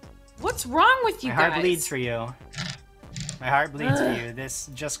 What's wrong with you My guys? heart bleeds for you. My heart bleeds for you. This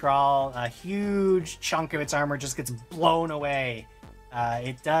Just Scroll, a huge chunk of its armor just gets blown away.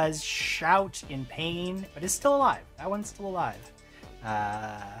 It does shout in pain, but it's still alive. That one's still alive.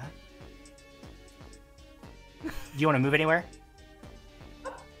 Do you want to move anywhere?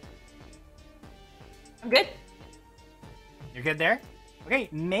 I'm good. You're good there? Okay,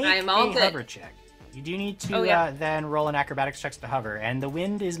 make I'm all a good. hover check. You do need to then roll an acrobatics check to hover, and the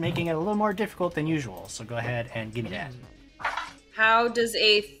wind is making it a little more difficult than usual, so go ahead and give me that. How does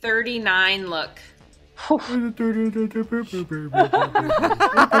a 39 look?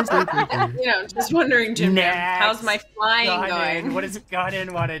 Just wondering, Jim. Next. How's my flying going? What does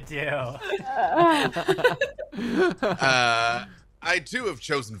Gunnin want to do? I too have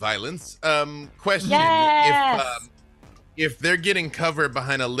chosen violence. Question: Yes! If they're getting cover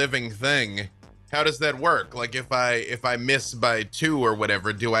behind a living thing, how does that work? Like if I miss by 2 or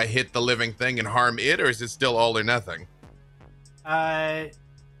whatever, do I hit the living thing and harm it, or is it still all or nothing?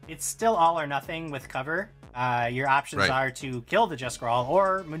 It's still all or nothing with cover. Your options are to kill the Jeskrol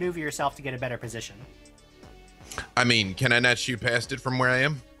or maneuver yourself to get a better position. I mean, can I not shoot past it from where I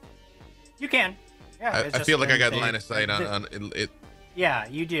am? You can. Yeah, I feel like I got line of sight on it. Yeah,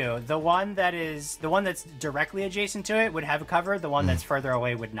 you do. The one that's directly adjacent to it would have a cover. The one that's further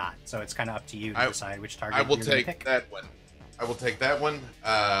away would not. So it's kind of up to you to decide which target I will you're take gonna pick. that one. I will take that one.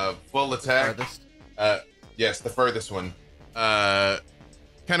 Full attack. Farthest. Yes, the furthest one.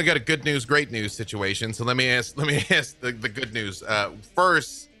 Kind of got a good news, great news situation. So let me ask the good news.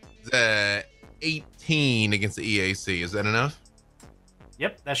 First, the 18 against the EAC. Is that enough?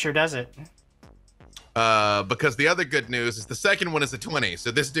 Yep, that sure does it. Because the other good news is the second one is a 20,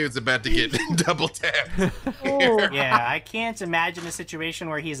 so this dude's about to get double tapped. Yeah, I can't imagine a situation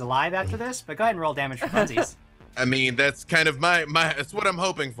where he's alive after this, but go ahead and roll damage for funsies. I mean, that's kind of my that's what I'm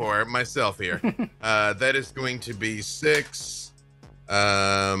hoping for myself here. That is going to be 6,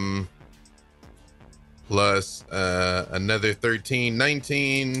 plus another 13,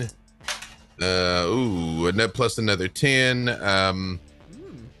 19. Plus another 10.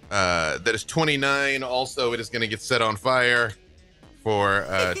 That is 29. Also, it is going to get set on fire for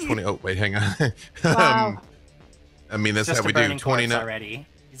 20. Oh, wait, hang on. Wow. I mean, that's Just how we a do burning 29. corpse already.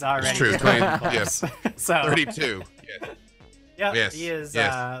 He's already It's true. a 20, burning corpse. yes. So 32. Yep, Yes, he is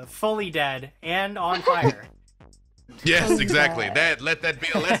yes. fully dead and on fire. Yes, exactly. Let that be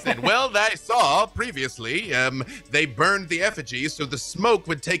a lesson. Well, I saw previously, they burned the effigies so the smoke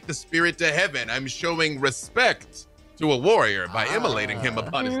would take the spirit to heaven. I'm showing respect to a warrior by immolating him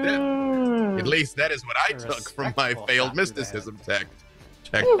upon his death. At least that is what I took from my Respectful failed shot mysticism check.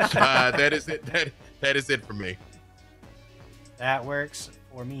 That is it. That is it for me. That works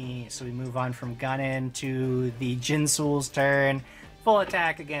for me. So we move on from Gunnin to the Jinsul's turn. Full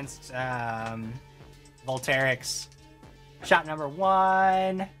attack against Volterix. Shot number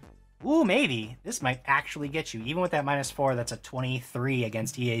 1. Ooh, maybe. This might actually get you. Even with that -4, that's a 23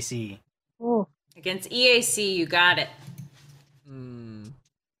 against EAC. Ooh. Against EAC, you got it.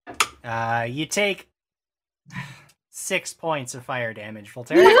 You take 6 points of fire damage,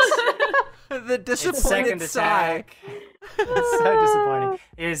 Volterix. The Its second disappointed sigh. attack. So disappointing.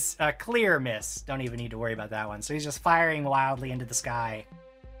 Is a clear miss. Don't even need to worry about that one. So he's just firing wildly into the sky.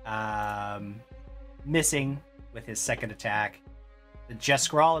 Missing with his second attack. The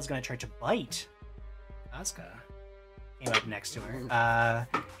Jeskrol is going to try to bite Asuka. Came up next to her.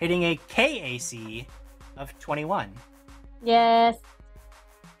 Hitting a KAC of 21. Yes.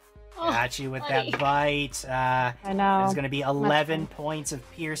 Got you with buddy. that bite. I know. There's going to be 11 points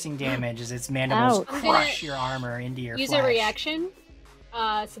of piercing damage as its mandibles Ouch. crush your armor into your Use flesh. a reaction, so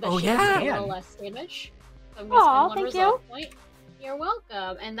that Oh, she yeah. has a little Man. less damage. So I'm Aw, gonna spend one thank resolve point. You're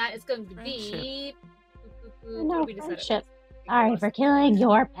welcome, and that is going to Friendship. be. No We decided- friendship. Sorry for killing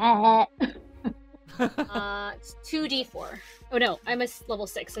your pet. It's 2d4. Oh no, I'm a level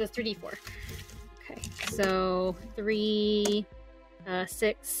 6, so it's 3d4. Okay, so 3,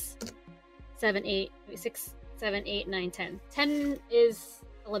 6, 7, 8, 6, 7, 8, 9, 10. 10 is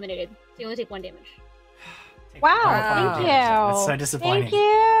eliminated, so you only take 1 damage. Take Wow, one thank damage. That's so you. disappointing. Thank you.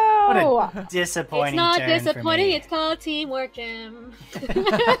 What a disappointing It's not turn for disappointing, me. it's called teamwork, Jim.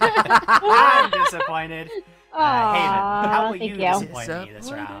 I'm disappointed. Aw, Haven, how will thank you you. disappoint me this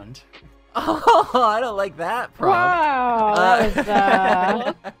Disappointed? round? Oh, I don't like that prompt. Wow,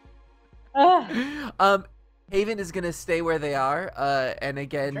 that was, Haven is gonna stay where they are, and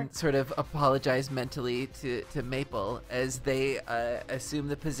again, sort of apologize mentally to Maple as they assume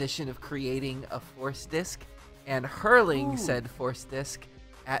the position of creating a force disc and hurling said force disc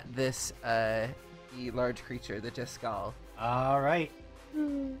at this the large creature, the Jeskrol. All right.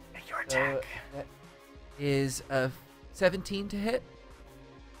 Make your attack. That is a 17 to hit.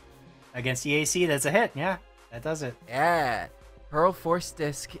 Against EAC, that's a hit. Yeah, that does it. Yeah. Hurl force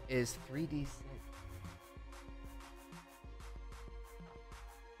disc is 3d6.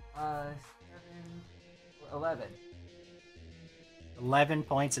 11. 11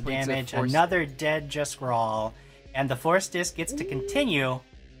 points of Points of damage. force Another dead Jeskrol. And the force disc gets to continue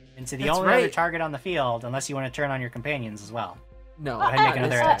into the That's only other right. target on the field, unless you want to turn on your companions as well. No. Go ahead and make Uh,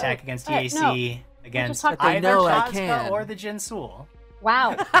 another uh, attack against no. EAC. Against But they either know I Kazka can. or the Jinsul.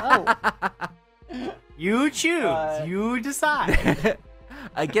 wow. Oh. You choose. You decide.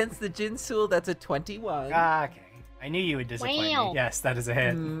 Against the Jinsul, that's a 21. Okay. I knew you would disappoint Wow. me. Yes, that is a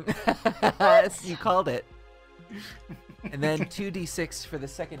hit. Yes, you called it. And then 2d6 for the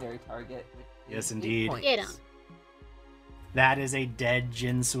secondary target. Yes, indeed. Get him. That is a dead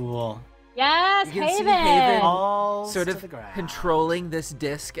Jinsool. Yes, You can see Haven. Haven Falls sort to of the ground. controlling this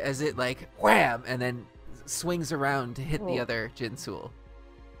disc as it like wham, and then swings around to hit the Cool. other Jinsool.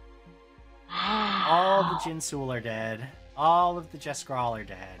 All the Jinsool are dead. All of the Jeskral are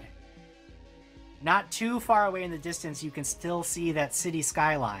dead. Not too far away in the distance, you can still see that city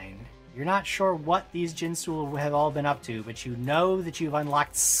skyline. You're not sure what these Jinsool have all been up to, but you know that you've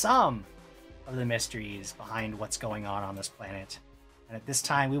unlocked some of the mysteries behind what's going on this planet. And at this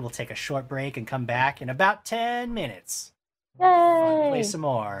time, we will take a short break and come back in about 10 minutes. Play Yay! some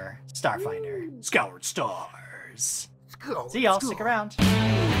more Starfinder. Scoured Stars. Go, See y'all. let's go. Stick around.